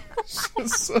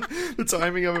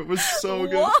timing of it was so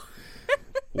good.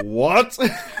 What?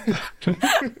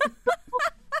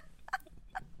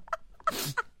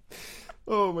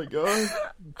 Oh my god.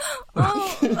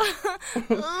 I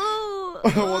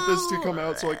want this to come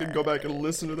out so I can go back and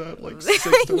listen to that like 6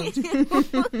 times.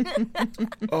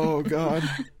 Oh god.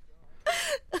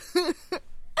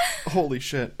 Holy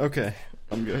shit. Okay.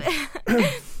 I'm good.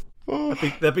 I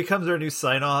think that becomes our new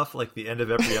sign off, like the end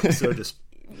of every episode. Just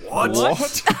what?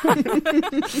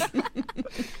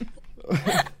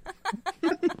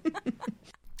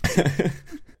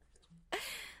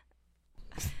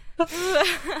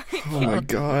 Oh my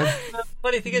god.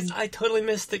 Funny thing is, I totally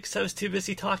missed it because I was too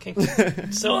busy talking.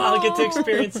 So I'll get to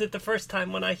experience it the first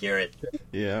time when I hear it.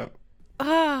 Yeah.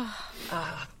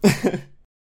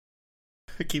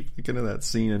 I keep thinking of that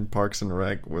scene in Parks and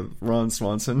Rec with Ron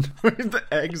Swanson with the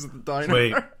eggs at the diner.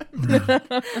 Wait.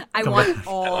 I want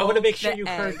all. I want to make sure you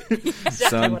heard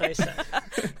exactly what I said.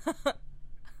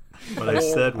 What I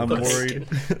said I'm was worried.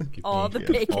 All the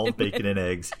bacon. all bacon and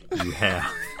eggs you have.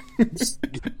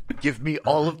 Give me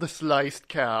all of the sliced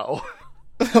cow.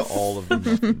 All of the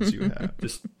muffins you have.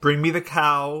 Just bring me the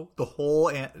cow, the whole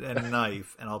and a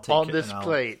knife, and I'll take On it. this and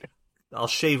plate. I'll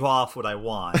shave off what I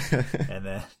want, and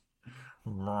then.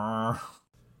 Hello!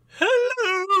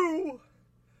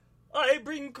 I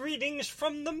bring greetings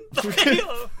from the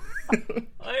Vale.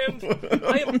 I am.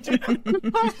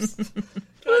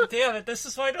 God damn it! This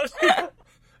is why I don't.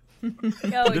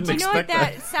 Yo, do you know what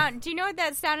that sound? Do you know what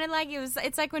that sounded like?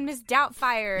 It's like when Miss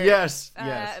Doubtfire. Yes.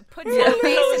 Puts her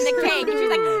face in the cake, and she's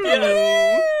like.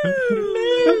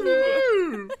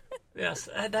 Yes,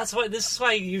 that's why. This is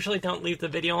why I usually don't leave the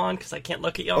video on because I can't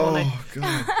look at y'all. Oh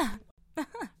god.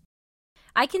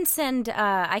 I can send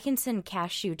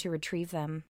Cashew to retrieve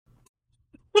them.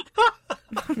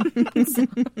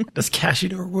 Does Cashew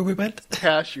know where we went?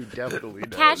 Cashew definitely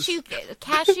knows.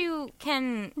 Cashew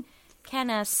can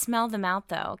smell them out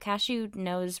though. Cashew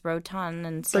knows Roton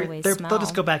and Silway's smell. They'll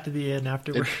just go back to the inn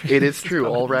afterward. It is true.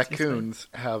 All raccoons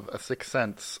have a sixth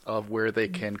sense of where they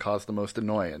can cause the most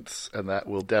annoyance, and that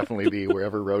will definitely be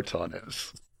wherever Roton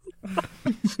is.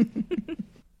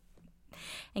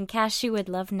 And Cashew would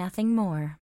love nothing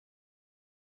more.